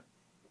 Yeah.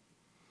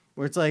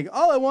 Where it's like,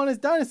 all I want is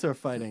dinosaur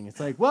fighting. It's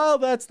like, well,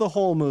 that's the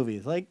whole movie.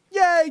 It's like,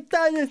 yay,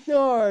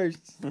 dinosaurs.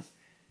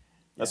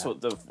 That's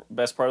what the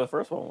best part of the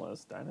first one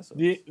was. Dinosaurs.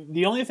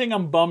 The only thing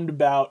I'm bummed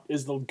about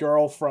is the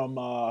girl from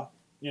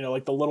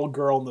like the little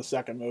girl in the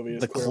second movie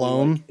is The clearly,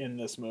 clone? like, in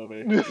this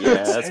movie.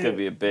 Yeah, that's gonna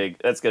be a big.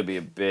 That's gonna be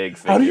a big.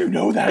 How do you figure.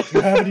 know that?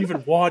 You haven't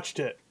even watched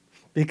it.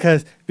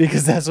 Because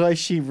that's why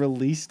she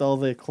released all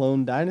the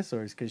cloned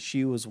dinosaurs, because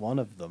she was one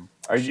of them.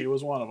 She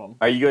was one of them.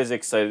 Are you guys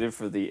excited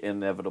for the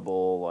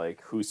inevitable,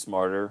 like, who's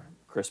smarter,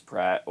 Chris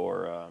Pratt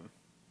or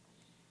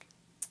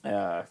I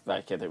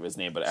can't think of his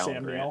name, but Alan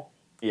Sam Grant. Neill.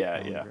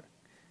 Yeah.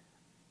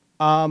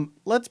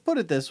 Let's put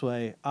it this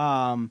way.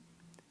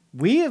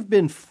 We have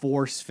been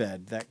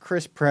force-fed that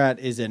Chris Pratt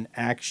is an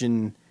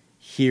action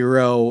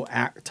hero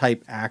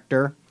type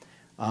actor.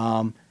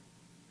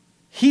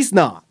 He's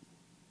not.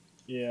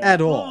 Yeah.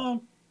 At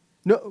all.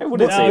 No, I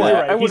wouldn't No, say you're that.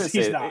 right. I wouldn't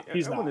He's say not. that.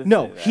 He's I not. wouldn't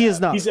No, say he that. is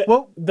not. He's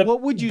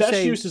What would you best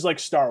say? use is like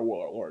Star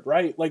Lord,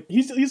 right? Like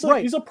he's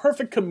Right. he's a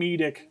perfect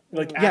comedic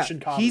like action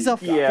comedy. he's a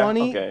guy. Yeah,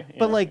 funny, okay,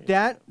 but yeah, like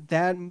that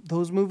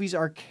those movies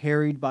are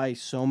carried by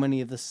so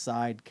many of the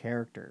side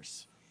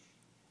characters.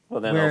 Well,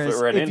 then they'll Whereas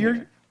fit right if in you're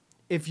here.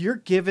 if you're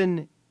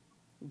given,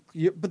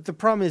 but the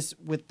problem is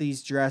with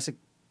these Jurassic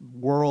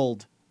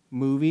World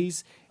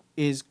movies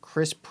is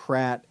Chris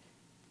Pratt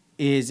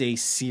is a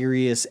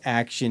serious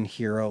action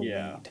hero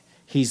Yeah. lead.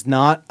 He's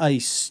not a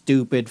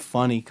stupid,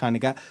 funny kind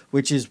of guy,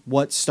 which is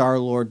what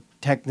Star-Lord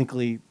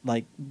technically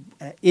like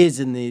is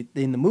in the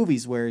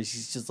movies, where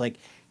he's just like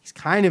he's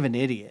kind of an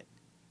idiot,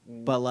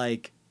 but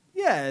like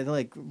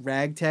like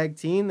ragtag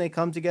team, they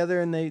come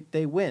together and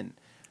they win.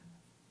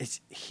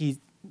 He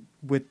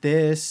with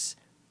this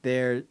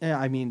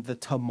the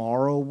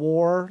Tomorrow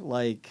War,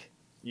 like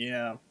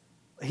Yeah.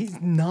 he's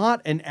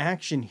not an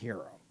action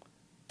hero,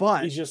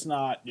 but He's just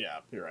not. Yeah,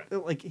 you're right.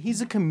 like he's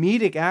a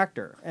comedic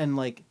actor, and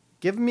like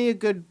give me a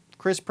good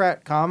Chris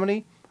Pratt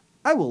comedy,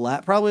 I will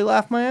probably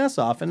laugh my ass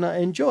off and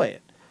enjoy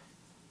it.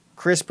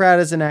 Chris Pratt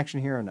is an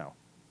action hero, no.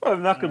 Well,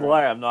 I'm not gonna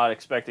lie. I'm not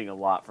expecting a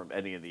lot from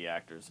any of the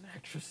actors and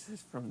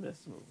actresses from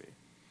this movie.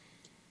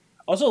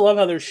 Also, love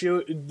how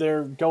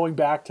they're going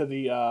back to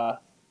the.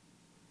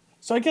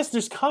 So I guess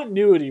there's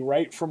continuity,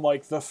 right, from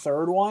like the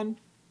third one,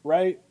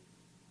 right?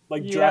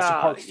 Like Jurassic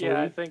Park 3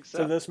 yeah, I think so.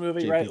 to this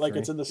movie, right? Like JP3.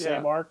 it's in the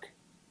same Yeah. arc.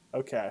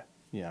 Okay,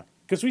 Yeah,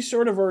 because we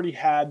sort of already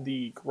had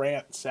the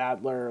Grant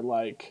Sadler,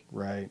 like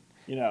right.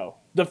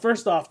 the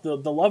first off the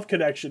love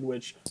connection,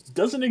 which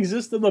doesn't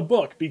exist in the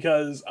book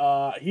because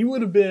he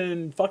would have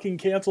been fucking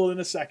canceled in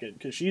a second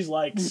because she's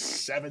like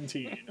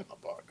 17 in the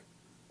book,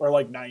 or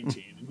like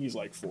 19 and he's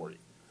like 40.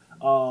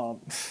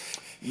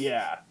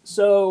 Yeah.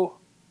 So,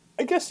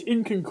 I guess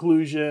in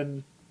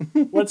conclusion,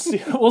 let's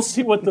see. We'll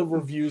see what the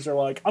reviews are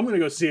like. I'm gonna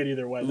go see it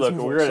either way. This Look,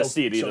 movie we're is gonna so-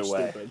 see it either so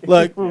way. stupid.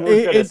 Look,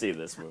 We're gonna see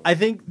this movie. I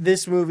think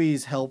this movie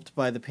is helped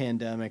by the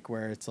pandemic,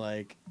 where it's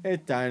like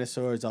it's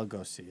dinosaurs. I'll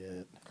go see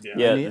it.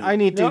 Yeah. I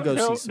need to No, go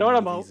no, see some no,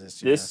 no, movies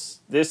this year.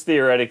 This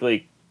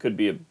theoretically could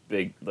be a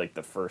big, like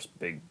the first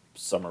big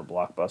summer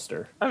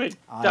blockbuster. I mean,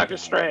 I Doctor doubt it.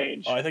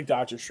 Strange. Oh, I think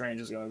Doctor Strange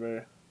is gonna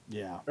be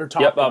Yeah, or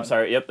Top Yep, Gun. I'm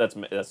sorry. Yep, that's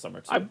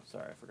summer too. I'm-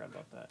 Sorry, I forgot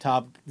about that.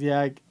 Top.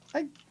 Yeah,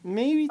 I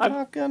maybe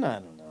Top Gun. I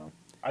don't know.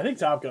 I think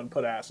Top Gun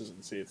put asses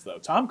in seats though.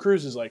 Tom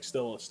Cruise is like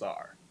still a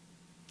star.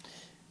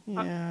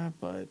 Yeah,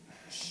 but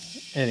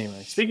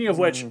anyway. Speaking of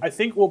which, I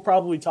think we'll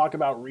probably talk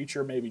about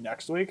Reacher maybe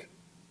next week.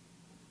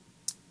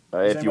 If you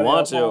anybody want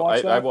else to, wanna watch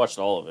I that? watched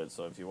all of it.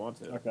 So if you want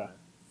to, Okay.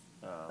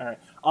 All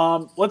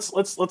right.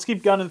 Let's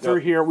keep gunning through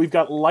Yep. here. We've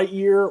got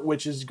Lightyear,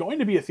 which is going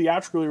to be a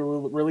theatrically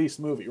released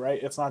movie,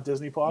 right? It's not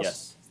Disney Plus.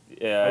 Yes.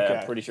 Yeah, Okay.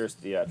 I'm pretty sure it's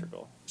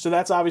theatrical. So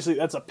that's a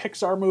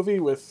Pixar movie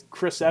with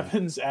Chris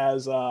Evans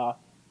as Buzz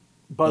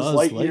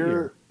Lightyear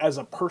Lightyear. as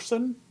a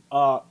person.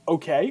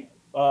 Okay.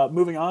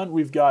 Moving on,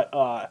 we've got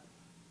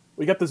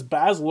we got this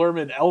Baz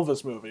Luhrmann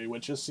Elvis movie,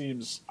 which just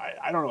seems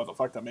I don't know what the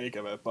fuck to make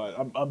of it, but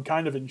I'm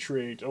kind of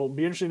intrigued. It'll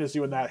be interesting to see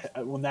when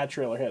that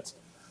trailer hits.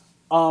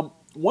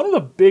 One of the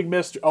big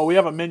we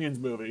have a Minions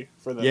movie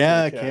for the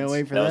Yeah, kids. can't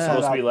wait for That was that.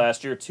 supposed to be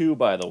last year too,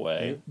 by the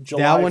way.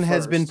 July That one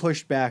has 1st. been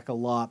pushed back a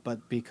lot,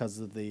 but because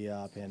of the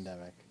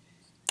pandemic.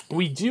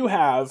 We do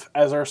have,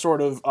 as our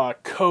sort of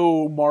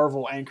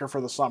co-Marvel anchor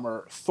for the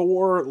summer,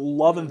 Thor: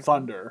 Love and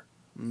Thunder,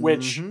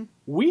 which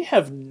we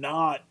have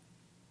not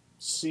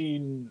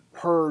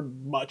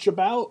heard much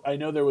about. I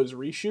know there was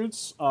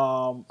reshoots,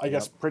 I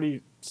guess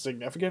pretty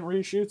significant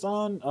reshoots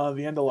on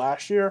the end of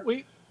last year.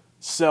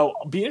 So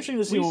be interesting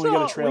to see when we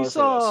get a trailer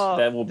for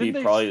That will be didn't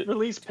they probably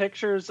release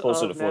pictures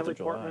closer of to 4th of Natalie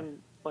July.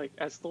 Portman like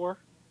as Thor.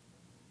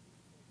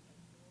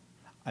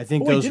 I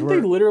think this. Oh, wait, those didn't were.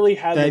 they literally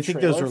have I the think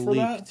trailer those were for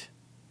that? leaked.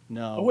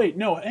 No. Oh wait,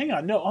 no, hang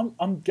on, no,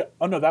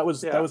 no, that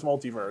was Yeah.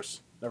 multiverse.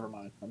 Never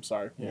mind. I'm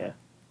sorry. Yeah.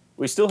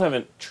 We still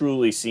haven't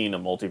truly seen a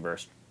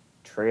multiverse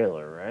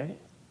trailer, right?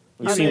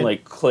 We've I seen mean-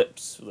 like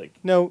clips, like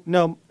No.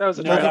 That was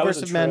a No, trailer. that was Multiverse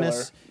a of trailer.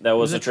 Madness. that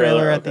was There's a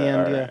trailer at the Okay, end.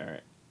 all right, Yeah. all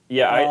right.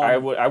 Yeah,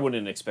 I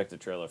wouldn't expect a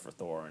trailer for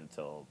Thor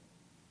until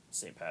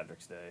St.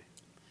 Patrick's Day,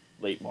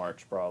 late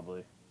March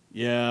probably.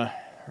 Yeah.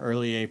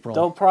 Early April.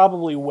 They'll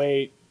probably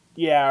wait.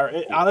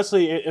 Yeah,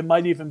 honestly, it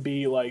might even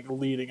be like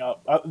leading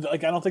up.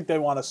 Like I don't think they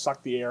want to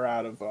suck the air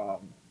out of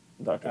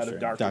Doctor Strange.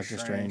 Doctor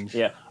Strange.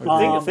 Yeah,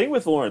 the thing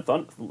with Thor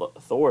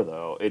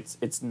though,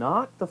 it's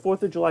not the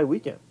 4th of July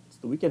weekend. It's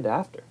the weekend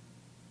after.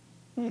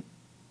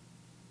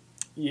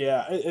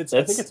 Yeah, I think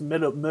That's- it's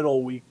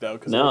middle week though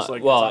because it No, looks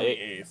like well, it's on the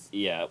 8th.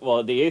 Yeah,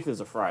 well, the 8th is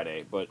a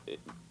Friday, but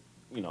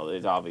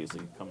it's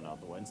obviously coming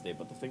out the Wednesday.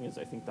 But the thing is,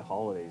 I think the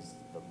holiday's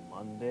the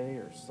Monday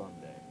or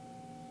Sunday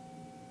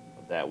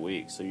of that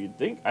week. So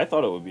I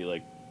thought it would be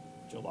like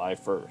July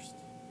 1st.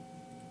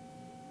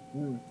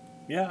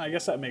 Yeah, I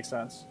guess that makes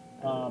sense.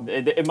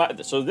 It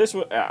might. So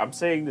I'm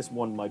saying this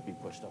one might be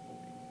pushed up a week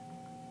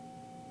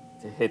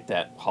to hit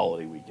that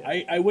holiday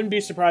weekend. I wouldn't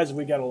be surprised if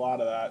we get a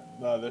lot of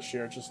that this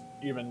year. Just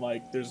even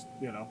like there's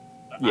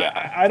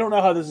Yeah. I don't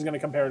know how this is going to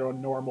compare to a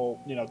normal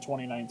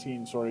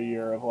 2019 sort of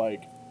year of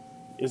like.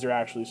 Is there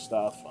actually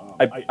stuff?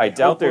 I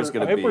doubt hope there's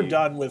going I to hope we're be.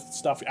 done with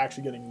stuff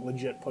actually getting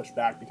legit pushed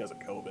back because of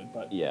COVID.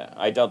 But Yeah,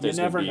 I doubt there's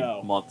going never to be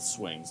know. month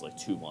swings, like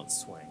 2 month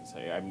swings.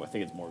 I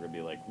think it's more going to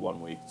be like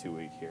 1 week, 2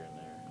 week here and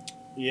there.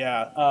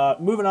 yeah,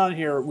 moving on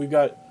here, we've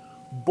got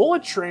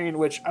Bullet Train,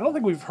 which I don't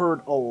think we've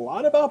heard a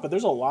lot about, but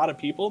there's a lot of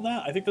people in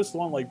that. I think this is the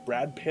one like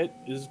Brad Pitt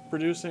is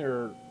producing,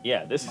 or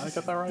Yeah, this Am I is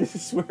got that right? This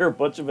is where a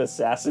bunch of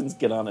assassins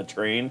get on a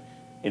train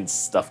and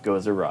stuff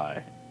goes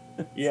awry.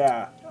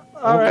 yeah.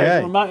 All right.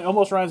 Okay. It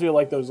almost reminds me of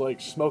like those like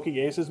Smoking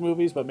Aces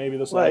movies, but maybe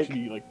this will Like,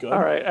 actually be like good. All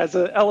right, as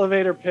an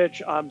elevator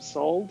pitch, I'm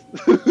sold.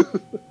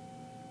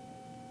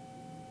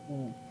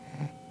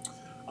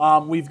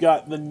 We've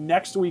got the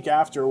next week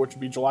after, which would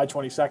be July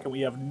 22nd.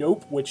 We have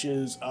Nope, which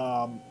is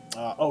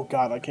oh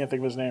god, I can't think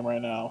of his name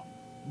right now.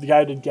 The guy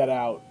who did Get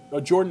Out.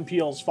 Jordan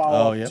Peele's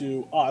follow-up yep.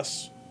 to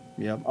Us.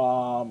 Yep.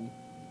 So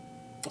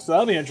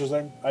that'll be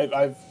interesting.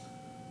 I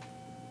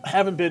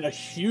haven't been a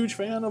huge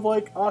fan of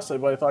like Us,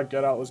 but I thought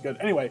Get Out was good.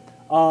 Anyway,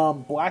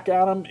 Black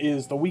Adam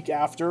is the week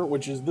after,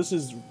 this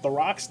is The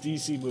Rock's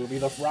DC movie,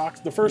 the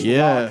first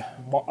Yeah.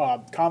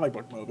 Rock comic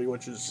book movie,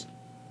 which is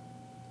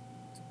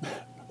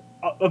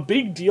a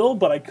big deal,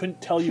 but I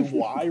couldn't tell you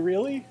why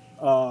really.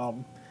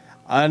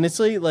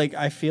 Honestly, like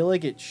I feel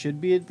like it should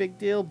be a big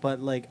deal, but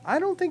like I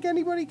don't think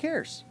anybody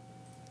cares.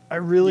 I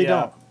really Yeah.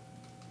 don't.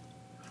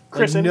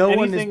 Chris, like, no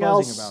one is anything buzzing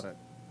else about it.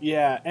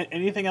 Yeah,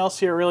 anything else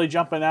here really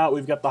jumping out?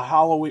 We've got the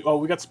Halloween. Oh,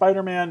 we got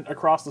Spider-Man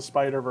Across the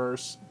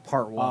Spider-Verse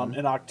Part one.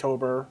 in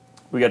October.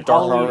 We got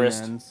Dark Halloween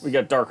Harvest. ends. We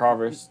got Dark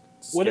Harvest.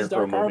 What is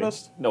Scarecrow Dark movie.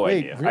 Harvest? No Wait,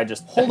 idea. re- I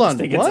just hold I just on,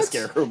 think what? it's a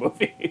Scarecrow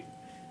movie.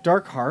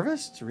 Dark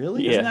Harvest,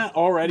 really? Yeah. Isn't that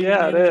already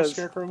Yeah, the it name of the is.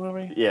 Scarecrow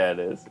movie? Yeah, it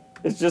is.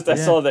 It's just I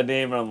Yeah. saw that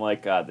name and I'm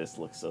like, God, this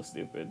looks so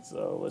stupid.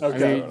 So let's Okay.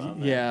 just I throw it on mean,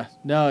 there. yeah,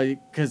 no,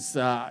 because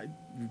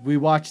we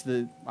watched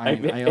the.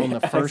 I own the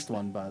first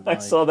one, but I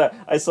like, saw that.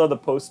 I saw the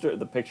poster,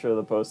 the picture of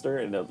the poster,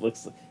 and it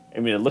looks. I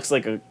mean, it looks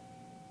like a,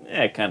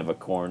 kind of a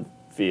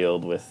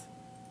cornfield with.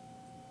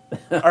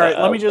 All right,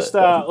 let me just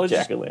let's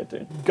just Jack o'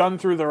 lantern. gun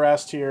through the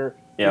rest here.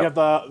 Yep. We got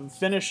the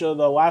finish of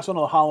the last one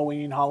of the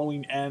Halloween.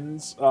 Halloween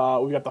ends. We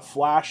got the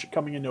Flash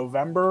coming in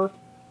November.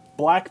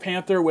 Black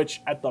Panther,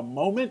 which at the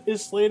moment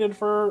is slated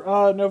for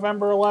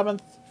November 11th.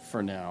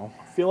 for now.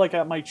 I feel like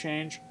that might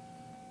change.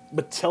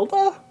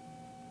 Matilda?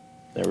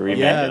 They're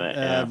remaking Yeah, it.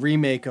 Yeah.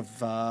 remake of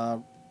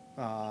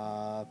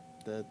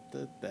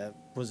that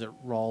was it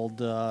Roald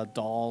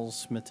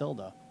Dahl's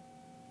Matilda.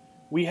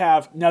 We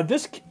have now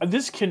this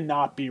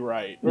cannot be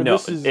right. Or No,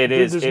 this is, it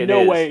is, There's it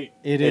no is. way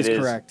It is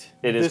correct.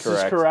 It is this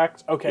correct. is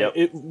correct. Okay,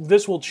 Yep.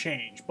 this will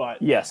change,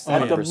 but Yes,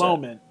 at the 100%.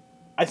 moment,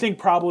 I think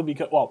probably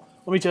because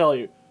let me tell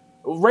you,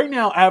 right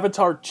now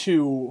Avatar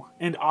 2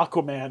 and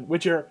Aquaman,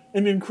 which are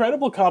an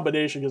incredible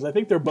combination because I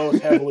think they're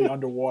both heavily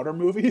underwater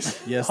movies.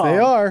 Yes, they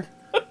are.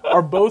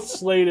 Are both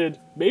slated.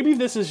 Maybe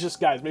this is just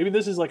guys. Maybe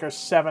this is like a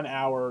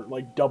 7-hour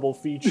like double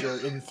feature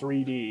in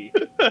 3D.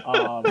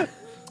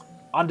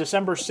 on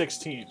December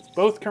 16th.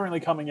 Both currently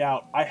coming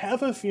out. I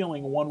have a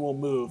feeling one will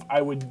move.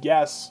 I would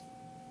guess.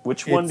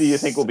 Which one do you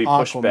think will be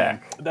pushed Aquaman.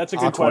 back? That's a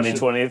good question.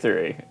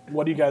 2023.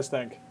 What do you guys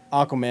think?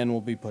 Aquaman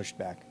will be pushed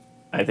back.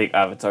 I think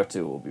Avatar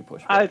 2 will be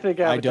pushed back. I think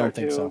Avatar don't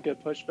 2 think so. will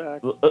get pushed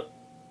back.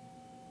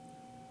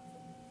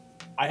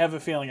 I have a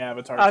feeling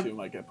Avatar 2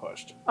 might get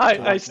pushed.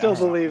 I still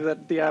believe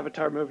that the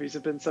Avatar movies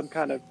have been some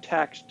kind of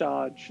tax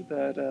dodge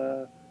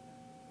that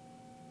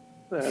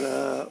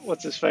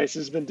what's his face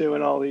has been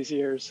doing all these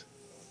years.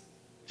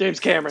 James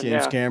Cameron.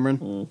 James yeah.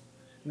 Cameron.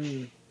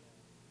 And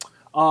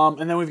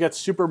then we've got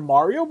Super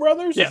Mario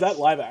Brothers. Yes. Is that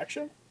live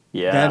action?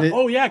 Yeah. That is,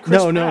 Oh yeah,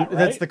 Chris no, Pratt, right?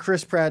 that's the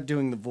Chris Pratt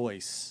doing the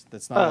voice.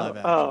 That's not live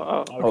action.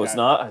 Oh, it's Okay.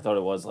 not? I thought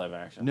it was live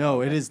action.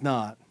 No, it is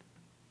not.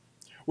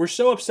 We're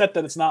so upset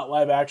that it's not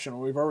live action.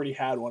 We've already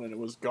had one and it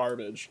was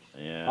garbage.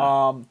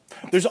 Yeah.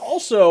 There's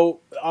also,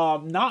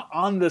 not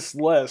on this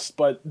list,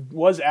 but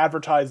was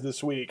advertised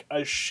this week,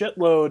 a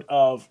shitload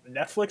of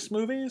Netflix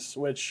movies,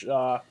 which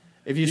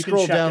If you You can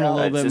scroll check down a out-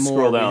 little bit Just more,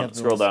 scroll we down. have the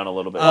Scroll list. down a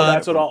little bit.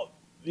 that's what all.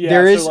 Yeah,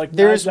 there is so like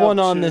there is Knives one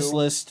Out on 2. this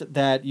list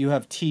that you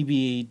have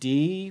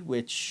TBD,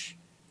 which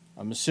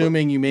I'm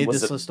assuming you made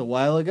Was this it- list a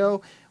while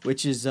ago,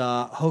 which is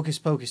Hocus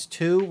Pocus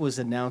 2 was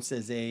announced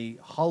as a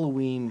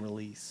Halloween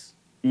release.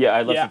 Yeah,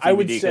 I left Yeah, the I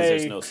would TBD because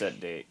there's say- no set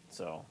date.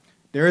 So.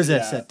 There is a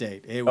Yeah. set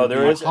date. It Oh, would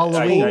there be is.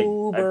 Halloween. I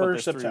October, put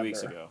this 3 September.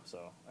 weeks ago. So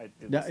I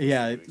did No, this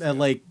yeah, 3 weeks ago.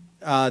 like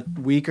a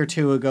week or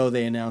two ago,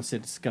 they announced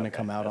it's going to Okay,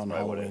 come out that's on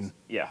probably what it Halloween. is.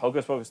 Yeah,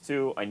 Hocus Pocus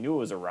 2. I knew it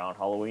was around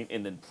Halloween,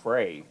 and then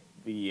Prey,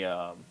 the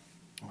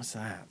What's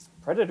that?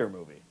 Predator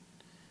movie.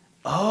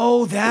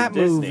 Oh, that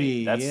from Disney.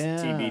 movie. That's yeah.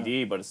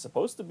 TBD, but it's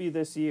supposed to be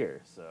this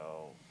year.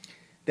 So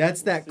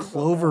That's that We'll see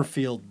about that.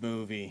 Cloverfield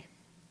movie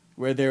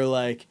where they're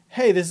like,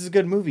 "Hey, this is a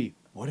good movie.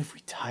 What if we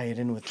tie it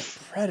in with the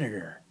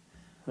Predator?"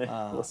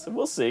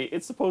 we'll see.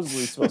 It's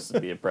supposedly supposed to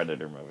be a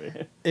Predator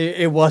movie.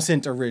 It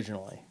wasn't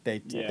originally.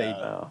 They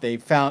Yeah. they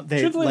found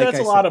they. Truthfully, like that's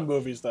I a lot said, of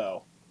movies,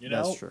 though. You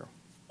know, That's true.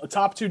 a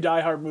top 2 Die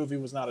Hard movie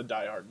was not a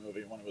Die Hard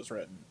movie when it was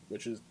written,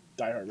 which is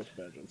Die Hard with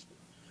a Vengeance.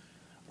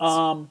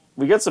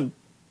 We got some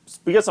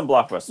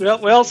blockbusters. Well,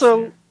 we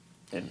also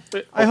And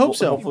I hope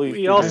so. hopefully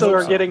we also hope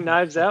are so. getting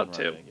Knives Up Out and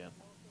too, running again.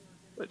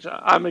 which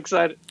I'm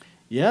excited.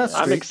 Yeah, I'm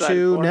straight excited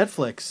to for it.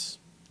 Netflix.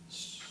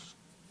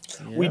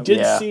 We did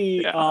Yeah.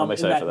 see Yeah. I'm in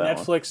excited that for that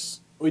one. Netflix.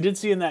 We did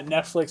see in that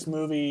Netflix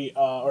movie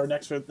or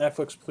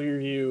Netflix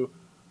preview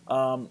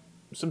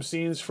some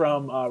scenes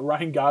from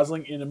Ryan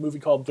Gosling in a movie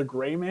called The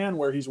Gray Man,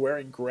 where he's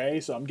wearing gray.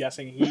 So I'm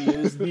guessing he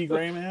is the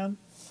Gray Man.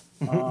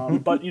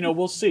 But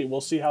we'll see.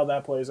 We'll see how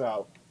that plays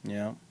out.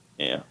 Yeah.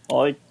 Yeah.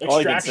 All I can say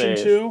Extraction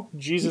is, 2.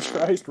 Jesus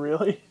Christ,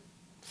 really?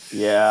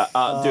 Yeah,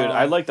 dude,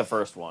 I like the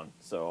first one,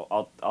 so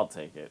I'll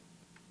take it.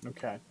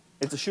 Okay.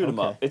 It's a shoot 'em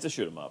Okay. up. It's a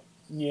shoot 'em up.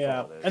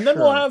 Yeah, all it is. and then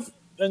we'll Sure. have,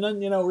 and then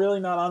really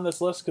not on this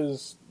list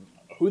because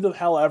who the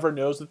hell ever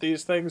knows that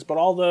these things? But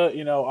all the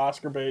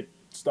Oscar bait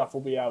stuff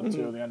will be out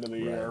too at the end of the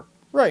year,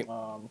 Right.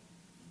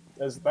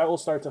 as that will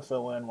start to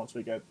fill in once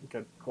we get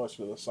closer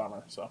to the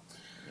summer. So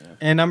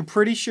And I'm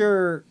pretty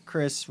sure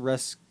Chris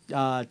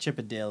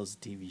Chippendale is a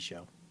TV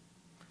show.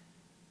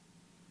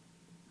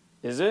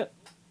 Is it?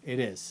 It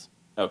is.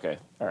 Okay.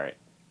 All right.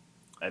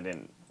 I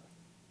didn't.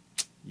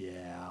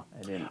 Yeah.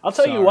 I'll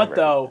tell you Sorry, what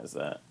though, recognize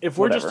that. if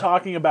we're just Whatever.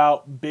 talking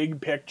about big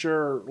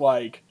picture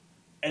like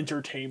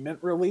entertainment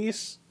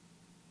release,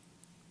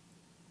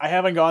 I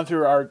haven't gone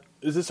through our.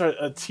 Is this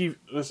a TV?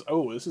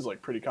 This is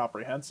like pretty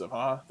comprehensive,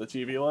 huh? The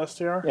TV list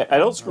here. Yeah, I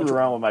don't screw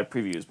around with my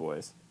previews,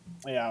 boys.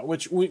 Yeah,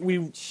 which we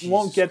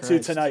won't get Christ. to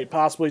tonight,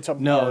 possibly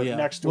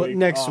next week.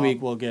 Next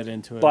week we'll get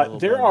into it. a But little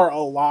there bit. are a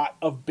lot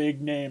of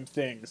big name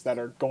things that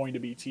are going to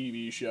be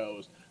TV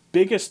shows.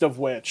 Biggest of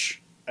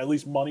which, at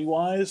least money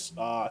wise,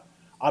 I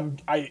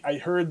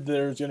heard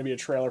there's going to be a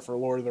trailer for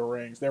Lord of the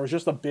Rings. There was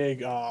just a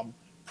big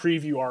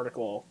preview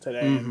article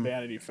today in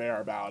Vanity Fair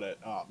about it.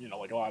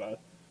 Like a lot of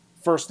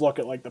first look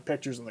at like the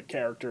pictures and the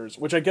characters,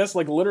 which I guess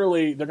like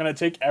literally they're going to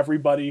take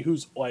everybody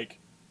who's like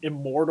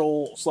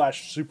immortal /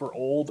 super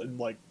old and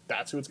like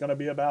that's who it's going to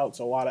be about.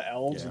 So a lot of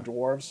elves and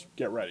dwarves.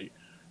 Get ready.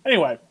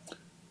 Anyway,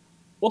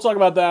 we'll talk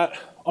about that.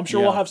 I'm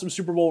sure we'll have some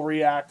Super Bowl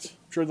react.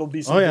 I'm sure there'll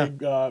be some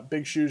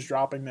big shoes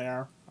dropping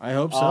there. I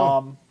hope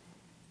so.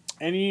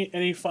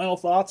 Any final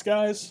thoughts,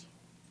 guys?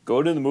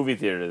 Go to the movie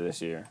theater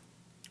this year.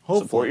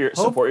 Hopefully.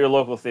 Support your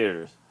local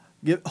theaters.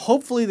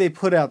 Hopefully they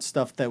put out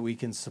stuff that we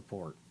can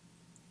support.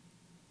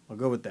 I'll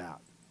go with that.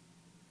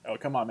 Oh,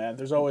 come on, man.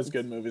 There's always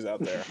good movies out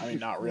there. I mean,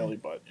 not really,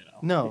 but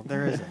No,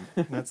 there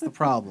isn't. That's the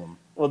problem.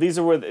 Well, this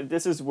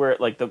is where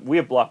we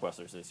have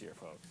blockbusters this year,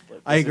 folks.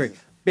 Like, I this agree.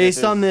 is-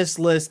 Based on this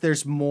list,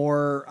 there's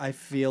more I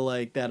feel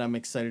like that I'm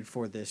excited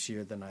for this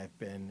year than I've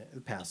been the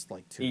past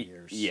like 2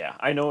 years. Yeah,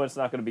 I know it's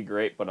not going to be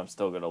great, but I'm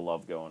still going to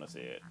love going to see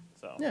it.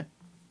 So Yeah.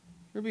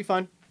 It'll be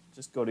fun.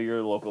 just go to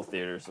your local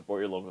theaters, support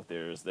your local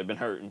theaters. They've been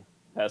hurting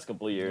past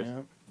couple of years.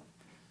 Yeah.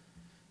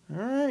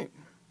 All right.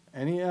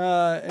 Any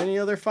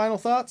other final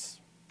thoughts?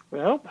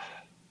 Well,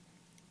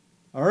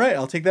 All right,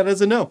 I'll take that as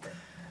a no.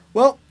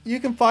 Well, you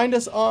can find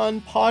us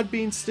on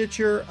Podbean,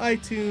 Stitcher,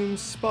 iTunes,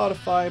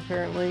 Spotify,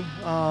 apparently.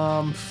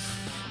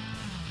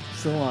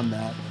 still on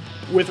that.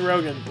 With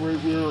Rogan,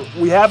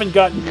 we haven't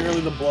gotten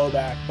nearly the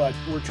blowback, but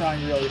we're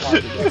trying really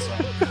hard to get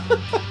some.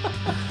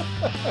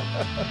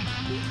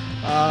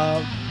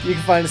 You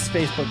can find us at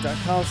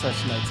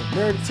facebook.com/Knights of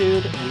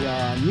Nerditude. We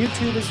are on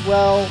YouTube as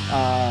well.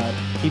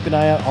 Keep an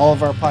eye out. All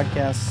of our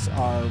podcasts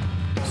are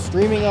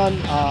streaming on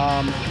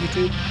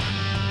YouTube.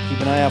 Keep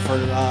an eye out for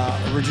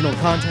original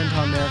content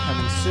on there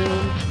coming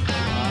soon.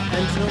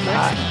 Until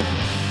next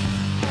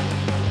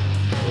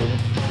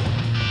time.